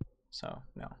things. So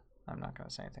no, I'm not gonna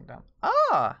say anything dumb.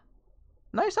 Ah,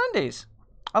 nice undies.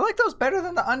 I like those better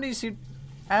than the undies you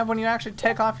have when you actually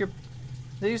take off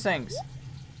these things.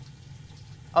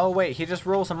 Oh wait, he just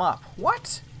rolls them up.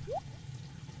 What?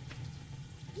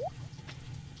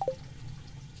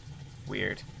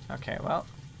 Weird. Okay, well,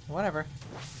 whatever.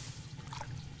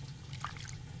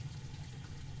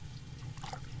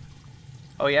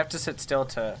 Oh, you have to sit still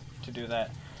to do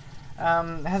that.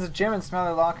 It has a gym and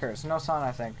smelly lockers. No sauna,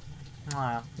 I think.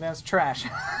 Wow, that's trash.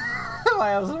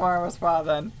 My house is more of a spa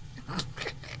then.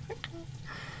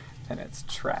 And it's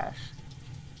trash.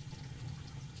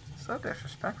 So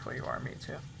disrespectful you are, me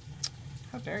too.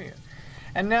 How dare you?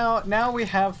 And now we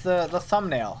have the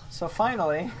thumbnail. So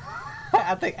finally,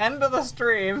 at the end of the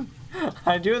stream,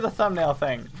 I do the thumbnail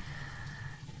thing.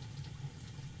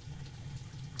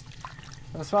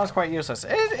 The spawn's quite useless.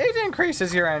 It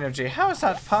increases your energy. How is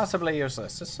that possibly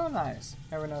useless? It's so nice.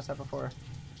 Never noticed that before.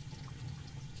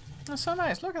 It's so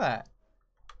nice. Look at that.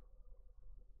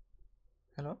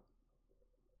 Hello?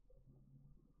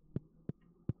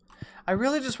 I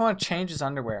really just want to change his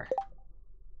underwear.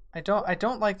 I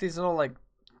don't like these little like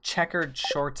checkered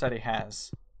shorts that he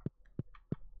has.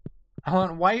 I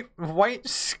want white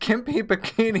skimpy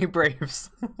bikini briefs.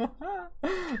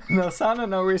 No sauna,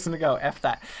 no reason to go. F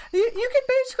that. You could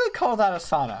basically call that a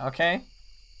sauna, okay?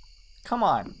 Come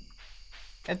on.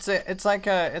 It's like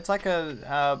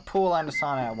a pool and a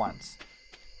sauna at once.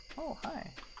 Oh,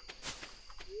 hi.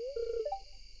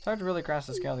 It's hard to really grasp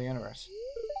the scale of the universe.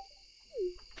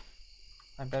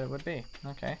 I bet it would be.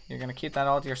 Okay, you're gonna keep that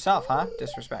all to yourself, huh?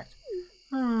 Disrespect.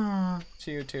 To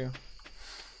you too.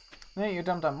 Hey, you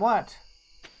dum-dum. What?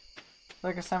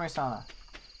 Like a semi-sauna.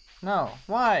 No.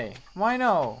 Why? Why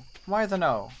no? Why the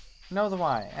no? No the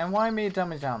why. And why me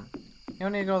dummy-dum? You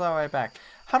don't need to go that way back.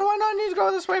 How do I not need to go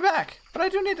this way back? But I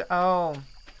do need to... Oh.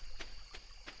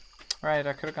 Right,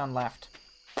 I could have gone left.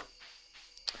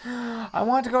 I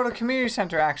want to go to the community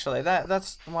center, actually.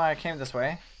 That's why I came this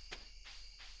way.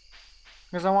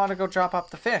 Because I want to go drop off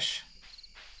the fish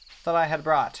that I had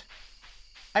brought.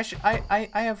 I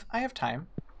have time.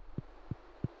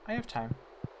 I have time.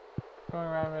 Going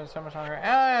around with so much longer.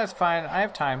 Ah, it's fine. I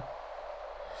have time.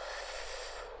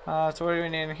 So what do we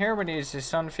need in here? We need the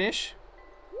sunfish.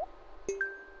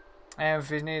 And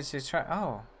if we need to try...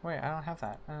 Oh, wait, I don't have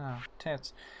that. Oh,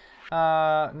 tits.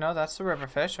 No, that's the river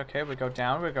fish. Okay, we go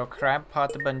down. We go crab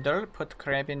pot the bundle. Put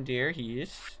crab in there.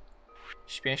 Yes.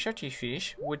 Specialty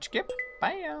fish. Wood skip.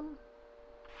 Bam.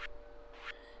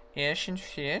 Asian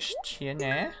fish.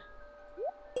 Tuna.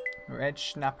 Red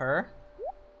snapper.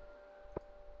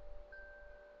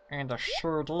 And a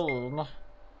sardine.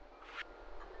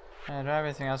 And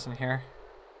everything else in here.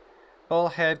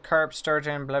 Bullhead, carp,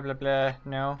 sturgeon, blah blah blah.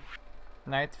 No.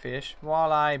 Nightfish.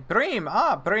 Walleye. Bream!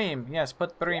 Ah, bream! Yes,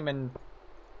 put bream in.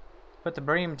 Put the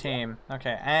bream team.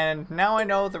 Okay, and now I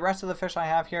know the rest of the fish I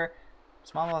have here.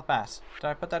 Smallmouth bass. Did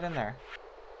I put that in there?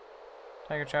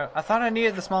 Tiger trout. I thought I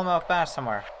needed the smallmouth bass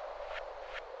somewhere.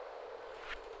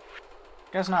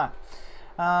 Guess not.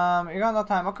 You got no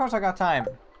time. Of course I got time.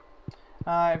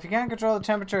 If you can't control the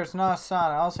temperature, it's not a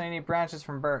sauna. Also, you need branches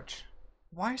from birch.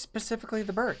 Why specifically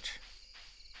the birch?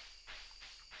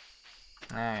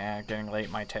 Yeah, getting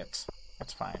late, my tits.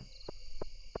 That's fine.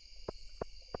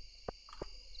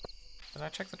 Did I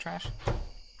check the trash?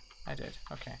 I did.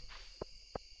 Okay.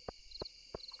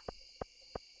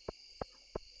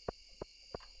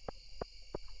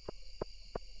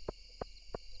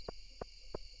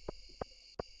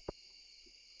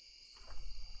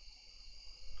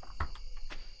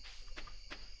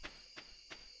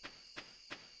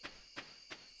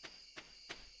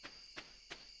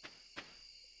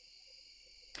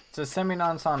 It's a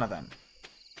semi-non-sauna then.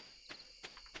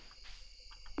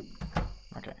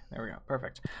 Okay, there we go.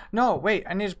 Perfect. No, wait,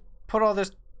 I need to put all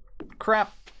this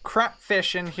crap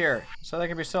fish in here so they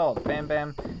can be sold. Bam,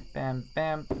 bam, bam,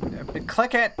 bam.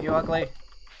 Click it, you ugly.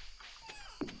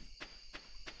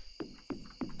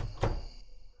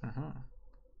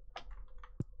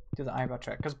 Do the eyebrow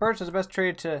check. Because birch is the best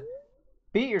tree to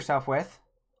beat yourself with.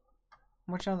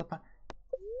 Which on the...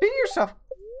 Beat yourself...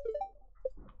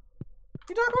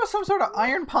 You talk about some sort of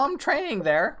iron palm training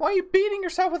there. Why are you beating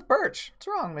yourself with birch? What's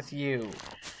wrong with you?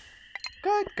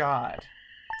 Good God.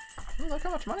 Ooh, look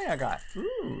how much money I got.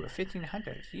 Ooh,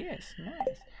 1,500. Yes,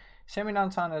 nice.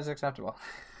 Semi-non-sauna is acceptable.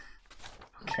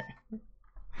 Okay.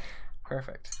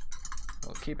 Perfect.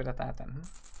 We'll keep it at that then.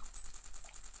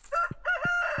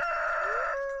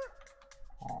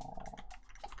 Aww.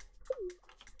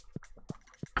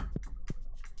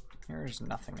 There's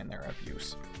nothing in there of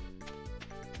use.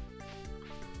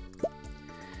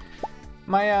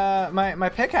 My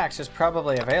pickaxe is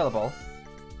probably available.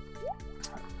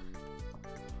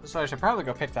 So I should probably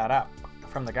go pick that up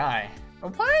from the guy.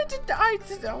 Why did I...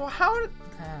 How did...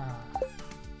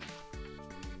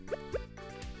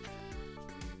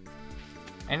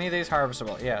 Any of these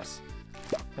harvestable? Yes.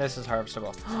 This is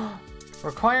harvestable.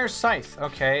 Requires scythe.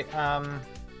 Okay.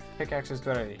 Pickaxe is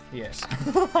ready. Yes.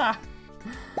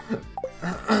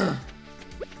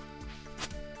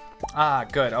 Ah,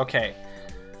 good. Okay.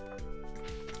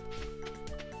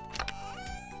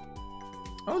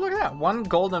 Oh, look at that. 1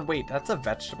 golden wheat. That's a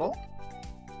vegetable.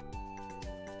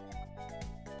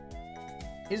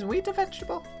 Is wheat a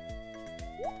vegetable?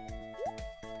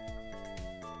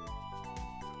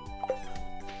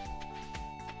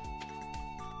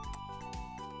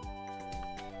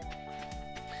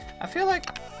 I feel like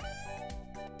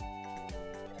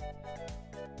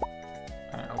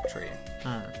an oak tree.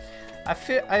 I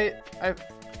feel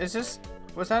is this,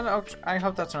 was that an oak tree? I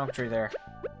hope that's an oak tree there.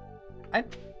 I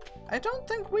don't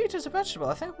think wheat is a vegetable.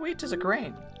 I think wheat is a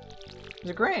grain. It's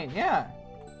a grain, yeah.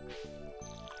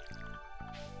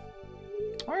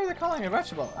 Why are they calling it a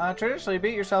vegetable? Traditionally,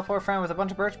 beat yourself or a friend with a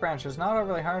bunch of birch branches. Not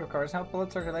overly hard, of course. Help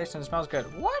blood circulation and smells good.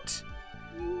 What?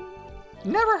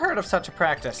 Never heard of such a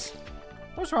practice.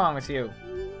 What's wrong with you?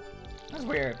 That's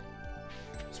weird.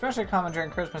 Especially common during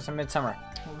Christmas and midsummer.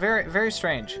 Very, very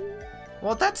strange.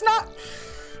 Well, that's not...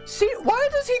 See, why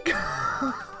does he go...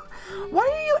 Why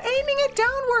are you aiming it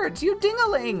downwards, you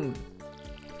dingaling?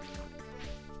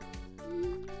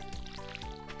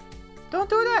 Don't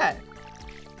do that.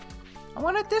 I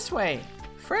want it this way.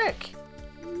 Frick.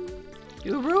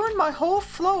 You ruined my whole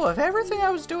flow of everything I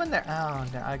was doing there. Oh,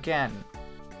 no, again.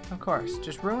 Of course.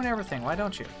 Just ruin everything. Why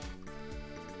don't you?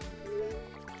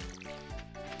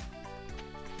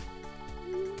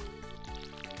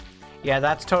 Yeah,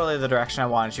 that's totally the direction I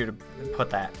wanted you to put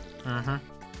that. Mm-hmm.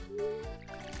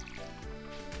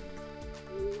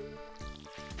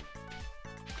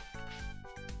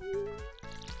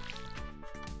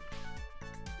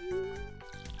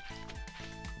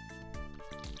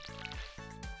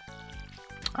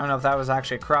 I don't know if that was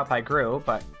actually a crop I grew,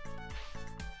 but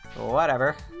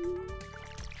whatever.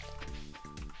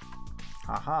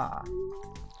 Haha.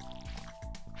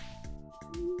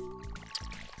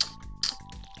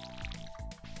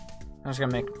 I'm just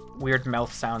gonna make weird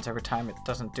mouth sounds every time it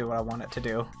doesn't do what I want it to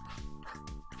do.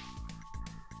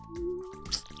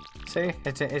 See?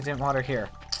 It didn't water here.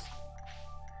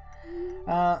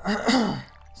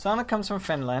 Sonic comes from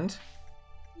Finland.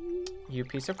 You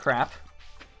piece of crap.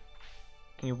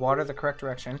 Can you water the correct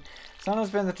direction? Sauna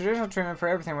has been the traditional treatment for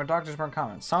everything when doctors weren't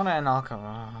common. Sauna and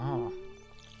alcohol. Oh.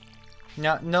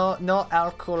 No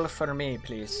alcohol for me,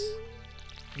 please.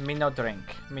 Me no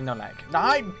drink. Me no like.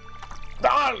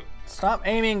 Stop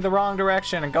aiming the wrong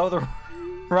direction and go the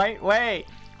right way.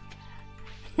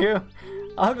 You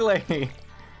ugly.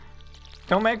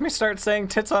 Don't make me start saying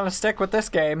tits on a stick with this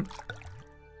game.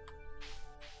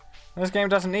 This game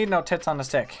doesn't need no tits on a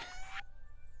stick.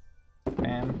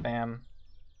 Bam, bam.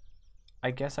 I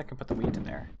guess I can put the wheat in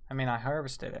there. I mean, I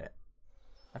harvested it.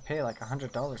 I pay like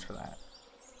 $100 for that.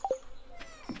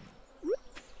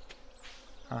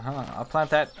 I'll plant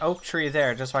that oak tree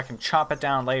there just so I can chop it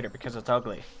down later because it's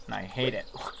ugly. And I hate it.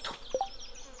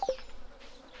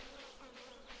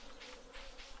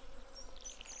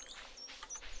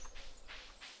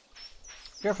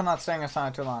 Careful not staying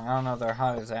aside too long. I don't know, they're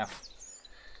hot as F.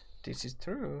 This is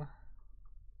true.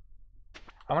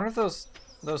 I wonder if those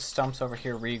stumps over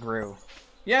here regrew.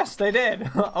 Yes, they did!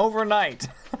 Overnight.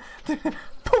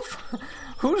 Poof!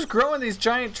 Who's growing these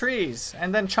giant trees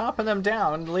and then chopping them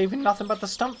down, leaving nothing but the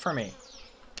stump for me?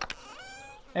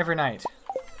 Every night.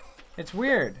 It's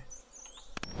weird.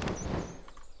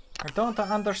 I don't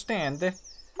understand.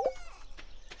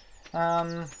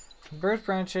 Birch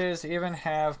branches even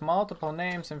have multiple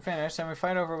names in Finnish, and we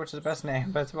fight over which is the best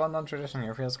name, but it's a well-known tradition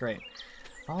here. Feels great.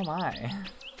 Oh my.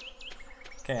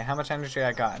 Okay, how much energy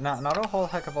I got? Not a whole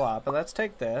heck of a lot, but let's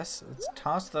take this. Let's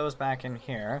toss those back in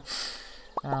here.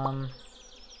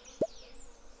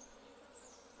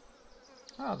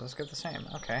 Oh, those get the same.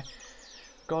 Okay.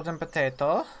 Golden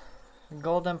potato.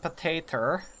 Golden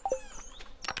potato.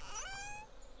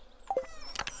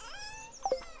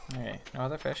 Okay, no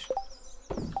other fish.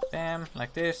 Bam,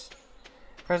 like this.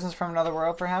 Presents from another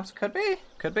world, perhaps? Could be.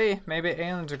 Could be. Maybe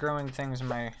aliens are growing things in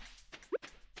my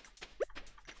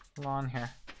lawn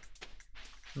here.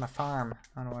 My farm.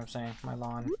 I don't know what I'm saying. My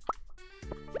lawn.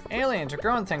 Aliens are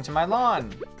growing things in my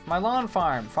lawn. My lawn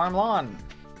farm. Farm lawn.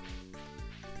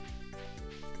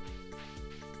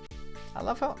 I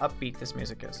love how upbeat this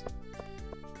music is.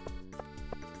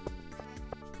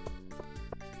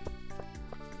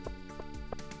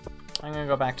 I'm gonna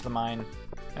go back to the mine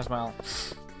as well.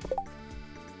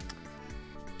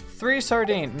 3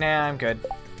 sardine. Nah, I'm good.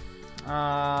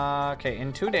 Okay,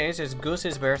 in 2 days is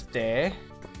Goose's birthday.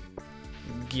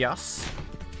 Yes.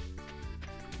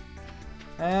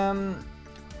 Come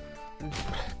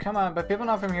on, but people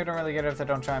not from here don't really get it if they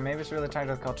don't try. Maybe it's really tied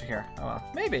to the culture here. Oh well,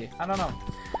 maybe. I don't know.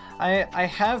 I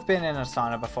have been in a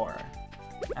sauna before,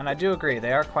 and I do agree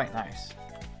they are quite nice.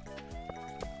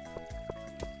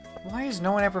 Why is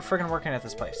no one ever friggin' working at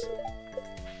this place?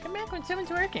 Come back when someone's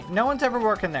working. No one's ever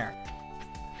working there.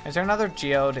 Is there another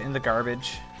geode in the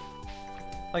garbage?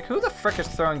 Like, who the frick is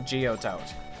throwing geodes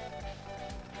out?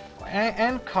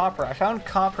 And copper. I found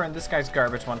copper in this guy's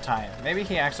garbage one time. Maybe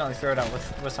he accidentally threw it out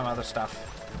with some other stuff.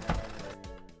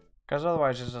 Because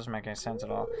otherwise it just doesn't make any sense at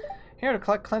all. Here to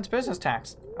collect Clint's business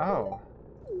tax. Oh.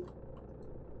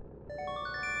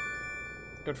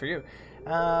 Good for you.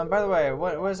 By the way,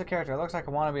 what is the character? It looks like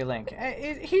a wannabe Link.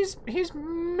 He's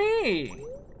me!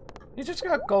 He's just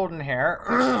got golden hair.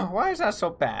 Why is that so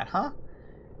bad, huh?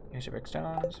 Here's your big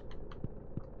stones.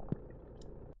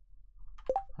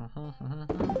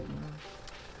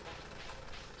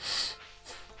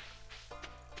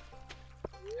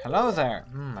 Hello there.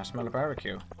 I smell a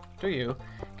barbecue. Do you?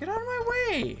 Get out of my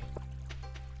way!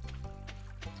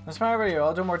 That's fine for you.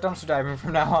 I'll do more dumpster diving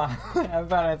from now on. I haven't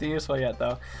found anything useful yet,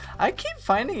 though. I keep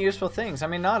finding useful things. I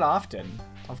mean, not often,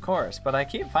 of course, but I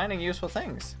keep finding useful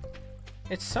things.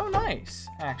 It's so nice,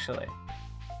 actually.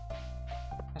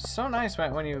 It's so nice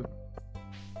when you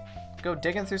go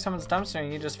digging through someone's dumpster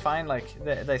and you just find, like,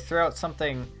 they throw out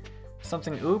something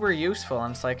uber useful,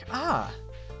 and it's like,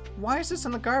 why is this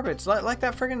in the garbage? Like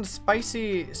that friggin'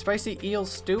 spicy eel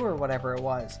stew or whatever it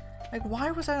was. Like,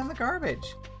 why was that in the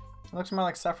garbage? It looks more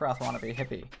like Sephiroth wannabe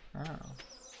hippie. Oh.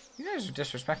 You guys are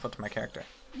disrespectful to my character.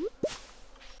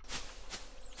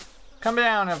 Come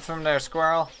down from there,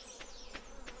 squirrel.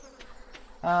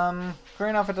 Fair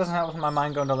enough, it doesn't help with my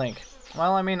mind going to Link.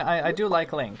 Well, I mean, I do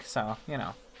like Link, so, you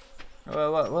know.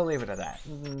 We'll leave it at that.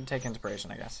 Take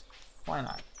inspiration, I guess. Why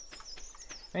not?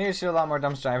 Maybe you do a lot more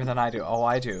dumpster diving than I do. Oh,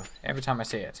 I do. Every time I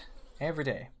see it. Every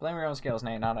day. Blame your own skills,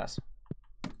 Nate, not us.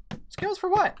 Skills for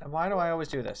what? Why do I always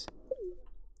do this?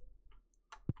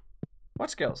 What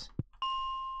skills?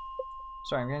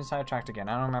 Sorry, I'm getting sidetracked again.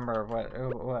 I don't remember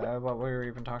what we were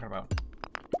even talking about.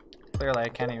 Clearly, I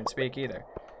can't even speak either.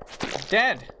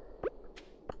 Dead!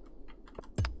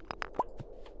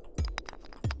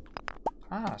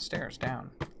 Ah, stairs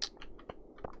down.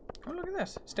 Oh, look at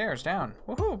this. Stairs down.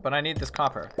 Woohoo! But I need this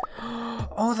copper.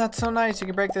 Oh, that's so nice. You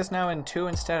can break this now in 2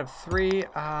 instead of 3.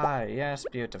 Ah, yes.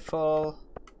 Beautiful.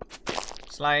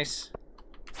 Slice.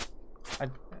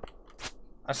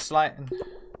 A slice.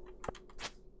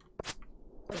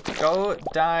 Go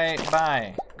die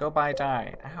by. Go by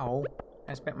die. Ow.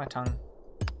 I spit my tongue.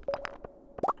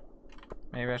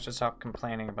 Maybe I should stop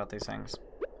complaining about these things.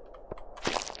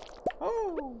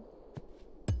 Oh.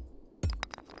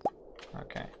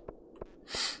 Okay.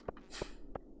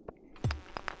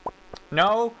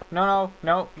 No, no, no,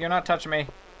 no, you're not touching me.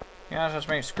 You're not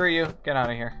touching me. Screw you. Get out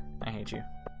of here. I hate you.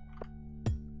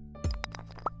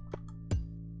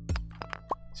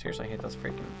 Seriously, I hate those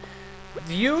freaking...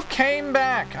 You came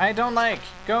back! I don't like.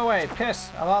 Go away.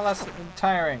 Piss. A lot less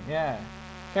tiring. Yeah.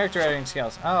 Character editing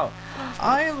skills. Oh.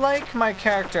 I like my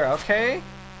character, okay?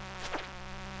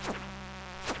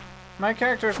 My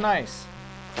character is nice.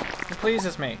 It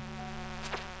pleases me.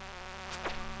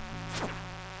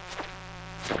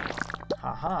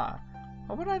 Haha.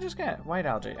 What would I just get? White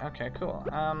algae. Okay, cool.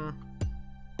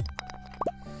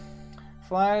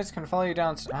 Flies can follow you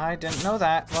down. I didn't know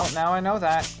that. Well, now I know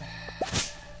that.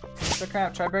 So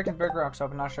crap. Try breaking big rocks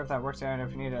open. Not sure if that works out.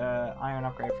 If you need an iron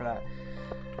upgrade for that.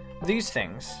 These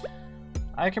things.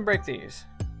 I can break these.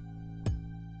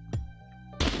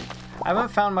 I haven't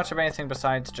found much of anything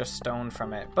besides just stone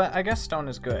from it, but I guess stone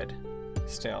is good.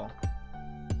 Still.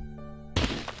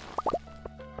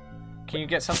 Can you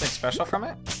get something special from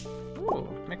it? Ooh,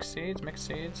 mixed seeds, mixed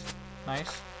seeds.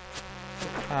 Nice.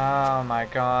 Oh my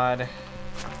god.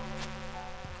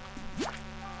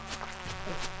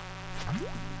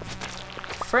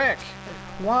 Frick!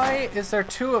 Why is there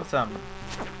 2 of them?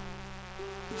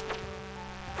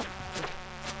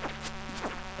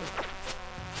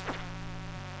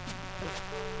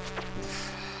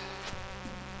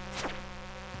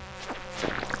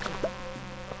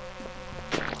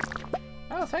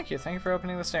 Oh, thank you. Thank you for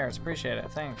opening the stairs. Appreciate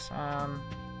it. Thanks.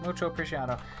 Mucho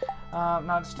apreciado.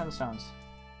 No, just 10 stones.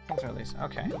 Thanks, at least.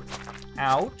 Okay.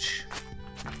 Ouch.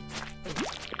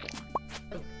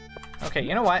 Okay,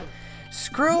 you know what?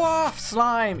 Screw off,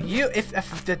 slime! You,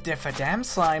 if a damn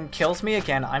slime kills me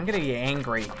again, I'm gonna be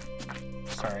angry.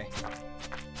 Sorry.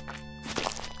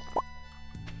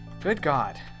 Good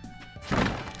God.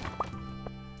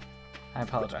 I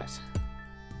apologize.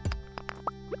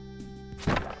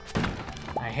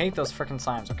 I hate those frickin'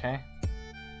 slimes, okay?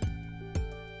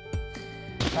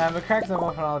 I've been cracking them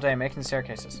open all day, making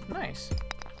staircases. Nice.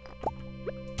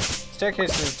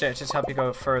 Staircases just help you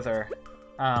go further,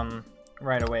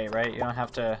 right away, right? You don't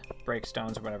have to break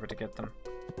stones or whatever to get them.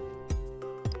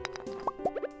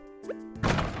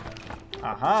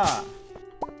 Aha!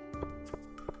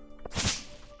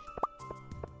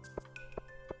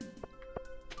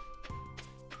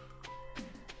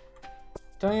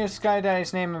 Don't use Sky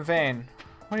Daddy's name in vain.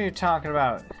 What are you talking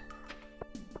about?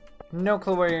 No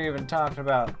clue what you're even talking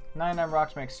about. 99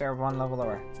 rocks make stair 1 level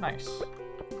lower. Nice.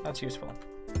 That's useful.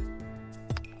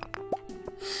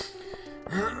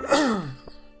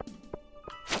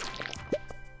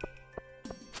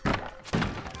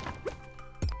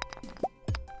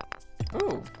 Ooh.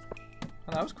 Well,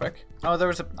 that was quick. Oh, there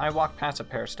was a... I walked past a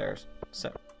pair of stairs.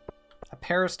 So, a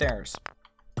pair of stairs.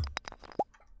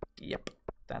 Yep.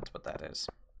 That's what that is.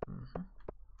 Mm-hmm.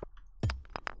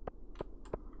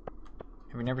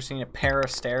 Have you never seen a pair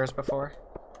of stairs before?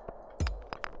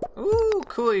 Ooh,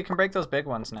 cool. You can break those big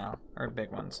ones now. Or big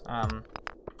ones.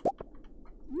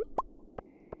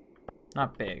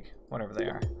 Not big. Whatever they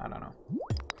are. I don't know.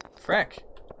 Frick.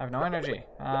 I have no energy.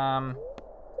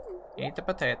 Eat the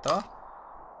potato.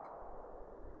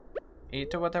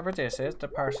 Eat whatever this is. The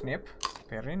parsnip.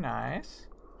 Very nice.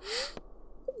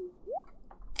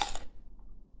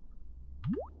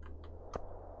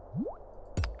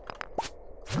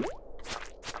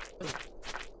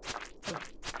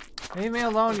 Leave me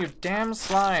alone, you damn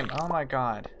slime. Oh my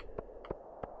god.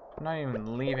 I'm not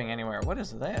even leaving anywhere. What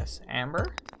is this?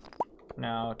 Amber?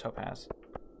 No, topaz.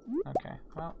 Okay,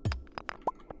 well.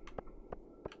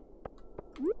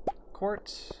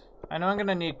 Quartz. I know I'm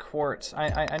gonna need quartz.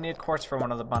 I need quartz for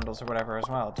one of the bundles or whatever as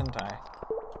well, didn't I?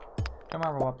 Don't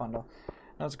remember what bundle.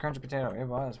 That was a crunchy potato. It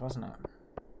was, wasn't it?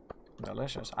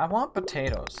 Delicious. I want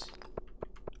potatoes.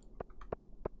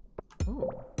 Ooh.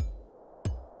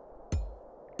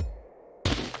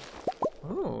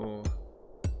 Ooh.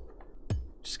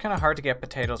 Just kind of hard to get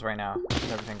potatoes right now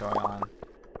with everything going on.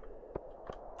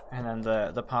 And then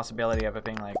the possibility of it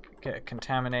being like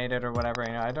contaminated or whatever,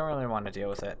 you know, I don't really want to deal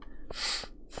with it. It's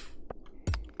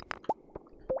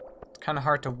kind of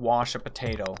hard to wash a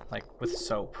potato like with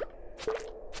soap.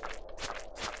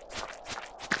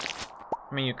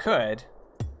 I mean, you could.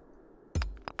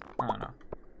 I don't know.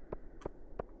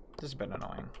 This is a bit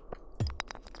annoying.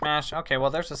 Smash. Okay, well,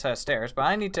 there's a set of stairs, but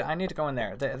I need to go in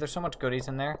there. There's so much goodies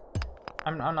in there.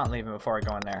 I'm not leaving before I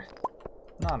go in there.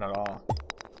 Not at all.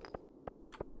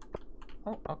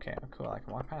 Oh, okay, cool. I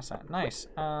can walk past that. Nice.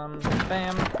 Bam.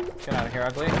 Get out of here,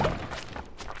 ugly.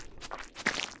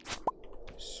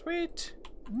 Sweet.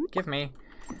 Give me.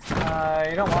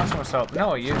 You don't wash them with soap.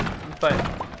 No, but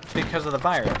because of the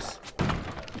virus.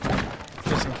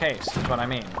 Just in case, is what I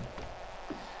mean.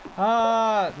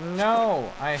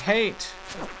 No. I hate.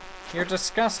 You're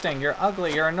disgusting. You're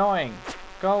ugly. You're annoying.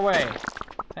 Go away.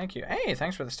 Thank you. Hey,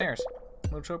 thanks for the stairs.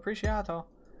 Mucho apreciado.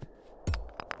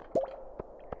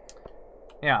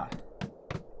 Yeah.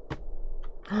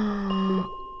 Ooh,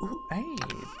 hey.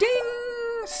 Ding!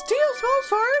 Steel small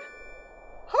sword!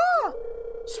 Huh!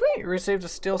 Sweet, received a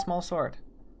steel small sword.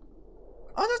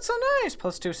 Oh, that's so nice!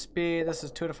 Plus 2 speed. This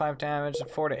is 2 to 5 damage,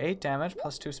 4 to 8 damage,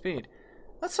 plus 2 speed.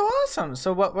 That's so awesome!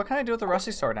 So what can I do with the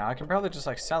rusty sword now? I can probably just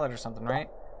like sell it or something, right?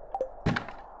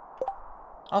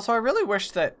 Also, I really wish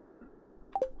that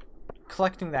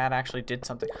collecting that actually did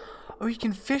something. Oh, you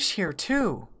can fish here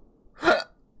too!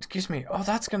 Excuse me. Oh,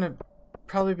 that's gonna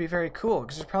probably be very cool,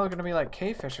 because there's probably gonna be like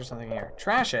cave fish or something here.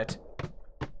 Trash it.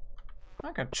 I'm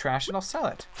not gonna trash it, I'll sell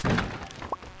it.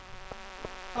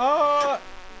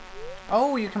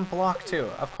 Oh, you can block too,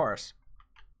 of course.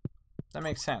 That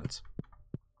makes sense.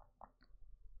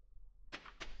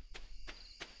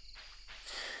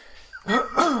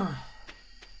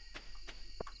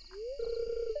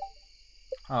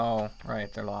 Oh,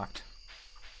 right, they're locked.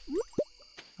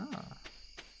 Oh.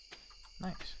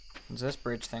 Nice. There's this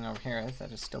bridge thing over here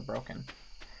that is still broken.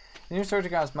 The new sword you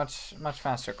got is much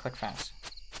faster. Click fast.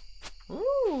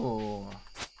 Ooh.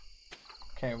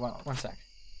 Okay, well, one sec.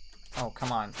 Oh,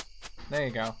 come on. There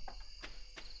you go.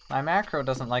 My macro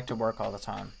doesn't like to work all the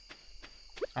time.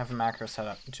 I have a macro set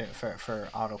up for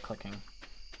auto clicking.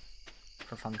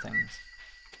 For fun things.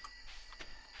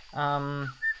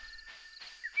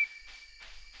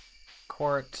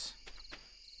 Quartz.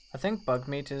 I think bug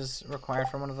meat is required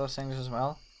for one of those things as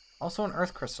well. Also an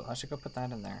earth crystal. I should go put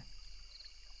that in there.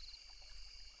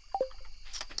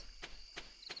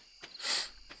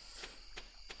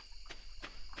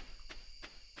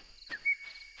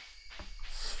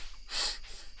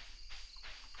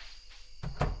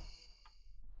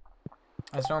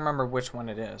 I just don't remember which one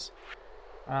it is.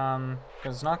 Because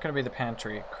it's not going to be the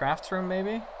pantry. Crafts room,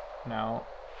 maybe? No.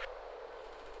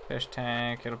 Fish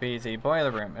tank. It'll be the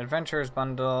boiler room. Adventurers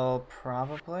bundle,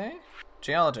 probably.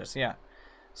 Geologist, yeah.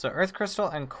 So earth crystal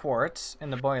and quartz in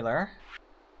the boiler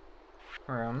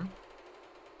room.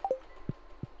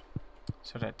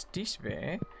 So that's this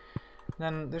way.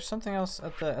 Then there's something else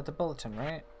at the bulletin,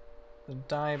 right? The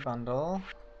dye bundle.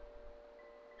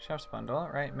 Chef's bundle,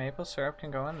 right? Maple syrup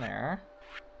can go in there.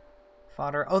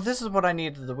 Fodder. Oh, this is what I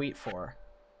needed the wheat for.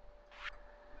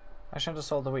 I shouldn't have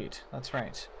sold the wheat. That's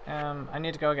right. I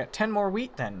need to go get 10 more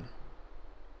wheat then.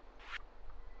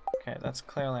 Okay, that's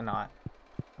clearly not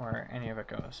where any of it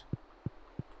goes.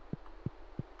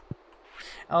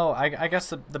 Oh, I guess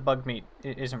the bug meat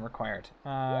isn't required.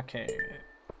 Okay.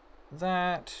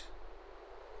 That.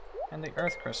 And the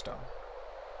earth crystal.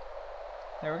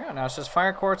 There we go. Now it's just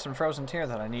fire quartz and frozen tear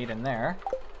that I need in there.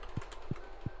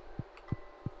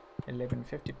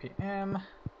 11:50 p.m.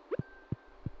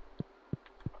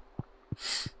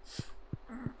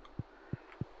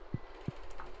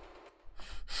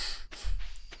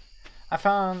 I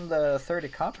found the 30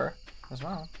 copper as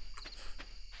well.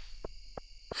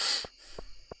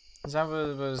 Is that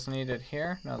what was needed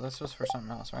here? No, this was for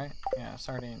something else, right? Yeah,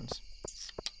 sardines.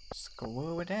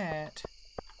 Screw with that.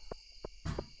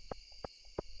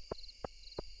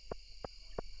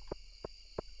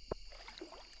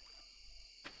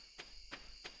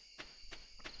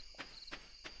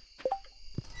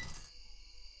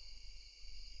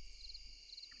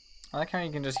 I like how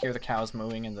you can just hear the cows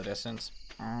mooing in the distance.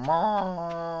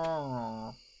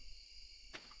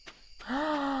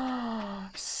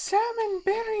 Salmon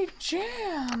berry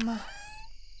jam!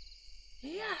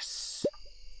 Yes!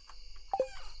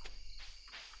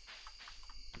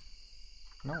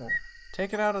 No.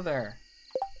 Take it out of there.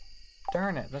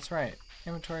 Darn it, that's right.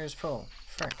 Inventory is full.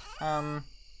 Frick. Let's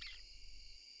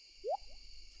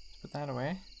put that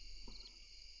away.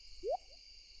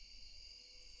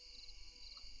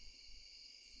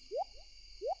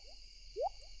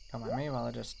 Come on me while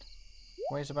I just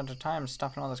waste a bunch of time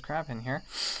stuffing all this crap in here.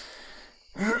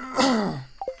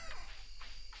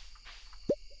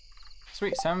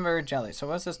 Sweet, salmonberry jelly. So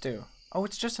what does this do? Oh,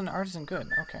 it's just an artisan good.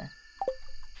 Okay.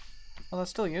 Well,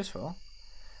 that's still useful.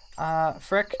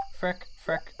 Frick.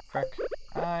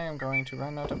 I am going to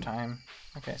run out of time.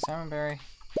 Okay, salmonberry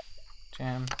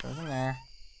jam goes in there.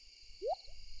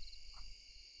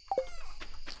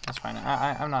 That's fine.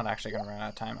 I'm not actually going to run out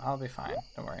of time. I'll be fine.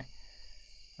 Don't worry.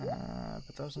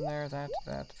 Put those in there. That.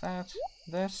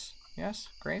 This. Yes.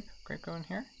 Grape go in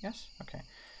here. Yes. Okay.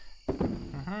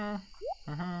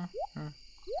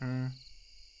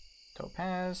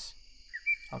 Topaz.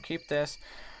 I'll keep this.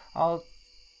 I'll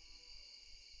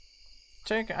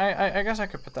take. I guess I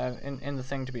could put that in the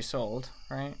thing to be sold,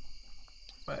 right?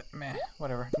 But meh,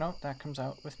 whatever. Nope, that comes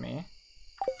out with me.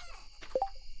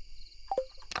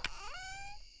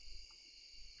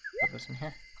 Put this in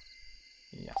here.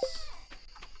 Yes.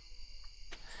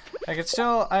 I could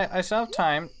still, I still have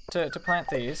time to plant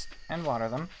these and water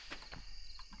them.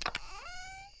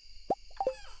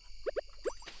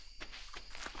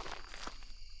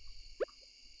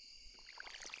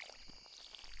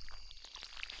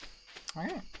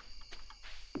 Alright.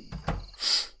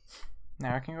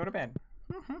 Now I can go to bed.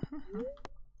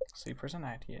 Sleep for the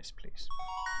night. Yes, please.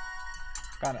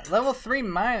 Got it. Level 3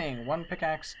 mining. 1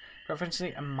 pickaxe.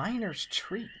 Proficiency, a miner's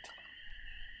treat.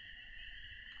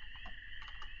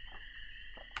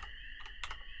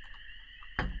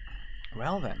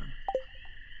 Well then.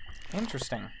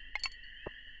 Interesting.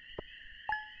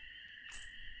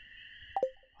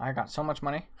 I got so much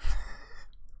money.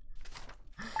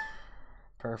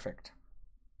 Perfect.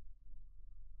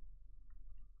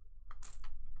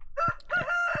 Okay.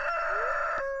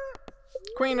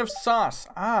 Queen of sauce.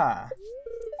 Ah.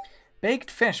 Baked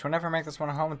fish. We'll never make this one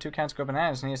at home when 2 cats go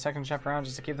bananas. Need a second chef around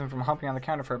just to keep them from humping on the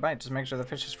counter for a bite. Just make sure the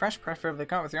fish is fresh, preferably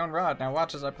caught with your own rod. Now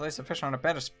watch as I place the fish on a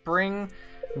bed of spring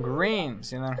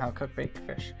greens. You learn how to cook baked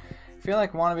fish. I feel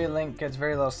like wannabe Link gets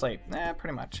very little sleep.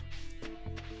 Pretty much.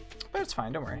 But it's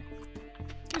fine, don't worry.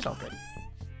 He's all good.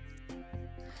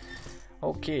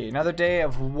 Okay, another day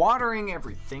of watering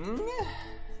everything.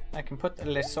 I can put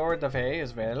Le Sort away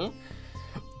as well.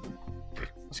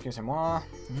 Excusez-moi.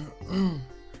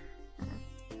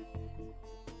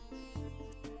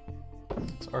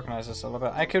 Let's organize this a little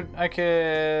bit. I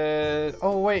could.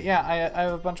 Oh wait, yeah, I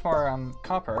have a bunch more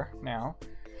copper now,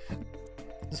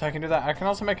 so I can do that. I can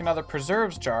also make another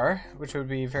preserves jar, which would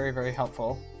be very, very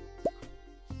helpful.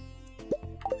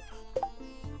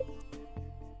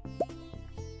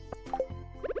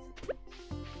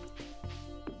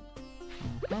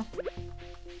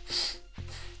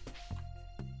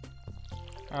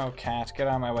 Oh, cat, get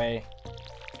out of my way.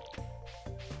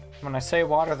 When I say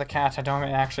water the cat, I don't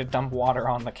mean actually dump water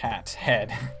on the cat's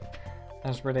head.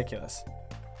 That's ridiculous.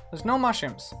 There's no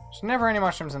mushrooms. There's never any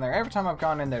mushrooms in there. Every time I've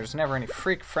gone in there, there's never any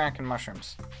frackin'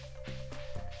 mushrooms.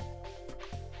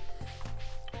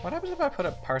 What happens if I put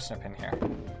a parsnip in here?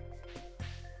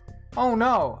 Oh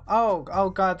no! Oh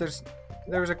god, there's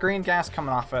a green gas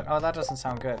coming off it. Oh, that doesn't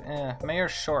sound good.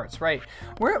 Mayor's shorts, right.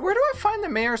 Where do I find the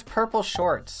mayor's purple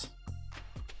shorts?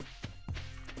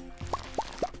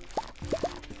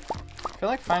 feel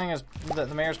like finding the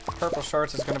mayor's purple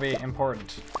shorts is going to be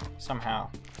important somehow.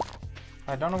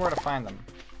 I don't know where to find them.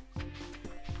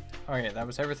 Okay, that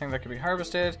was everything that could be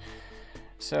harvested.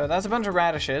 So that's a bunch of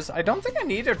radishes. I don't think I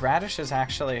needed radishes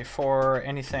actually for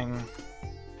anything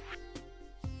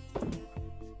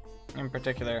in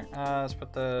particular. Let's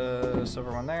put the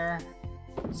silver one there.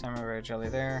 Salmonberry jelly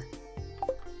there.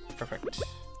 Perfect.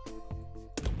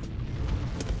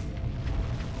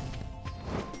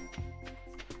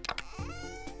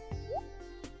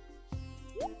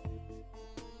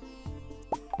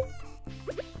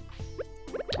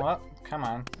 Well, come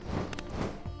on.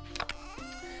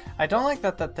 I don't like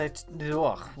that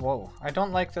ugh, whoa. I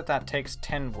don't like that takes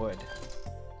 10 wood.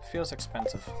 Feels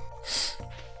expensive.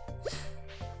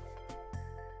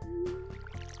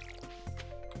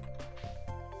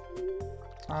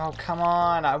 Oh, come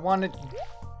on. I wanted...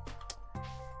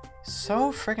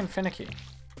 So freaking finicky.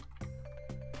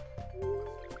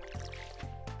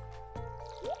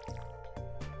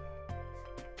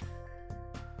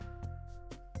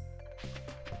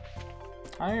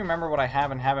 I don't even remember what I have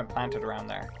and haven't planted around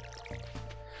there.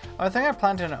 Oh, I think I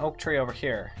planted an oak tree over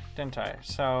here, didn't I?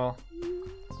 So,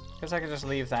 I guess I could just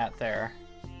leave that there.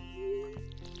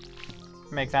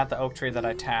 Make that the oak tree that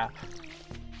I tap.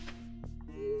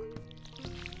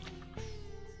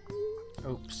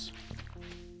 Oops.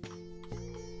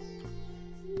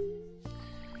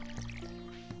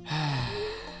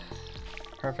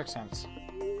 Perfect sense.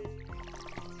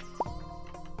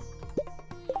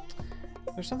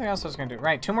 There's something else I was gonna do.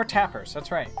 Right, 2 more tappers.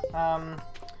 That's right.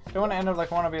 Don't want to end up like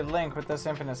wannabe Link with this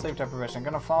infinite sleep deprivation.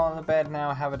 Gonna fall in the bed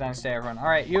now. Have a nice day, everyone. All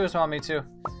right, you as well. Me too.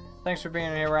 Thanks for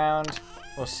being here around.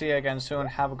 We'll see you again soon.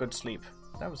 Have a good sleep.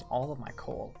 That was all of my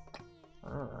coal.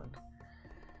 Urgh.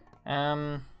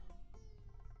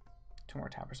 2 more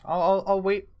tappers. I'll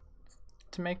wait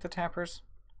to make the tappers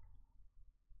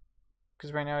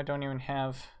because right now I don't even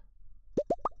have.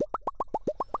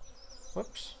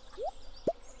 Whoops.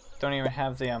 Don't even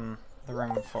have the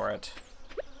room for it,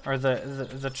 or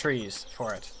the trees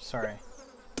for it. Sorry.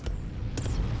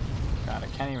 God, I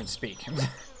can't even speak.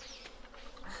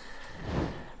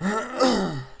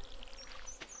 I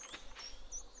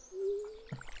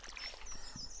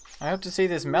hope to see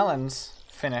these melons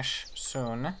finish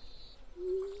soon.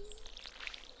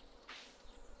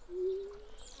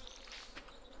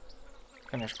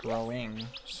 Finish growing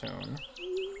soon.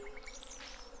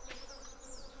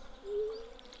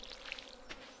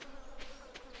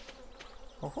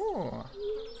 Oh,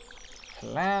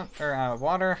 plant or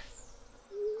water.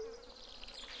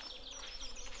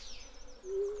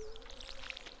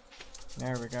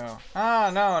 There we go.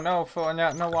 Ah,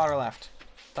 no water left.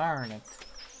 Darn it.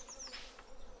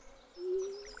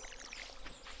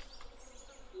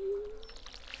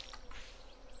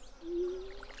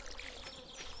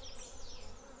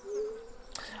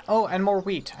 Oh, and more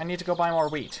wheat. I need to go buy more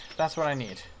wheat. That's what I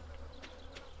need.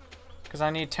 Because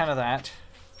I need 10 of that.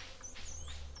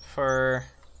 For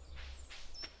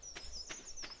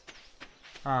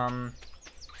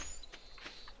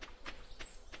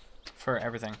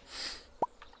everything.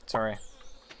 Sorry.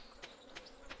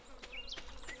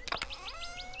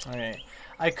 Okay.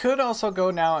 I could also go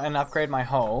now and upgrade my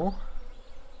hoe.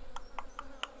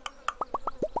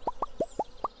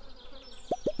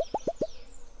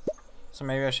 So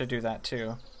maybe I should do that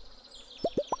too.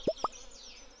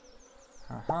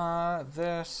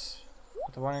 This.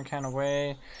 Put the watering can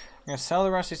away. I'm gonna sell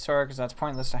the rusty sword because that's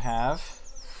pointless to have.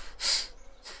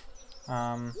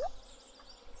 Put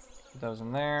those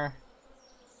in there.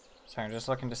 Sorry, I'm just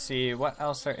looking to see what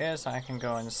else there is I can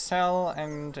go and sell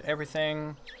and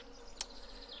everything.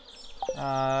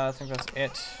 I think that's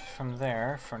it from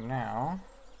there for now.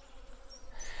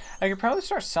 I could probably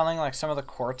start selling like some of the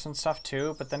quartz and stuff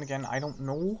too, but then again, I don't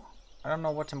know. I don't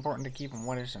know what's important to keep and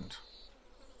what isn't.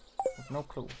 I have no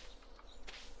clue.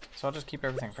 So I'll just keep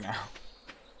everything for now.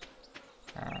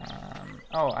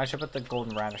 Oh, I should put the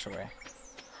golden radish away.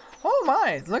 Oh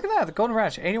my! Look at that! The golden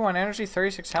radish. 81 energy,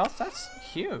 36 health. That's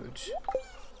huge.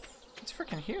 That's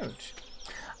freaking huge.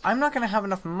 I'm not going to have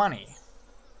enough money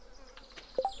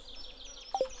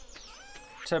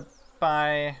to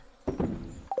buy...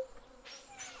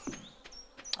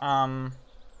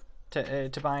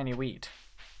 to buy any wheat.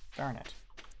 Darn it.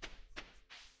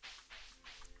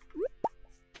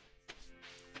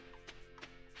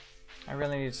 I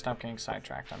really need to stop getting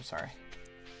sidetracked. I'm sorry.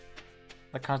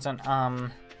 The constant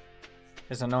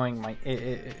is annoying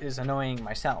is annoying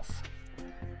myself.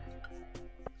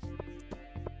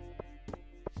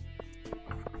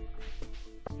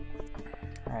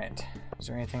 All right. Is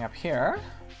there anything up here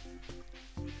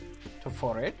to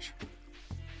forage?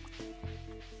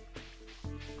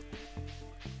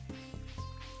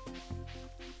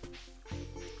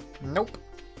 Nope.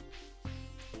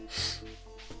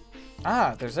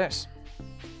 Ah, there's this.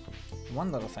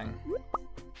 One little thing.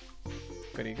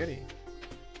 Goody goody.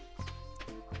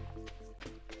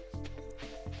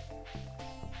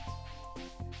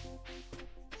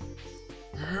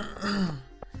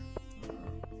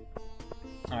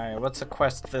 Alright, what's the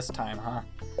quest this time, huh?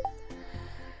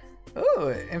 Ooh,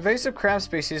 invasive crab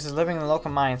species is living in the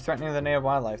local mine, threatening the native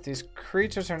wildlife. These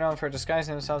creatures are known for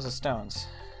disguising themselves as stones.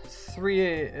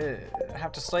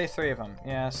 Have to slay 3 of them.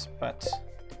 Yes, but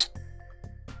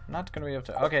I'm not gonna be able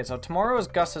to. Okay, so tomorrow is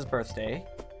Gus's birthday,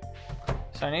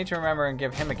 so I need to remember and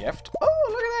give him a gift. Oh,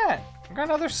 look at that! I got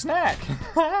another snack.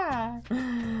 God,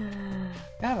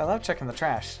 I love checking the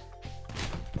trash.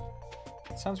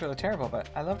 It sounds really terrible, but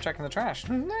I love checking the trash.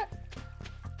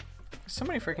 So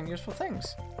many freaking useful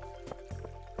things.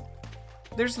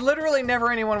 There's literally never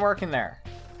anyone working there.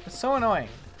 It's so annoying.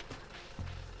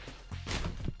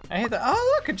 I hate that.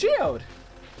 Oh, look, a geode.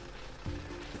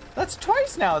 That's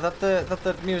twice now that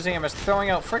the museum is throwing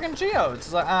out friggin' geodes.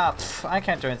 It's like, I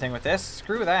can't do anything with this.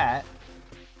 Screw that.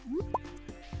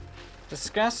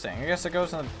 Disgusting. I guess it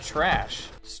goes in the trash.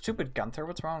 Stupid Gunther.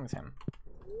 What's wrong with him?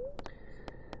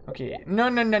 Okay. No.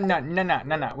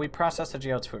 We process the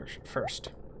geodes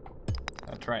first.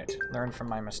 That's right. Learn from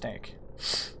my mistake.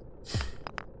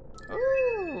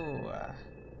 Ooh.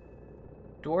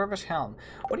 Dwarvish helm.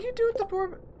 What do you do with the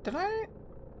dwarf?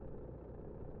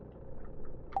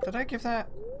 Did I give that?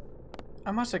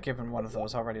 I must have given one of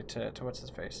those already to what's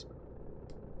his face.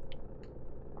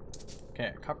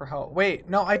 Okay, copper hull. Wait,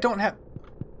 no, I don't have.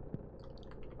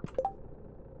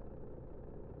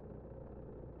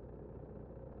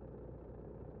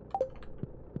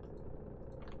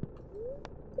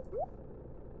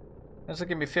 This will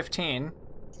give me 15.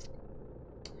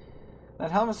 That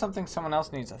helm is something someone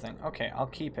else needs, I think. Okay, I'll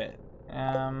keep it.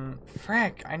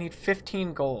 Frick, I need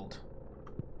 15 gold.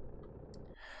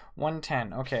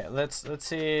 110. Okay, let's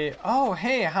see. Oh,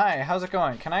 hey, hi, how's it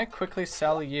going? Can I quickly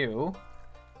sell you?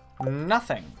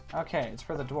 Nothing. Okay, it's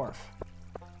for the dwarf.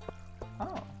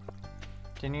 Oh.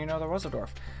 Didn't you know there was a dwarf?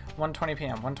 1:20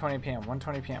 p.m., 1:20 p.m.,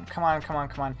 1:20 p.m. Come on, come on,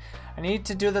 come on. I need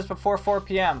to do this before 4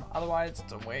 p.m. Otherwise,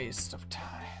 it's a waste of time.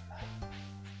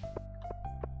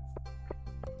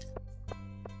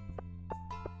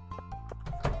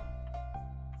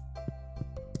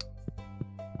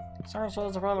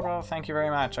 Souls available. Thank you very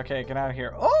much. Okay, get out of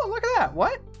here. Oh, look at that.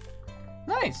 What?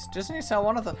 Nice. Just need to sell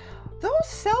one of the. Those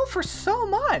sell for so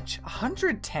much.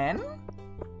 110?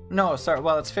 No, sorry.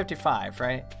 Well, it's 55,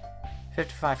 right?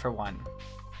 55 for one.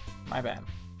 My bad.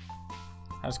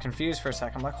 I was confused for a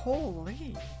second. I'm like,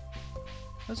 holy.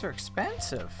 Those are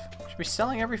expensive. Should be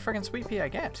selling every friggin' sweet pea I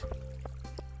get.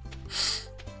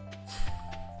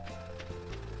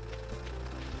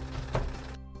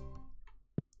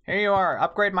 Here you are.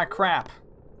 Upgrade my crap.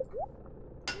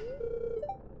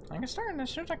 I can start as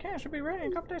soon as I can. Should be ready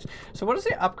in a couple days. So what does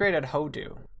the upgraded hoe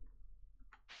do?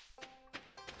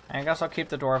 I guess I'll keep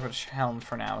the dwarvish helm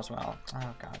for now as well.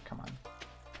 Oh god, come on.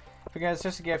 If you guys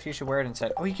just a gift, you should wear it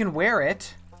instead. Oh, you can wear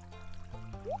it?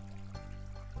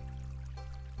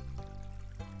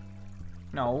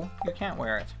 No, you can't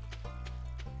wear it.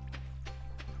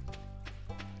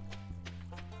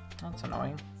 That's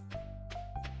annoying.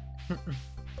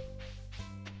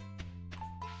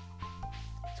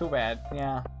 Too bad,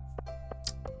 yeah.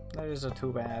 That is a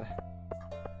too bad.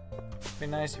 It'd be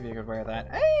nice if you could wear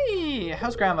that. Hey!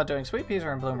 How's Grandma doing? Sweet peas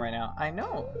are in bloom right now. I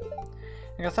know.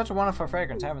 They got such a wonderful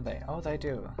fragrance, haven't they? Oh, they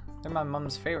do. They're my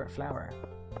mum's favorite flower.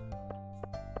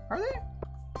 Are they?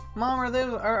 Mom,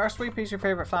 are sweet peas your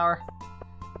favorite flower?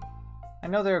 I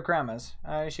know they're Grandma's.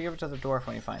 You should give it to the dwarf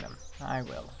when you find them. I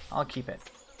will. I'll keep it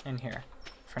in here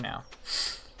for now.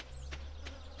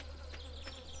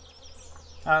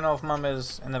 I don't know if Mom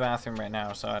is in the bathroom right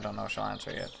now, so I don't know if she'll answer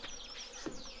yet.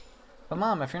 But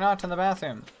Mom, if you're not in the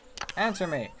bathroom, answer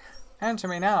me. Answer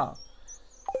me now.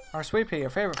 Or Sweet Pea,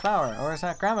 your favorite flower? Or is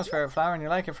that Grandma's favorite flower and you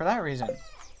like it for that reason?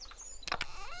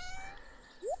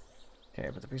 Okay,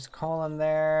 put the piece of coal in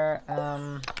there.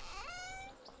 Alright,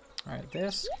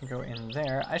 this can go in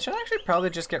there. I should actually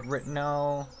probably just get rid.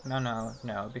 No,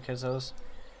 because those.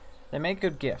 They make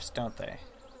good gifts, don't they?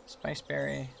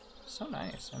 Spiceberry. So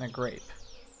nice. And a grape.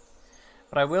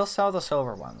 But I will sell the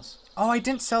silver ones. Oh, I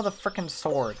didn't sell the frickin'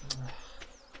 sword.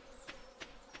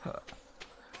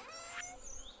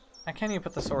 I can't even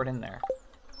put the sword in there.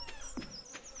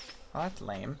 Oh, that's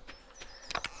lame.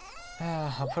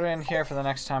 I'll put it in here for the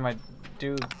next time I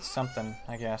do something,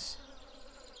 I guess.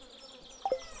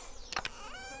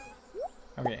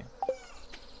 Okay.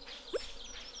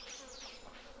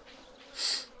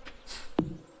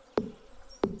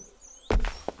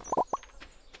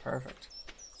 Perfect.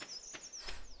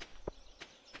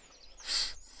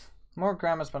 More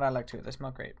grandmas, but I like too. They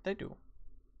smell great. They do.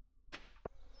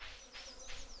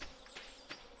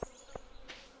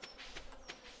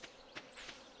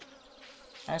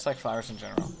 I just like flowers in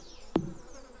general.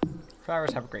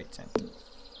 Flowers have a great scent.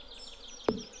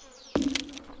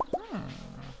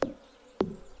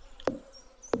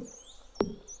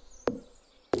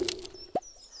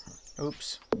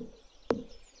 Oops.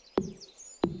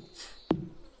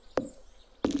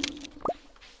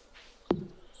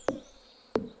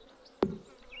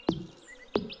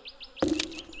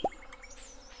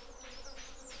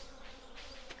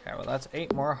 Okay, well that's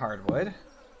 8 more hardwood.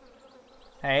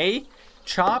 Hey,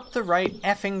 chop the right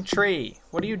effing tree.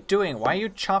 What are you doing? Why are you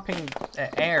chopping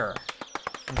air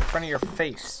in front of your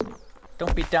face?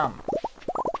 Don't be dumb.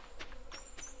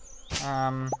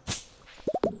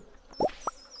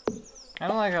 I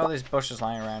don't like all these bushes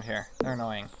lying around here. They're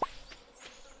annoying.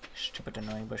 Stupid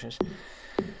annoying bushes.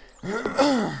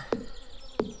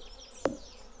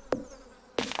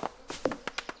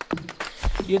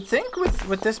 You'd think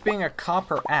with this being a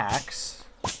copper axe,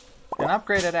 an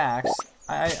upgraded axe,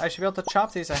 I should be able to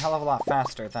chop these a hell of a lot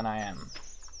faster than I am.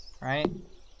 Right?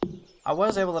 I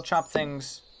was able to chop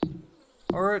things,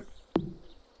 or...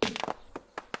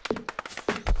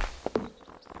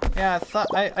 Yeah,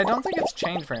 I don't think it's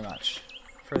changed very much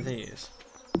for these.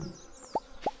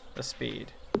 The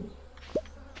speed.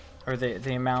 Or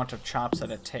the amount of chops that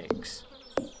it takes.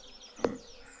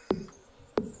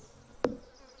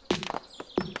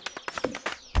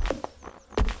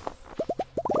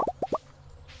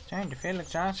 Starting to feel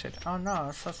exhausted. Oh no,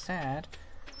 it's so sad.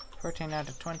 14 out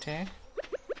of 20.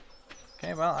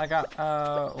 Okay, well, I got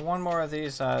one more of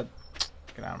these. Get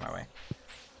out of my way.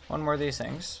 One more of these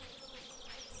things.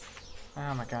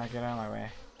 Oh my god, get out of my way.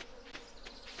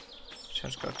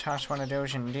 Just go toss one of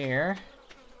those in there.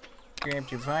 Grab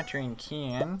the watering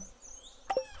can.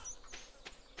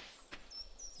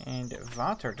 And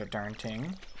water the darn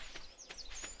thing.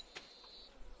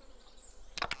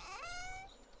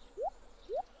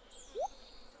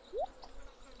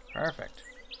 Perfect.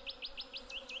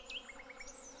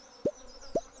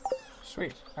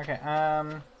 Sweet. Okay,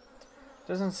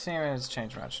 doesn't seem it's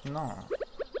changed much. No,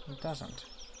 it doesn't.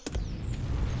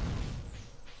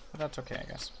 But that's okay, I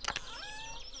guess.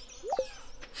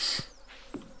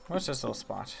 What's this little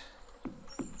spot?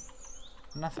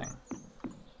 Nothing.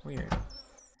 Weird.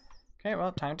 Okay,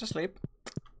 well, time to sleep.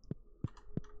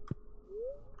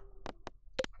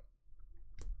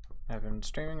 I've been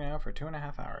streaming now for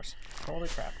 2.5 hours. Holy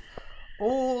crap.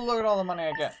 Oh, look at all the money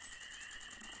I get.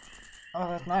 Oh,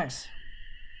 that's nice.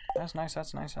 That's nice,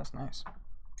 that's nice, that's nice.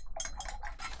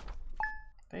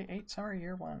 Day 8, summer,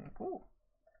 year 1. Ooh.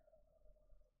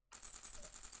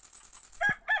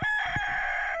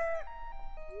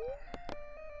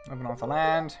 Living off the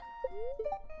land.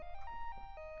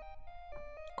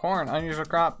 Corn, unusual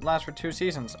crop, lasts for 2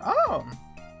 seasons. Oh!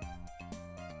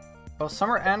 Both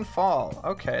summer and fall.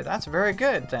 Okay, that's very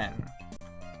good then.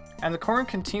 And the corn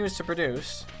continues to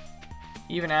produce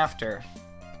even after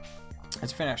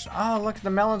it's finished. Oh, look, the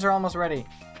melons are almost ready.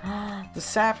 The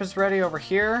sap is ready over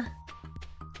here.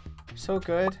 So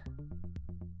good.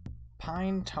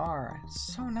 Pine tar.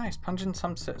 It's so nice. Pungent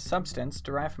substance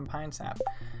derived from pine sap.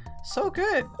 So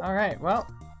good. All right, well,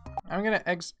 I'm gonna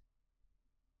exit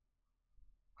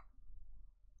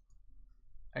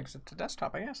to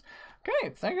desktop, I guess. Okay,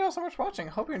 thank you all so much for watching.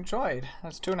 Hope you enjoyed.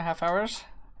 That's 2.5 hours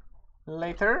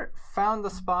later. Found the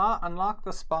spa, unlocked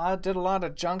the spa, did a lot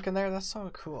of junk in there. That's so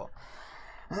cool.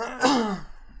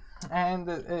 And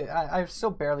I've still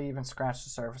barely even scratched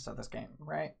the surface of this game,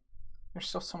 right? There's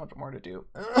still so much more to do.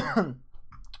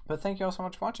 But thank you all so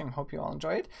much for watching. Hope you all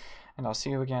enjoyed, and I'll see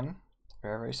you again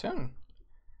very, very soon.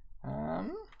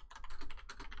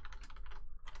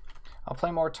 I'll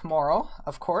play more tomorrow,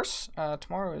 of course.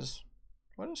 Tomorrow is...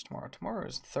 What is tomorrow? Tomorrow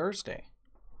is Thursday.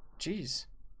 Jeez.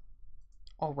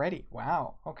 Already.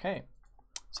 Wow. Okay.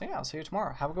 So yeah, I'll see you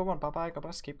tomorrow. Have a good one. Bye-bye. God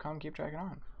bless. Keep calm. Keep dragging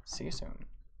on. See you soon.